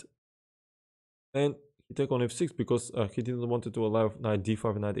knight. And he take on f6 because he didn't want to allow knight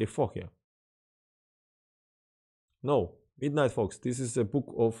d5 and knight a4 here. No, Midnight Fox. This is a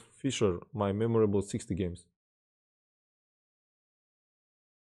book of Fischer, my memorable 60 games.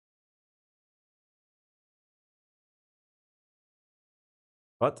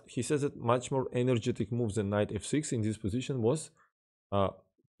 But he says that much more energetic moves than knight f6 in this position was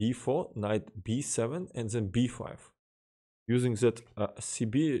b4, knight b7, and then b5. Using that,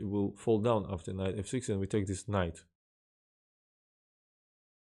 cb will fall down after knight f6, and we take this knight.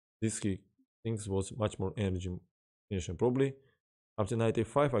 This he thinks was much more energy. Probably after knight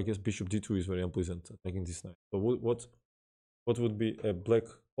a5, I guess bishop d2 is very unpleasant attacking this knight. So what would be a black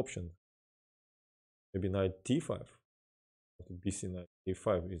option? Maybe knight d5. bc knight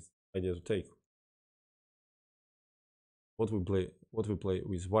a5 is idea to take. What we play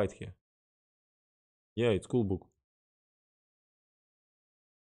with white here? Yeah, it's cool book.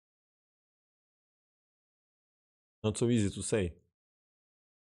 Not so easy to say.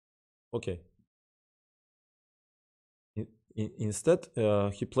 Okay. Instead,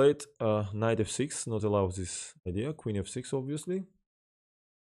 he played knight f6, not allow this idea. Queen f6, obviously.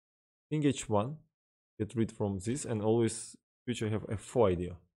 King h1, get rid from this, and always future have f4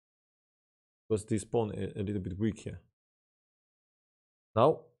 idea. Because this pawn a little bit weak here.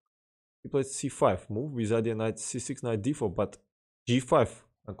 Now, he played c5 move with idea knight c6, knight d4, but g5,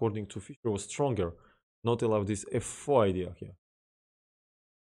 according to Fischer, was stronger. Not allow this f4 idea here.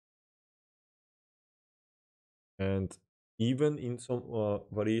 And even in some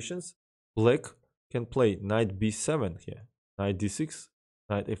variations, black can play knight b7 here, knight d6,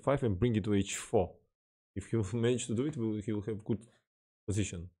 knight f5, and bring it to h4. If he will manage to do it, he will have good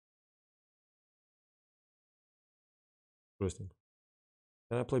position. Interesting.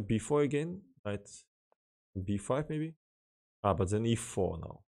 Can I play b4 again? Knight b5 maybe? But then e4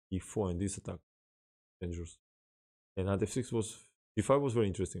 now. e4 and this attack. Dangerous. And knight f6 was d5 was very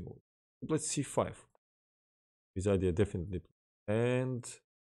interesting move. Let's c5. This idea definitely. And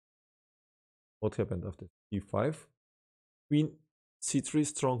what happened after e5? Queen c3,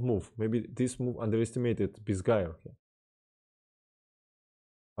 strong move. Maybe this move underestimated Bisgayer here.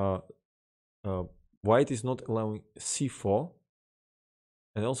 White is not allowing c4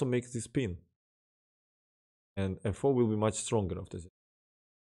 and also makes this pin. And f4 will be much stronger after this.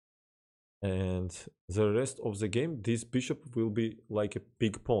 And the rest of the game, this bishop will be like a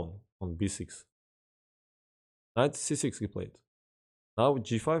big pawn on b6. Knight c6 he played. Now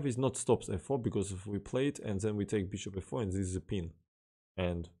g5 is not stops f4 because if we play it and then we take bishop f4 and this is a pin.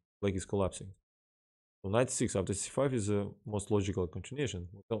 And black is collapsing. So knight c6 after c5 is the most logical continuation.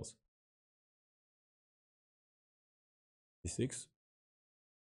 What else? d6.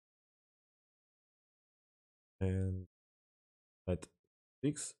 And knight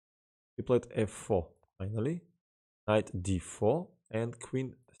 6. He played f4 finally. Knight d4 and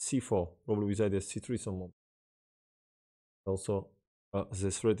queen c4. Probably with idea c3 someone. Also,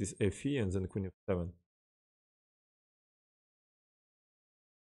 the threat is fe and then queen f7.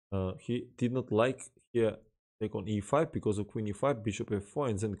 He did not like here take on e5 because of queen e5, bishop f4,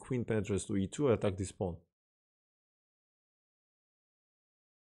 and then queen penetrates to e2, attack this pawn.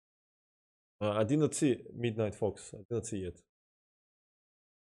 I did not see Midnight Fox. I did not see yet.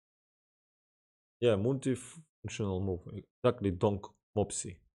 Yeah, multifunctional move. Exactly, donk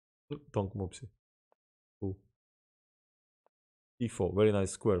mopsy. Donk mopsy. Cool. e4, very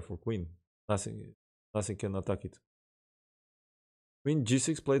nice square for queen. Nothing can attack it. Queen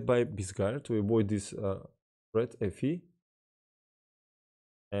g6 played by Bisgayer to avoid this threat fe.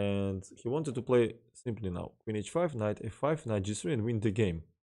 And he wanted to play simply now. Queen h5, knight f5, knight g3 and win the game.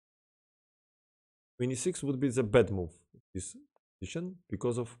 Queen e6 would be the bad move in this position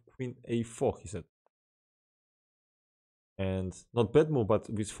because of queen a4, he said. And not bad move, but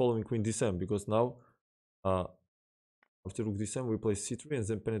with following queen d7, because now after rook d7 we play c3 and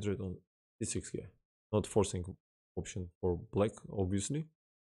then penetrate on c6 here. Not forcing option for black, obviously.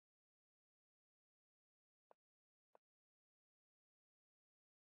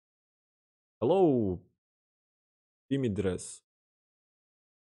 Hello, Dimitres.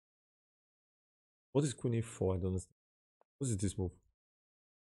 What is queen e4? I don't understand. What is this move?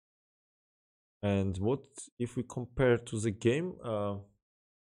 And what if we compare to the game?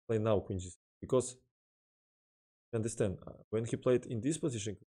 Play now queen g6, because you understand when he played in this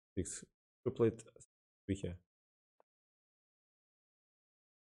position, he played 3 here.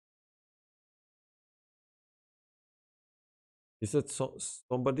 He said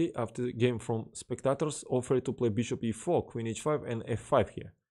somebody after the game from spectators offered to play bishop e4, queen h5 and f5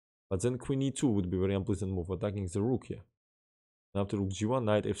 here. But then queen e2 would be a very unpleasant move, attacking the rook here. And after rook g1,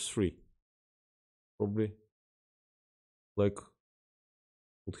 knight f3. Probably black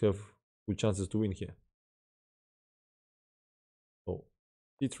would have good chances to win here. So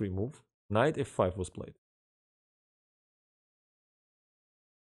e3 move. Knight f5 was played.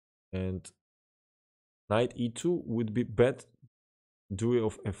 And knight e2 would be bad duo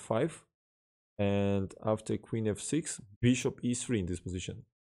of f5. And after queen f6, bishop e3 in this position.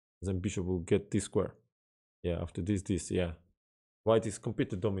 Then bishop will get this square. Yeah, after this, yeah. White is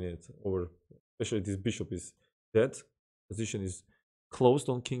completely dominant over, especially this bishop is dead. Position is closed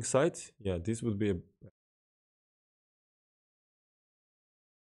on king side. Yeah, this would be a...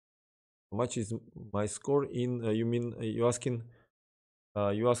 How much is my score in, you mean, you asking,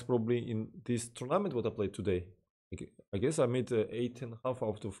 you ask probably in this tournament what I played today. I guess I made 8.5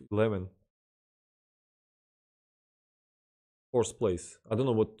 out of 11. Fourth place. I don't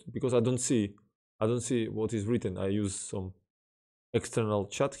know what, because I don't see what is written. I use some external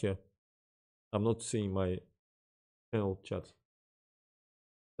chat here. I'm not seeing my channel chat.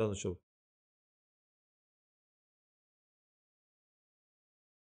 Doesn't show.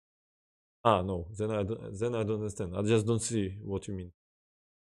 Ah, no. Then I don't understand. I just don't see what you mean.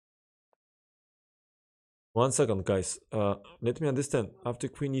 1 second, guys. Let me understand. After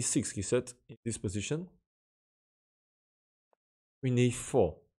queen e6, he said in this position, queen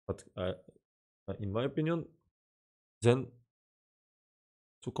e4. But in my opinion, then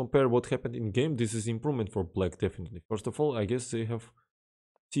to compare what happened in game, this is improvement for black, definitely. First of all, I guess they have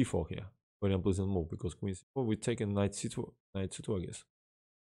c4 here. Very unpleasant move, because queen c4, we take a knight c2, I guess.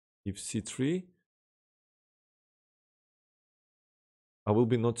 If c3, I will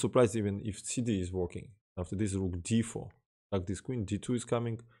be not surprised even if cd is working. After this, rook d4. Like this queen, d2 is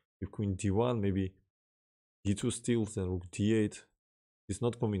coming. If queen d1, maybe d2 steals, then rook d8. It's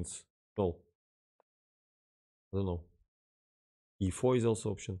not convinced at all. I don't know. e4 is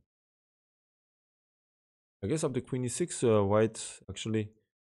also option. I guess after queen e6, white actually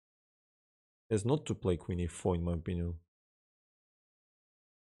has not to play queen e4 in my opinion.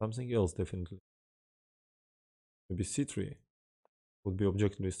 Something else definitely. Maybe c3 would be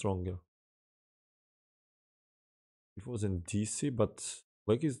objectively stronger. It wasn't dc, but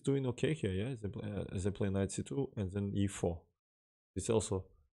black is doing okay here, yeah, as I play knight c2 and then e4. It's also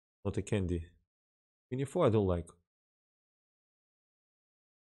not a candy. Queen e4 I don't like.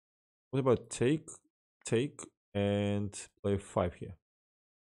 What about take, and play f5 here?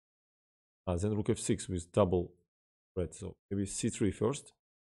 Then rook f6 with double threat, so maybe c3 first.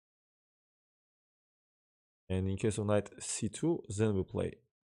 And in case of knight c2, then we play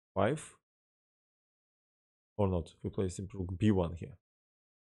 5. Or not, we play simple rook b1 here.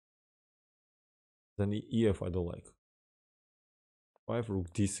 Then ef I don't like. 5,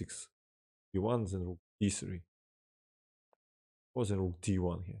 rook d6. b1, then rook d3. Or then rook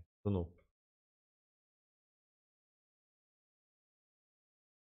d1 here. Don't know.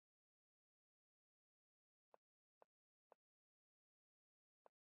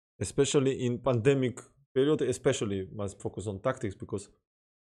 Especially in pandemic period, especially must focus on tactics because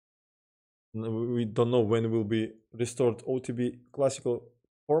we don't know when will be restored OTB classical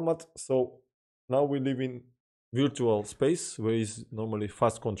format. So now we live in virtual space where is normally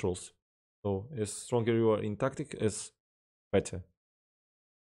fast controls. So as stronger you are in tactic, as better.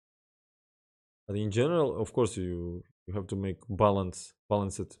 But in general, of course, you have to make balanced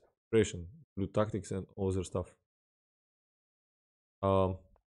preparation, do tactics and all other stuff.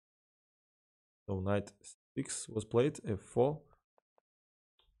 So knight 6 was played, f4.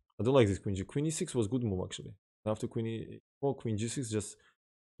 I don't like this queen g. Queen e6 was good move actually. After queen e4, queen g6 just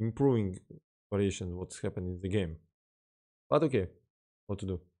improving variation what's happening in the game. But okay, what to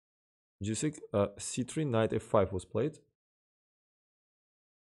do? G6, c3, knight f5 was played.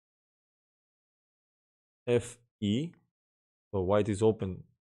 fe, so white is open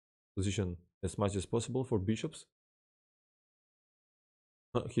position as much as possible for bishops.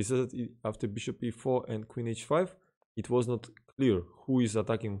 He said that after bishop e4 and queen h5, it was not clear who is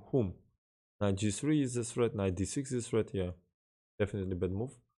attacking whom. Knight g3 is a threat, knight d6 is a threat, yeah, definitely bad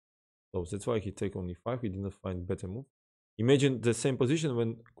move. So that's why he take on e5, he did not find better move. Imagine the same position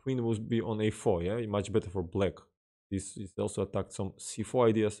when queen would be on a4, yeah, much better for black. This is also attacked some c4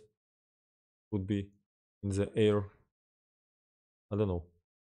 ideas, would be in the air. I don't know.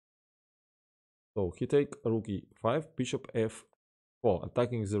 So he take rook e5, bishop f4,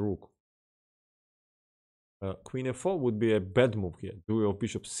 attacking the rook. Queen f4 would be a bad move here. Duel of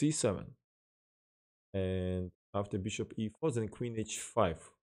bishop c7. And after bishop e4, then queen h5.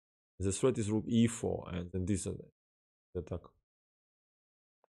 The threat is rook e4, and then this is the attack.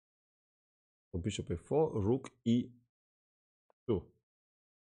 So bishop f4, rook e2.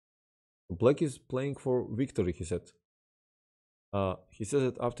 Black is playing for victory, he said. He said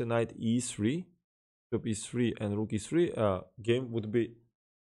that after knight e3, bishop e3 and rook e3, game would be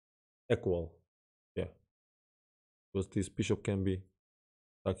equal. Yeah. Because this bishop can be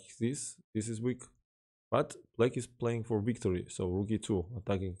like this. This is weak. But black is playing for victory. So rook e2,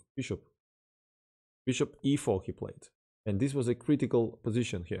 attacking bishop. Bishop e4 he played. And this was a critical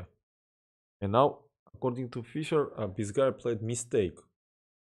position here. And now, according to Fischer, this guy played mistake.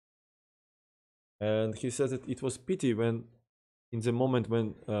 And he says that it was pity when, in the moment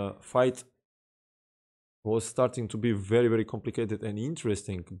when fight was starting to be very, very complicated and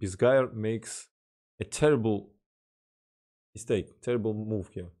interesting, Bisgayer makes a terrible mistake, terrible move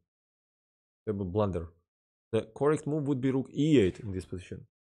here, terrible blunder. The correct move would be rook e8 in this position,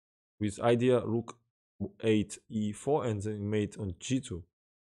 with idea rook 8 e4 and then mate on g2.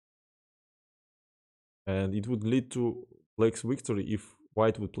 And it would lead to black's victory if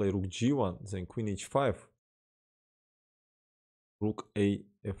white would play rook g1, then queen h5, rook a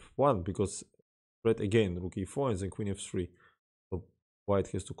f1, because threat again rook e4 and then queen f3. So white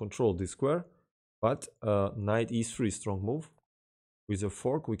has to control this square, but knight e3 strong move. With a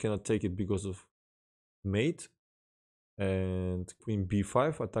fork we cannot take it because of mate, and queen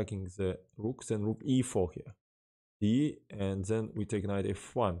b5 attacking the rook, then rook e4 here, d, and then we take knight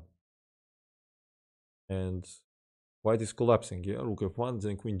f1, and white is collapsing, yeah, rook f1,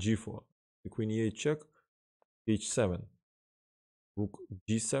 then queen g4, the queen e8 check, h7, rook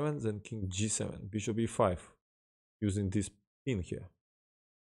g7, then king g7, bishop e5, using this pin here.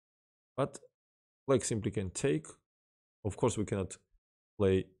 But black simply can take. Of course we cannot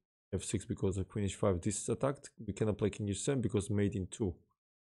play f6 because of queen h5, this is attacked. We cannot play king h7 because mate in 2.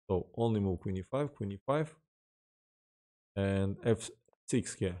 So only move queen e5, and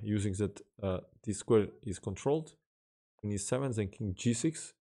f6 here, using that this square is controlled. Queen e7, then king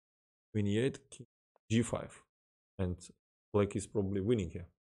g6, queen e8, king g5, and black is probably winning here.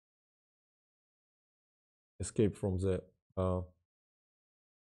 Escape from the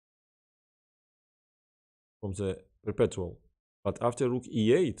perpetual. But after rook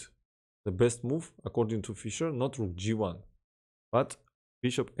e8, the best move according to Fischer, not rook g1, but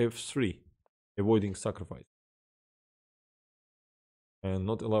bishop f3, avoiding sacrifice, and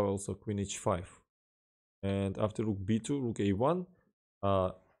not allow also queen h5. And after rook b2, rook a1,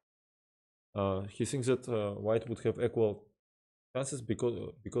 he thinks that white would have equal chances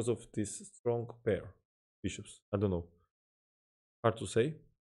because of this strong pair bishops. I don't know, hard to say.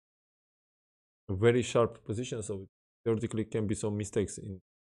 A very sharp position, so theoretically can be some mistakes in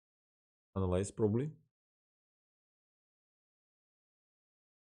analyze probably.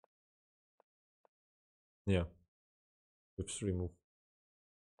 Yeah, f3 move.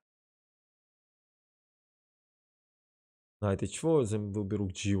 Knight h4, then will be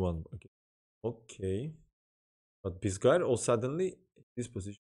rook g1 again. Okay, but this guy all suddenly this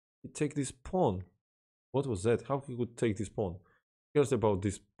position he take this pawn. What was that? How he could take this pawn? Who cares about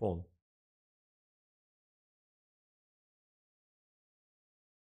this pawn?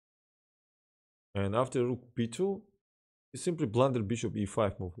 And after rook b2, he simply blundered bishop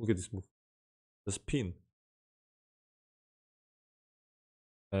e5 move. Look at this move, the spin.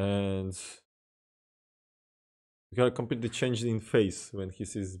 And the guy completely changed in face when he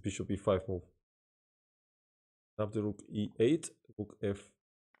sees bishop e5 move. After rook e8, rook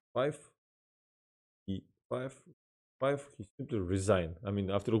f5, e5, 5, he simply resigned. I mean,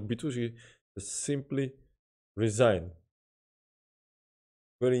 after rook b2, he simply resigned.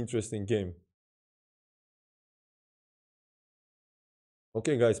 Very interesting game.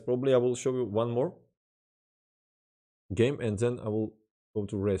 Okay, guys, probably I will show you one more game and then I will go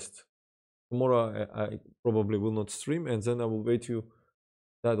to rest. Tomorrow I probably will not stream, and then I will wait you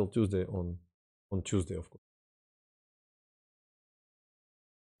Title Tuesday on Tuesday, of course.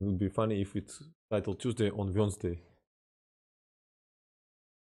 It would be funny if it's Title Tuesday on Wednesday.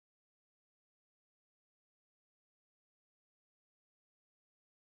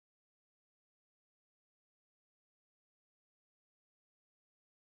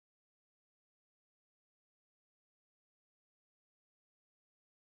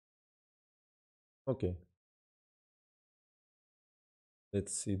 Okay.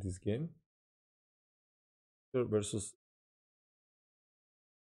 Let's see this game. Versus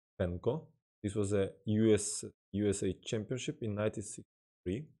Penko. This was a USA Championship in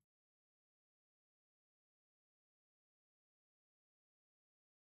 1963.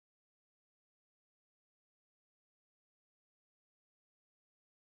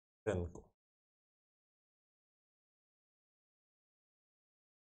 Penko.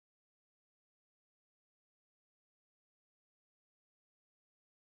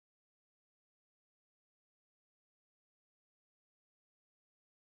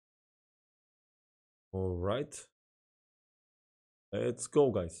 All right. Let's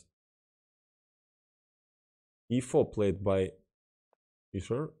go, guys. E4 played by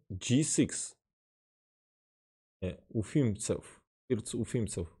Fischer. G6. Ufimtsev. It's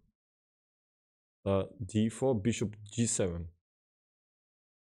Ufimtsev. D4, bishop G7.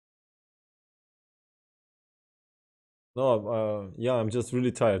 No, yeah, I'm just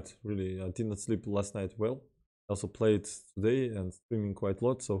really tired. Really, I did not sleep last night well. Also played today and streaming quite a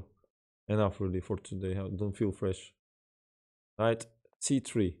lot, so enough really for today. I don't feel fresh. Knight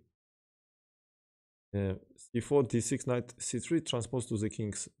C3. C4, D6, Knight C3 transposed to the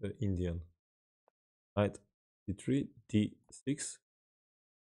King's Indian. Knight C3, D6.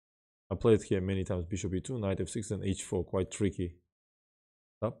 I played here many times. Bishop E2, Knight F6, and H4. Quite tricky.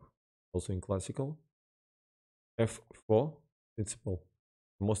 Up, also in classical. F4, principal,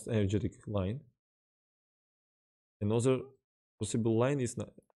 most energetic line. Another possible line is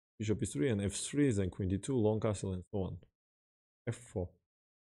bishop E3 and F3, then Queen D2, long castle, and so on. F4,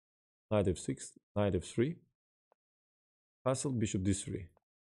 Knight F6, Knight F3, castle, bishop D3.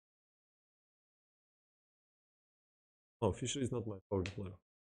 Oh, Fischer is not my favorite player.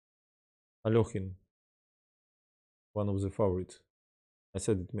 Alokhin, one of the favorites. I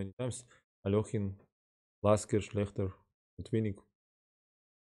said it many times. Alokhin, Lasker, Schlechter, Twinning.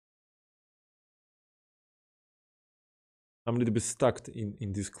 I'm a little bit stuck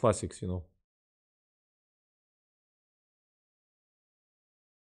in these classics, you know.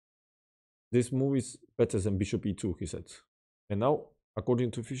 This move is better than bishop e2, he said. And now, according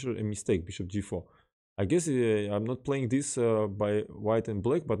to Fischer, a mistake, bishop g4. I guess I'm not playing this by white and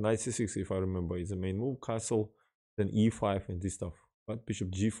black, but knight c6, if I remember, is the main move. Castle, then e5 and this stuff. But bishop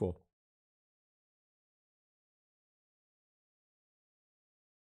g4.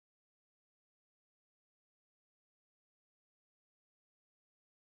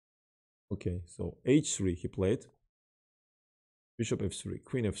 Okay, so h3 he played. Bishop f3,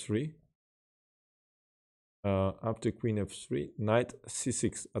 queen f3. After queen f3, knight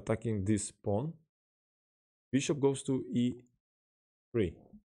c6, attacking this pawn. Bishop goes to e3.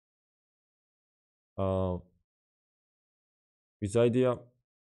 His idea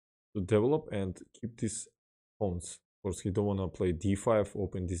to develop and keep these pawns. Of course, he don't want to play d5,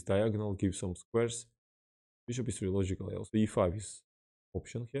 open this diagonal, give some squares. Bishop is really logical. Also, e5 is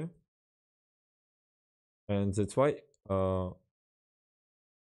option here, and that's why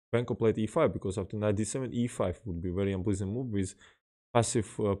Benko played e5, because after knight d7, e5 would be very unpleasant move with passive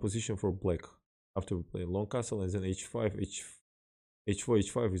position for black. After we play long castle and then h5, h4,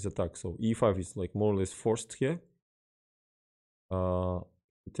 h5 is attack. So e5 is like more or less forced here.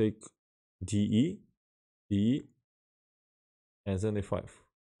 Take de, de, and then a5.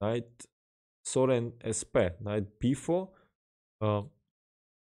 Knight Soren sp, knight b4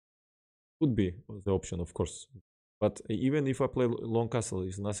 would be the option, of course. But even if I play long castle,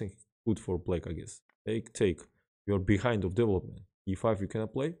 it's nothing good for black, I guess. Take. You're behind of development. e5 you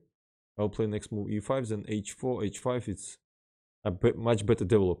cannot play. I'll play next move e5, then h4, h5. It's much better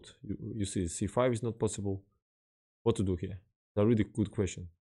developed. You see, c5 is not possible. What to do here? It's a really good question.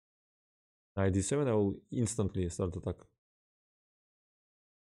 Knight d7, I will instantly start attack.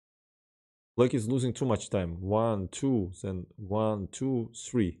 Black is losing too much time. 1, 2, then 1, 2,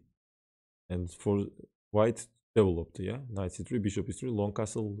 3. And for white, developed, yeah? Knight c3, bishop e3, long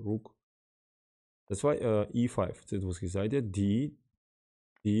castle, rook. That's why e5, that was his idea. D,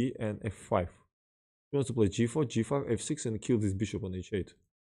 and f5. He wants to play g4, g5, f6, and kill this bishop on h8.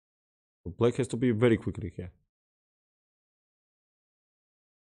 So black has to be very quickly here.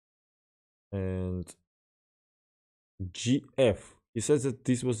 And gf. He says that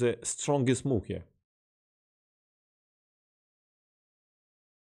this was the strongest move here.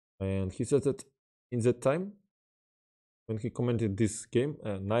 And he said that in that time, when he commented this game,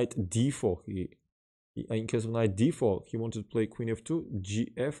 knight d4, in case of knight d4, he wanted to play queen f2,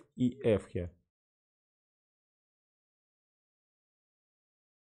 gf, ef here.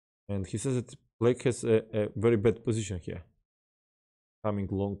 And he says that black has a very bad position here. Coming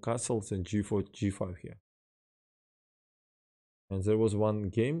long castles and g4, g5 here. And there was one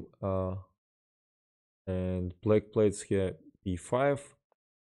game, and black played here e5,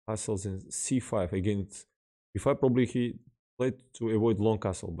 castles and c5 against b5. Probably he played to avoid long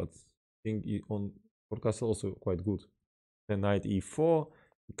castle, but king on for castle also quite good. Then knight e4,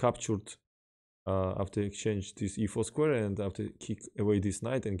 he captured after exchange this e4 square, and after kick away this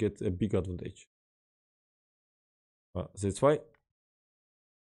knight and get a big advantage. That's why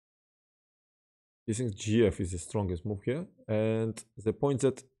he thinks gf is the strongest move here, and the point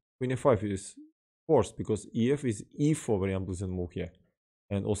that queen f5 is forced because ef is e4, very unpleasant move here,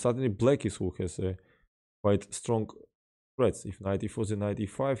 and all suddenly black is who has a quite strong threats. If knight e4 then knight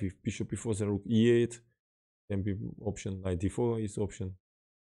e5, if bishop e4 then rook e8, can be option. Knight d4 is option.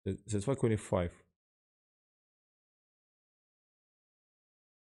 That's why queen f5.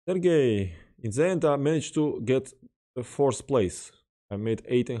 Sergey, in the end I managed to get the 4th place. I made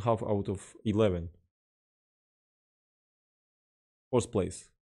 8.5 out of 11. 4th place.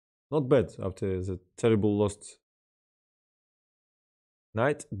 Not bad after the terrible loss.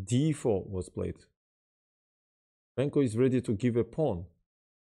 Knight d4 was played. Benko is ready to give a pawn.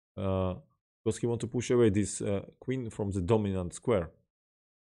 Because he wants to push away this queen from the dominant square.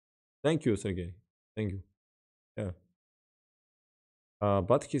 Thank you, Sergey. Thank you. Yeah.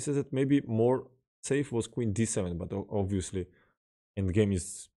 But he says that maybe more safe was queen d7, but obviously endgame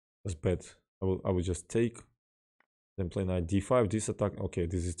is bad. I will just take, then play knight d5, this attack. Okay,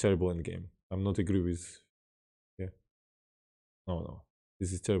 this is terrible endgame. I'm not agree with. Yeah. No,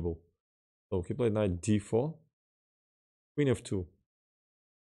 this is terrible. So he played knight d4, queen f2,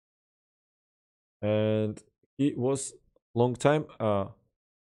 and he was long time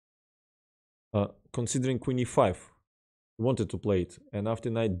considering queen e5. He wanted to play it, and after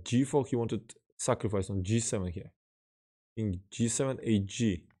knight g4, he wanted sacrifice on g7 here. In g7,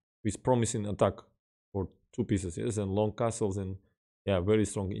 hg with promising attack for 2 pieces, yes, and long castles, and yeah, very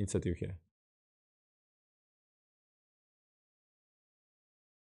strong initiative here.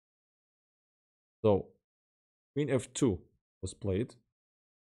 So queen f2 was played,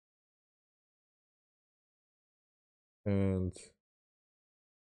 and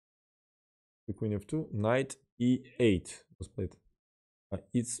the queen f2, knight e8 was played.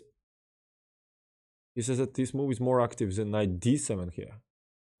 He says that this move is more active than knight d7 here,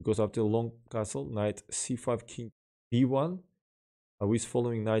 because after long castle, knight c5, king b1, with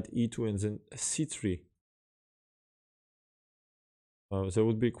following knight e2 and then c3. There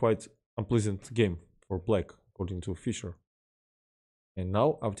would be quite unpleasant game for black, according to Fischer. And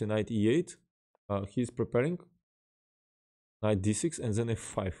now, after knight e8, he's preparing knight d6 and then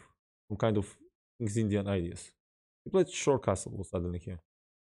f5. Some kind of Indian ideas. He played short castle suddenly here.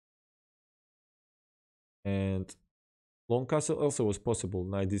 And long castle also was possible.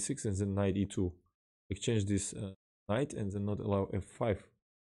 Knight d6 and then knight e2. Exchange this knight and then not allow f5.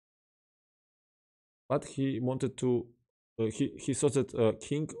 But he wanted to... he thought that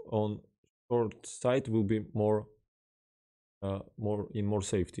king on short side will be more more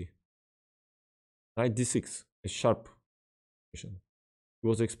safety. Knight d6, a sharp position. He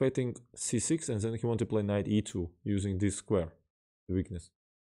was expecting c6 and then he wanted to play knight e2 using this square, the weakness.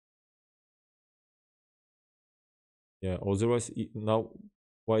 Yeah, otherwise now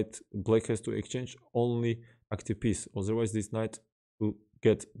black has to exchange only active piece. Otherwise this knight will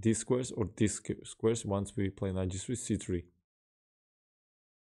get these squares or these squares once we play knight g3, c3.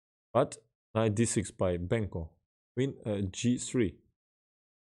 But knight d6 by Benko. Queen g3.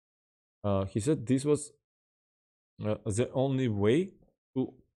 He said this was the only way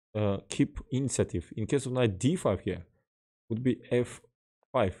to keep initiative. In case of knight d5 here, would be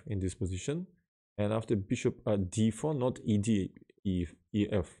f5 in this position. And after bishop d4, not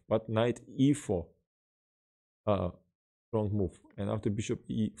ef, but knight e4. Strong move. And after bishop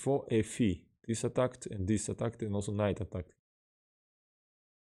e4, fe. This attacked, and also knight attacked.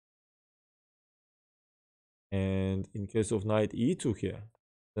 And in case of knight e2 here,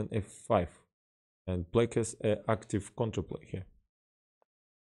 then f5. And black has an active counterplay here.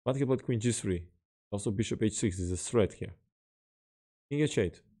 But he played queen g3. Also bishop h6 is a threat here. King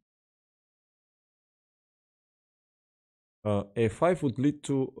h8. a5 would lead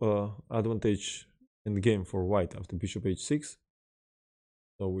to advantage in the game for white after bishop h6.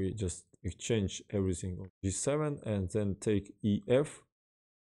 So we just exchange everything on g7 and then take ef.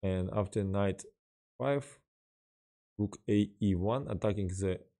 And after knight 5, rook a e1, attacking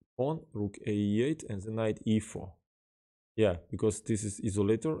the pawn, rook a e8, and the knight e4. Yeah, because this is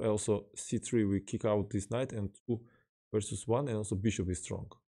isolator. Also c3 we kick out this knight, and 2 versus 1, and also bishop is strong.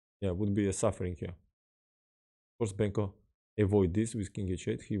 Yeah, would be a suffering here. Of course, Benko avoid this with king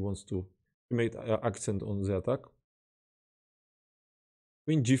h8. He wants to make accent on the attack.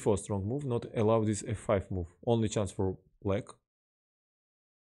 Queen g4, strong move, not allow this f5 move. Only chance for black.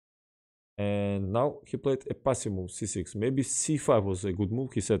 And now he played a passive move, c6. Maybe c5 was a good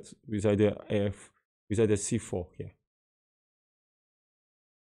move. He said with idea c4 here.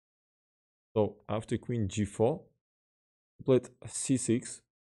 So after queen g4, he played c6.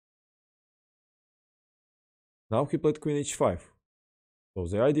 Now he played queen h5. So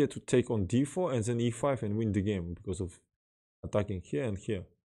the idea to take on d4 and then e5 and win the game because of attacking here and here.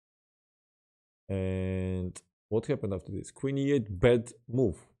 And what happened after this? Queen e8, bad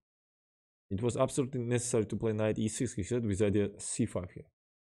move. It was absolutely necessary to play knight e6, he said, with idea c5 here.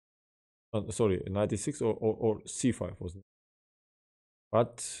 Sorry, knight e6 or c5 was.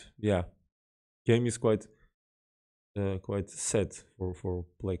 But yeah, game is quite sad for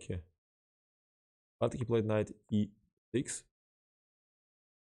black here. But he played knight e6.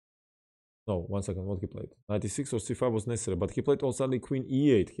 No, 1 second, what he played? Knight e6 or c5 was necessary, but he played also queen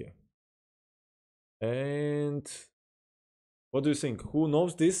e8 here. And what do you think? Who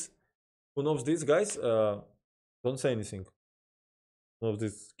knows this? Who knows this, guys? Don't say anything. Who knows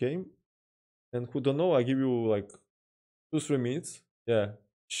this game? And who don't know, I give you like 2-3 minutes. Yeah.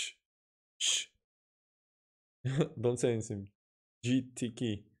 Shh. Shh. Don't say anything.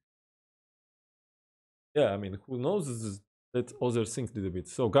 GTK. Yeah, I mean, who knows? Let others think a little bit.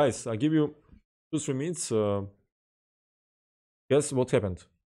 So, guys, I give you 2-3 minutes. Guess what happened?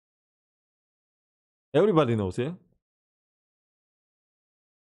 Everybody knows, yeah?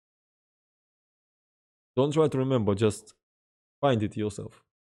 Don't try to remember, just find it yourself.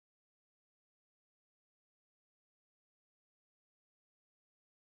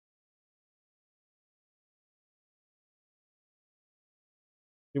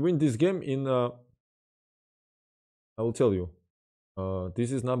 You win this game in, I will tell you.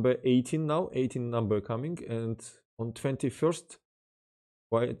 This is number 18 now, 18 number coming, and on 21st,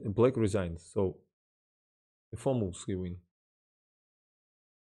 black resigns. So, the 4 moves he win.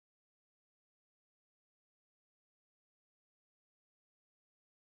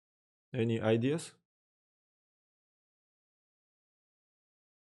 Any ideas?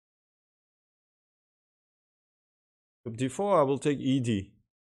 d4, I will take ed.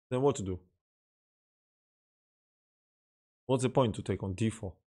 Then what to do? What's the point to take on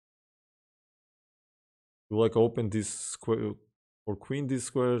d4? You like open this square for queen, this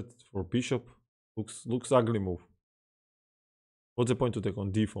square for bishop. Looks ugly move. What's the point to take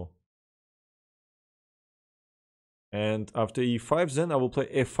on d4? And after e5, then I will play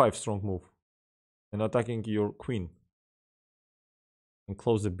f5 strong move. And attacking your queen. And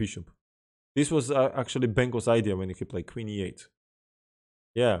close the bishop. This was actually Benko's idea when he played queen e8.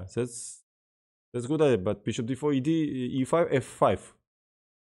 Yeah, that's good idea. But bishop d4, e5, f5.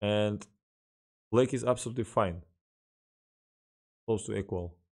 And black is absolutely fine. Close to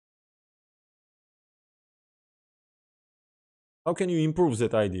equal. How can you improve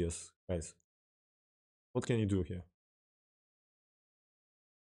that ideas, guys? What can you do here?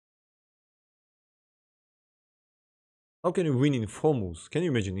 How can you win in 4 moves? Can you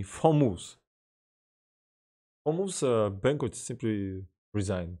imagine in 4 moves? 4 moves, Benko simply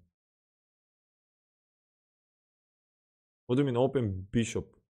resign. What do you mean open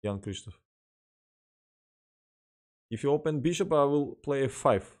bishop, Jan Christoph? If you open bishop, I will play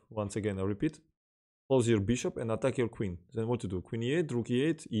f5 once again. I repeat. Close your bishop and attack your queen. Then what to do? Queen e8, rook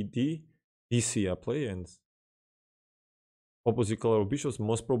e8, ed, dc I play, and opposite color of bishops,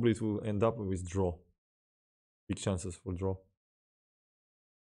 most probably it will end up with draw. Big chances for draw.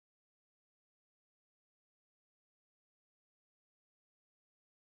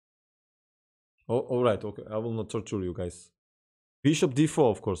 Oh, alright, okay. I will not torture you guys. Bishop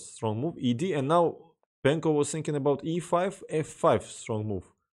d4, of course, strong move. Ed, and now Benko was thinking about e5, f5, strong move.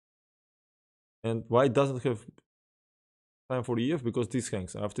 And white doesn't have time for ef because this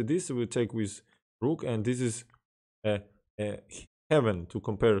hangs. After this, we will take with rook, and this is heaven to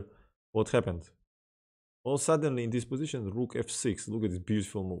compare what happened. All suddenly in this position, rook f6. Look at this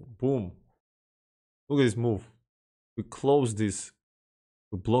beautiful move. Boom. Look at this move. We close this.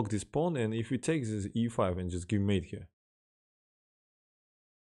 We block this pawn, and if we take this e5 and just give mate here.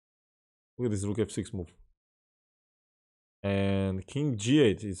 Look at this rook f6 move. And king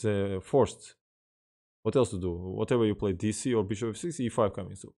g8 is forced. What else to do? Whatever you play, dc or bishop f6, e5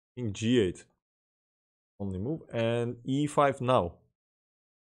 coming. So king g8. Only move. And e5 now.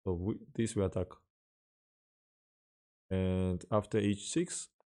 So this we attack. And after h6,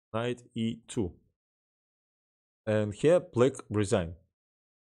 knight e2. And here black resign.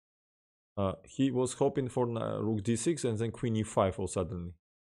 He was hoping for rook d6 and then queen e5 all suddenly.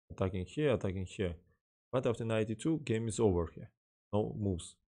 Attacking here, attacking here. But after knight e2, game is over here. No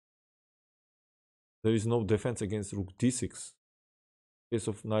moves. There is no defense against rook d6. In case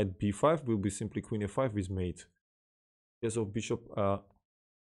of knight b5 will be simply queen f5 with mate. In case of bishop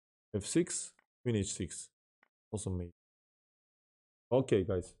f6, queen h6. Also mate. Okay,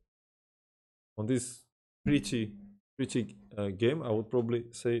 guys. On this pretty game, I would probably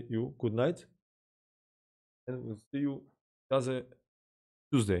say you good night. And we'll see you as a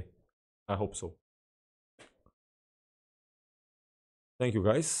Tuesday. I hope so. Thank you,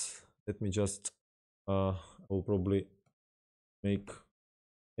 guys. Let me just I will probably make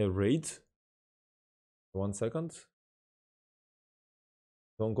a raid. 1 second.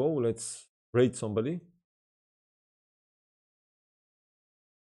 Don't go. Let's raid somebody.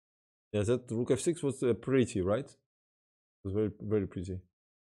 Yeah, that rook f6 was pretty, right? It was very, very pretty.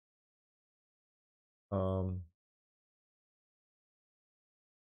 Un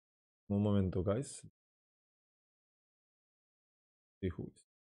momento, guys. See who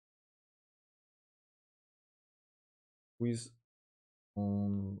is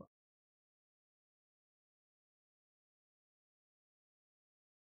on.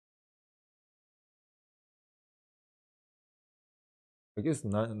 I guess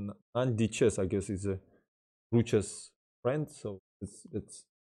Nandi chess. I guess is a Ruch's friend. So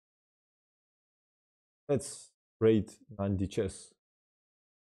let's raid Nandi chess.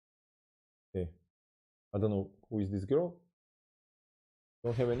 Okay. I don't know who is this girl.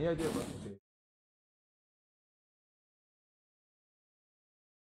 Don't have any idea, but okay.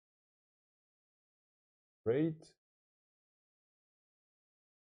 Raid.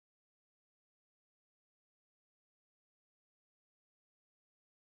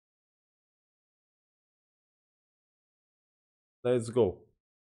 Let's go.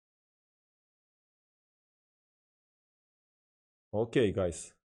 Okay,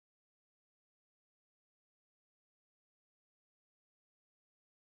 guys.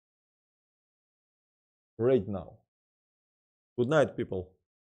 Right now. Good night, people.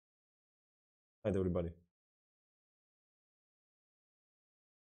 Night, everybody.